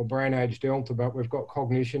aging or brain age delta, but we've got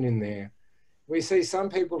cognition in there. We see some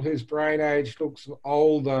people whose brain age looks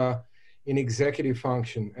older in executive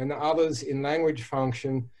function and others in language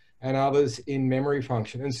function and others in memory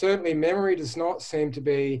function. And certainly memory does not seem to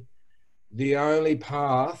be the only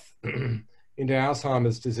path into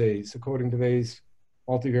Alzheimer's disease, according to these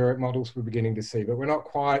multivariate models we're beginning to see. But we're not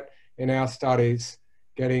quite in our studies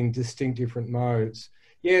getting distinct different modes.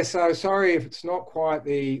 Yeah, so sorry if it's not quite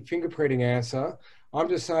the fingerprinting answer. I'm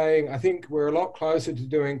just saying I think we're a lot closer to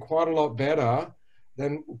doing quite a lot better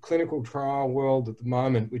than clinical trial world at the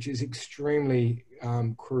moment, which is extremely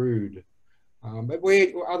crude. But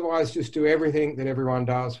we otherwise just do everything that everyone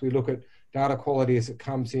does. We look at data quality as it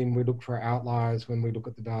comes in. We look for outliers when we look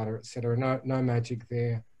at the data, et cetera. No magic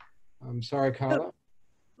there. Sorry, Karla.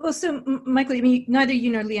 Well, so Michael, I mean, neither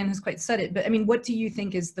you nor Lianne has quite said it, but I mean, what do you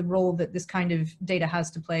think is the role that this kind of data has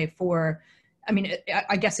to play for, I mean,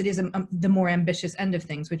 I guess it is the more ambitious end of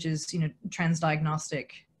things, which is, you know, transdiagnostic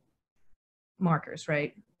markers,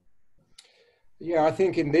 right? Yeah, I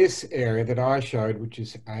think in this area that I showed, which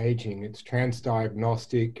is aging, it's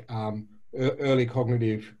transdiagnostic, early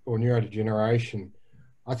cognitive or neurodegeneration.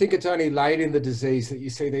 I think it's only late in the disease that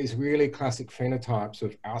you see these really classic phenotypes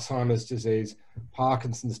of Alzheimer's disease,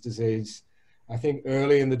 Parkinson's disease. I think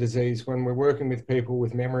early in the disease, when we're working with people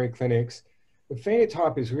with memory clinics, the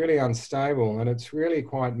phenotype is really unstable and it's really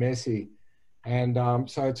quite messy. And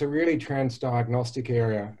so it's a really transdiagnostic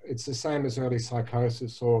area. It's the same as early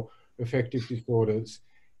psychosis or affective disorders.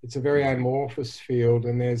 It's a very amorphous field,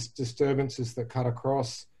 and there's disturbances that cut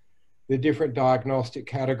across the different diagnostic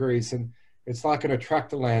categories, and it's like an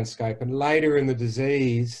attractor landscape. And later in the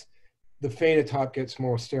disease, the phenotype gets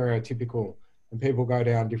more stereotypical and people go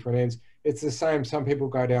down different ends. It's the same, some people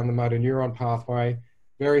go down the motor neuron pathway.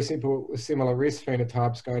 Very simple, similar risk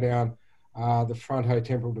phenotypes go down the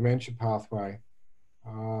frontotemporal dementia pathway.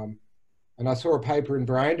 And I saw a paper in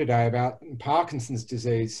Brain today about Parkinson's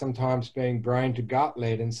disease, sometimes being brain to gut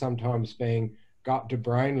led and sometimes being gut to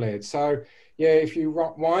brain led. So yeah, if you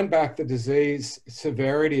wind back the disease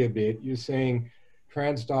severity a bit, you're seeing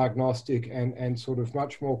transdiagnostic and sort of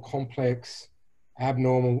much more complex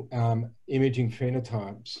abnormal imaging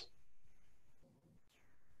phenotypes.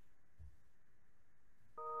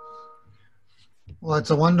 Well,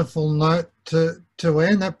 it's a wonderful note to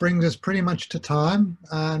end. That brings us pretty much to time,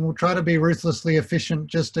 and we'll try to be ruthlessly efficient,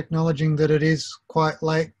 just acknowledging that it is quite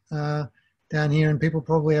late down here and people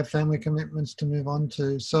probably have family commitments to move on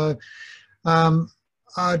to. So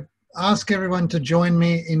I'd ask everyone to join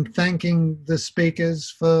me in thanking the speakers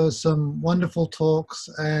for some wonderful talks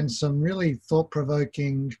and some really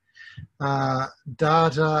thought-provoking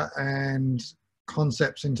data and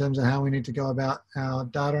concepts in terms of how we need to go about our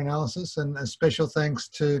data analysis. And a special thanks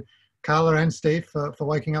to Karla and Steve for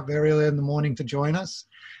waking up very early in the morning to join us.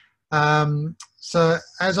 So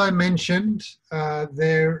as I mentioned,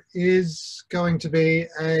 there is going to be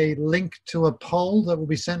a link to a poll that will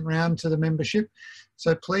be sent around to the membership.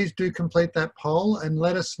 So please do complete that poll and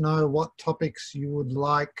let us know what topics you would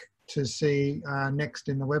like to see next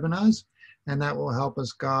in the webinars, and that will help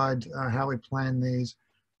us guide how we plan these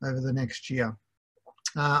over the next year.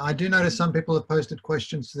 I do notice some people have posted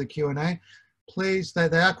questions to the Q&A. Please, they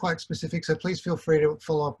are quite specific, so please feel free to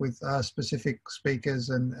follow up with specific speakers,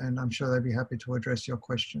 and I'm sure they'd be happy to address your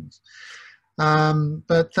questions.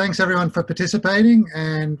 But thanks everyone for participating,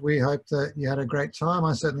 and we hope that you had a great time.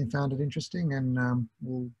 I certainly found it interesting, and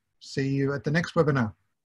we'll see you at the next webinar.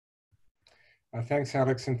 Thanks,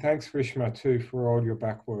 Alex, and thanks, Rishma, too, for all your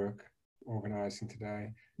back work organising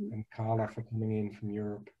today, and Karla for coming in from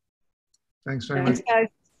Europe. Thanks very much. Thanks, guys.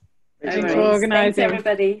 Thanks for organising. Thanks,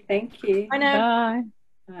 everybody. Thank you. Bye now. Bye.